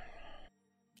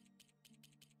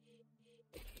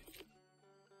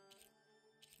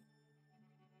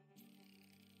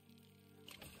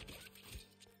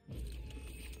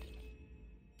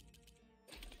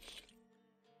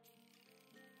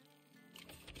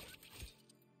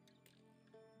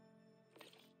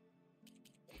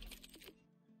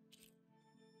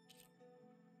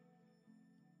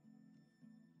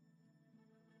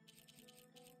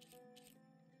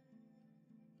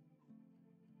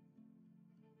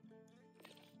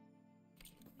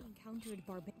 Encountered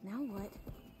Now what?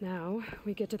 Now,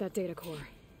 we get to that data core.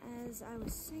 As I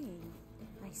was saying,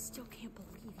 I still can't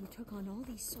believe you took on all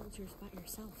these soldiers by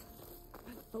yourself.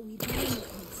 But we better make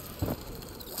haste.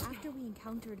 After we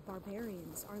encountered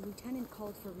barbarians, our lieutenant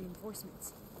called for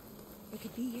reinforcements. They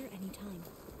could be here any time.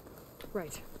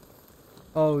 Right.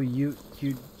 Oh, you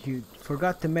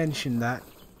forgot to mention that.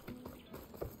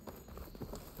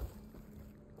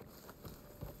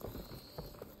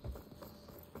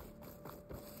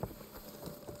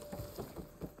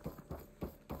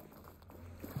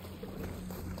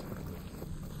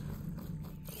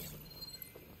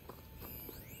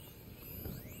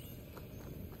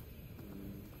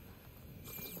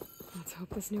 Let's hope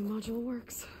this new module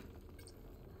works.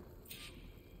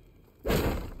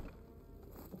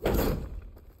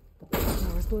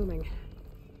 Flower's blooming.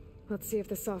 Let's see if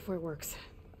the software works.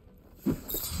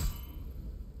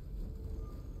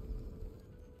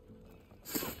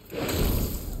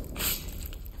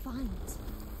 Vines.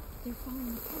 They're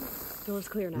falling apart. Door's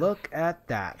clear now. Look at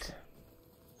that.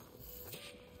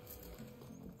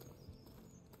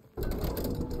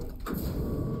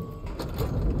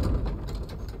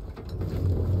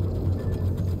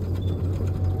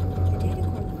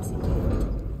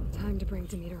 Time to bring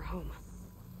Demeter home.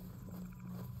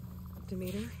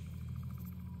 Demeter,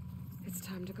 it's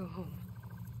time to go home.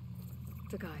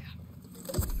 To Gaia.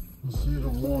 See the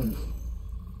one.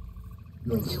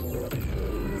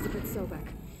 Elizabeth Sobek.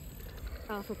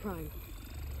 Alpha Prime.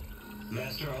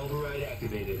 Master override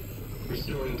activated.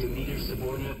 Restoring Demeter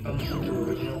subordinate function to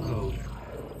original code.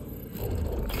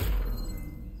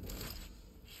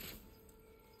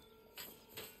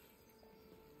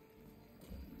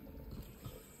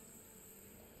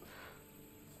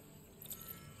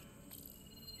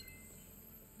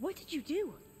 What did you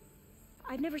do?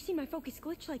 I've never seen my focus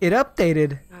glitch like It that.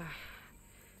 updated.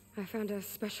 I found a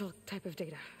special type of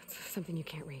data. It's something you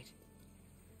can't read.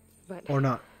 But Or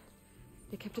not.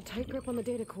 it kept a tight grip on the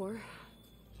data core.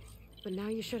 But now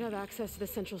you should have access to the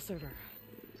central server.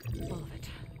 All of it.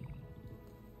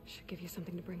 Should give you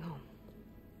something to bring home.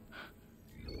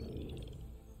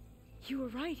 You were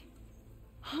right.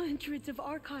 Hundreds of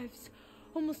archives.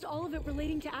 Almost all of it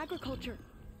relating to agriculture.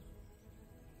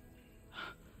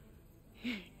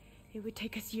 It would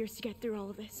take us years to get through all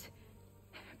of this.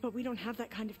 But we don't have that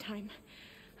kind of time.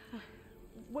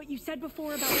 What you said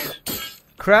before about...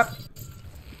 Crap.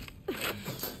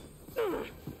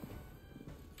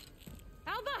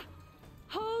 Alva!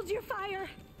 Hold your fire!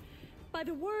 By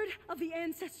the word of the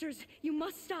ancestors, you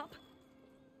must stop.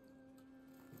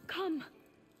 Come.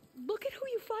 Look at who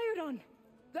you fired on.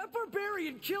 That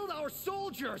barbarian killed our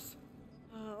soldiers!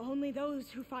 Only those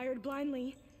who fired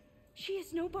blindly. She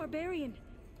is no barbarian.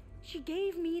 She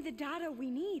gave me the data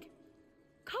we need.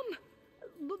 Come,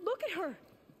 look at her.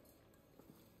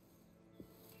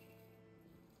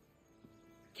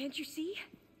 Can't you see?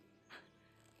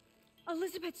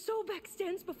 Elizabeth Sobek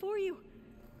stands before you.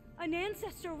 An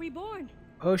ancestor reborn.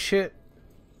 Oh shit.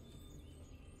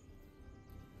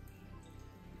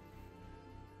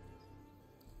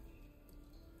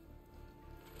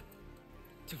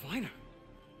 Diviner.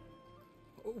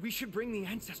 We should bring the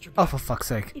ancestor Oh, back. for fuck's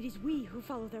sake. It is we who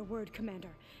follow their word, Commander,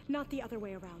 not the other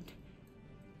way around.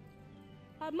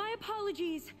 My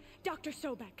apologies, Dr.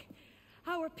 Sobek.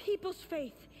 Our people's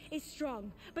faith is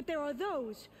strong, but there are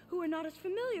those who are not as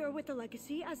familiar with the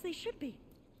legacy as they should be.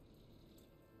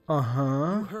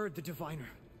 Uh-huh. You heard the diviner.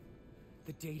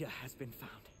 The data has been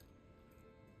found.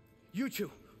 You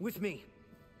two, with me.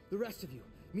 The rest of you,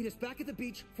 meet us back at the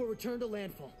beach for return to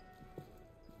landfall.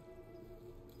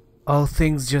 Oh,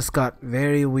 things just got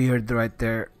very weird right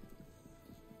there.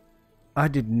 I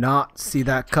did not see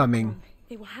that coming.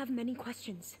 They will have many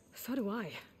questions. So do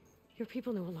I. Your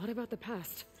people know a lot about the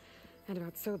past. And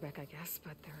about Sobek, I guess,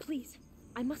 but they're... Please,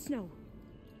 I must know.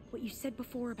 What you said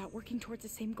before about working towards the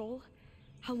same goal,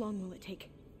 how long will it take?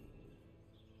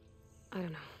 I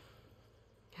don't know.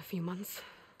 A few months?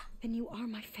 Then you are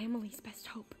my family's best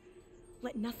hope.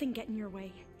 Let nothing get in your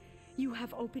way. You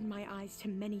have opened my eyes to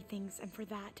many things, and for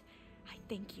that, I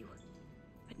thank you.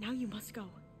 But now you must go.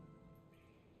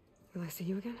 Will I see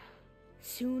you again?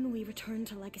 Soon we return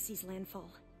to Legacy's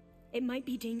landfall. It might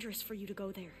be dangerous for you to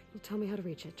go there. Well, tell me how to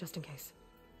reach it, just in case.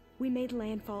 We made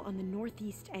landfall on the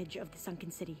northeast edge of the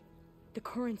sunken city. The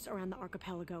currents around the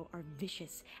archipelago are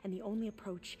vicious, and the only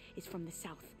approach is from the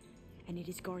south. And it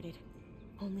is guarded.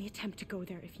 Only attempt to go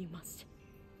there if you must.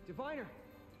 Diviner,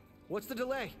 what's the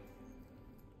delay?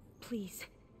 Please,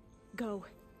 go.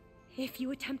 If you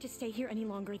attempt to stay here any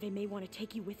longer, they may want to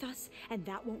take you with us, and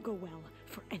that won't go well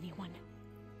for anyone.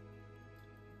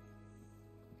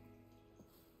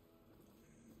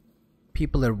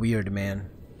 People are weird, man.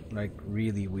 Like,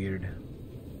 really weird.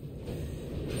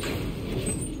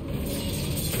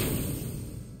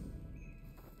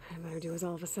 I better do as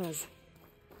Alva says.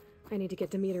 I need to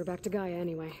get Demeter back to Gaia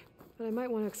anyway. But I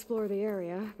might want to explore the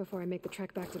area before I make the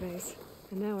trek back to base.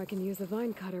 And now I can use the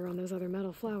vine cutter on those other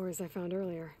metal flowers I found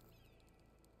earlier.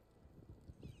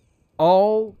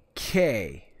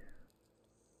 Okay.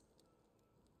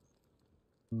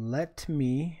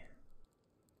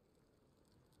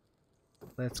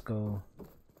 Let's go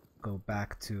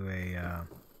back to a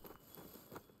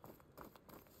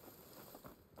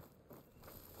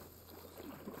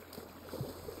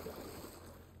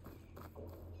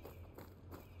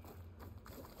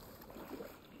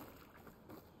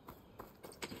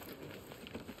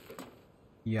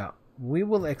yeah, we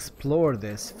will explore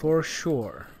this for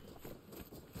sure.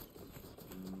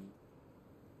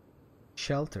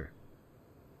 Shelter.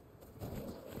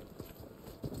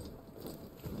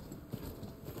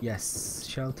 Yes,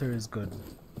 shelter is good.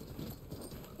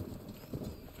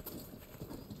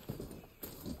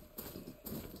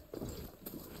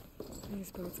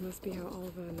 These boats must be how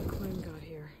Alva and the Quinn got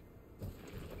here.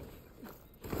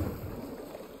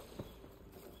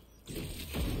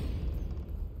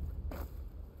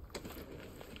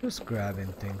 Just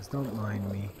grabbing things, don't mind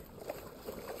me.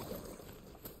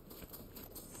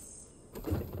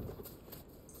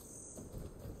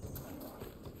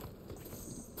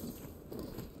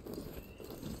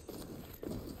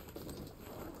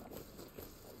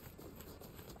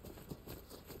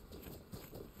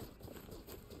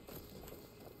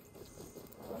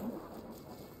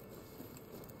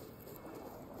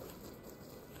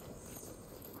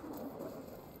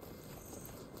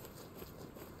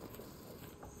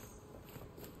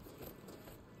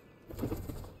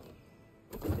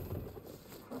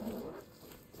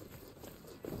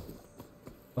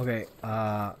 Okay,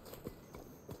 wow,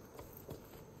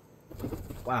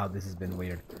 this has been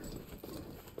weird.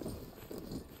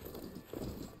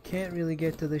 Can't really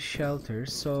get to the shelter,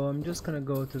 so I'm just gonna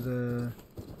go to the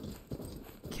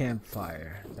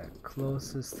campfire. That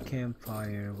closest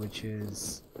campfire, which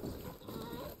is...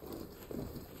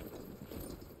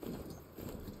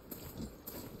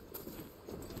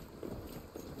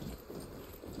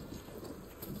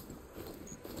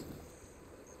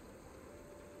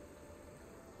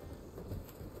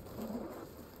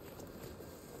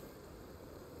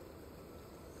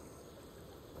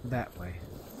 that way.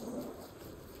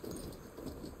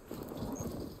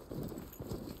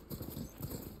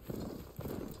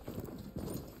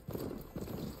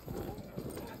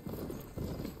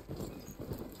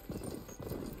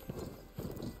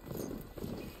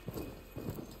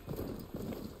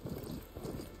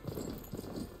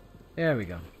 There we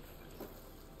go.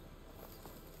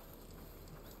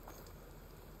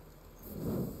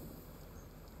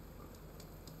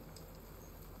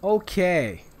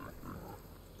 Okay.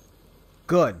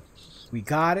 Good. We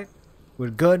got it. We're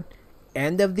good.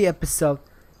 End of the episode.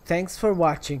 Thanks for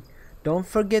watching. Don't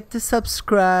forget to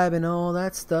subscribe and all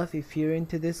that stuff if you're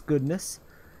into this goodness.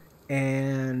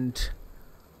 And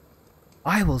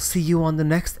I will see you on the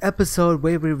next episode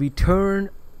where we return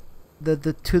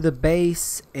to the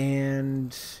base,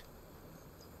 and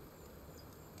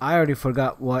I already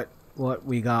forgot what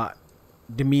we got.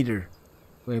 Demeter.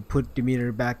 We put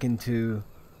Demeter back into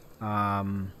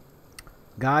Gaia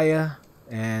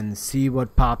and see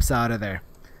what pops out of there.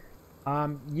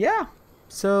 Yeah,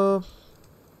 so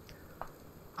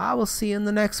I will see you in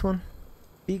the next one.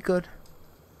 Be good.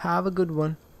 Have a good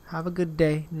one. Have a good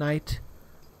day, night,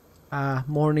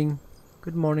 morning.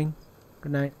 Good morning,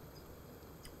 good night,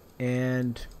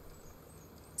 and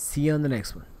see you on the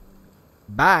next one.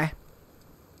 Bye.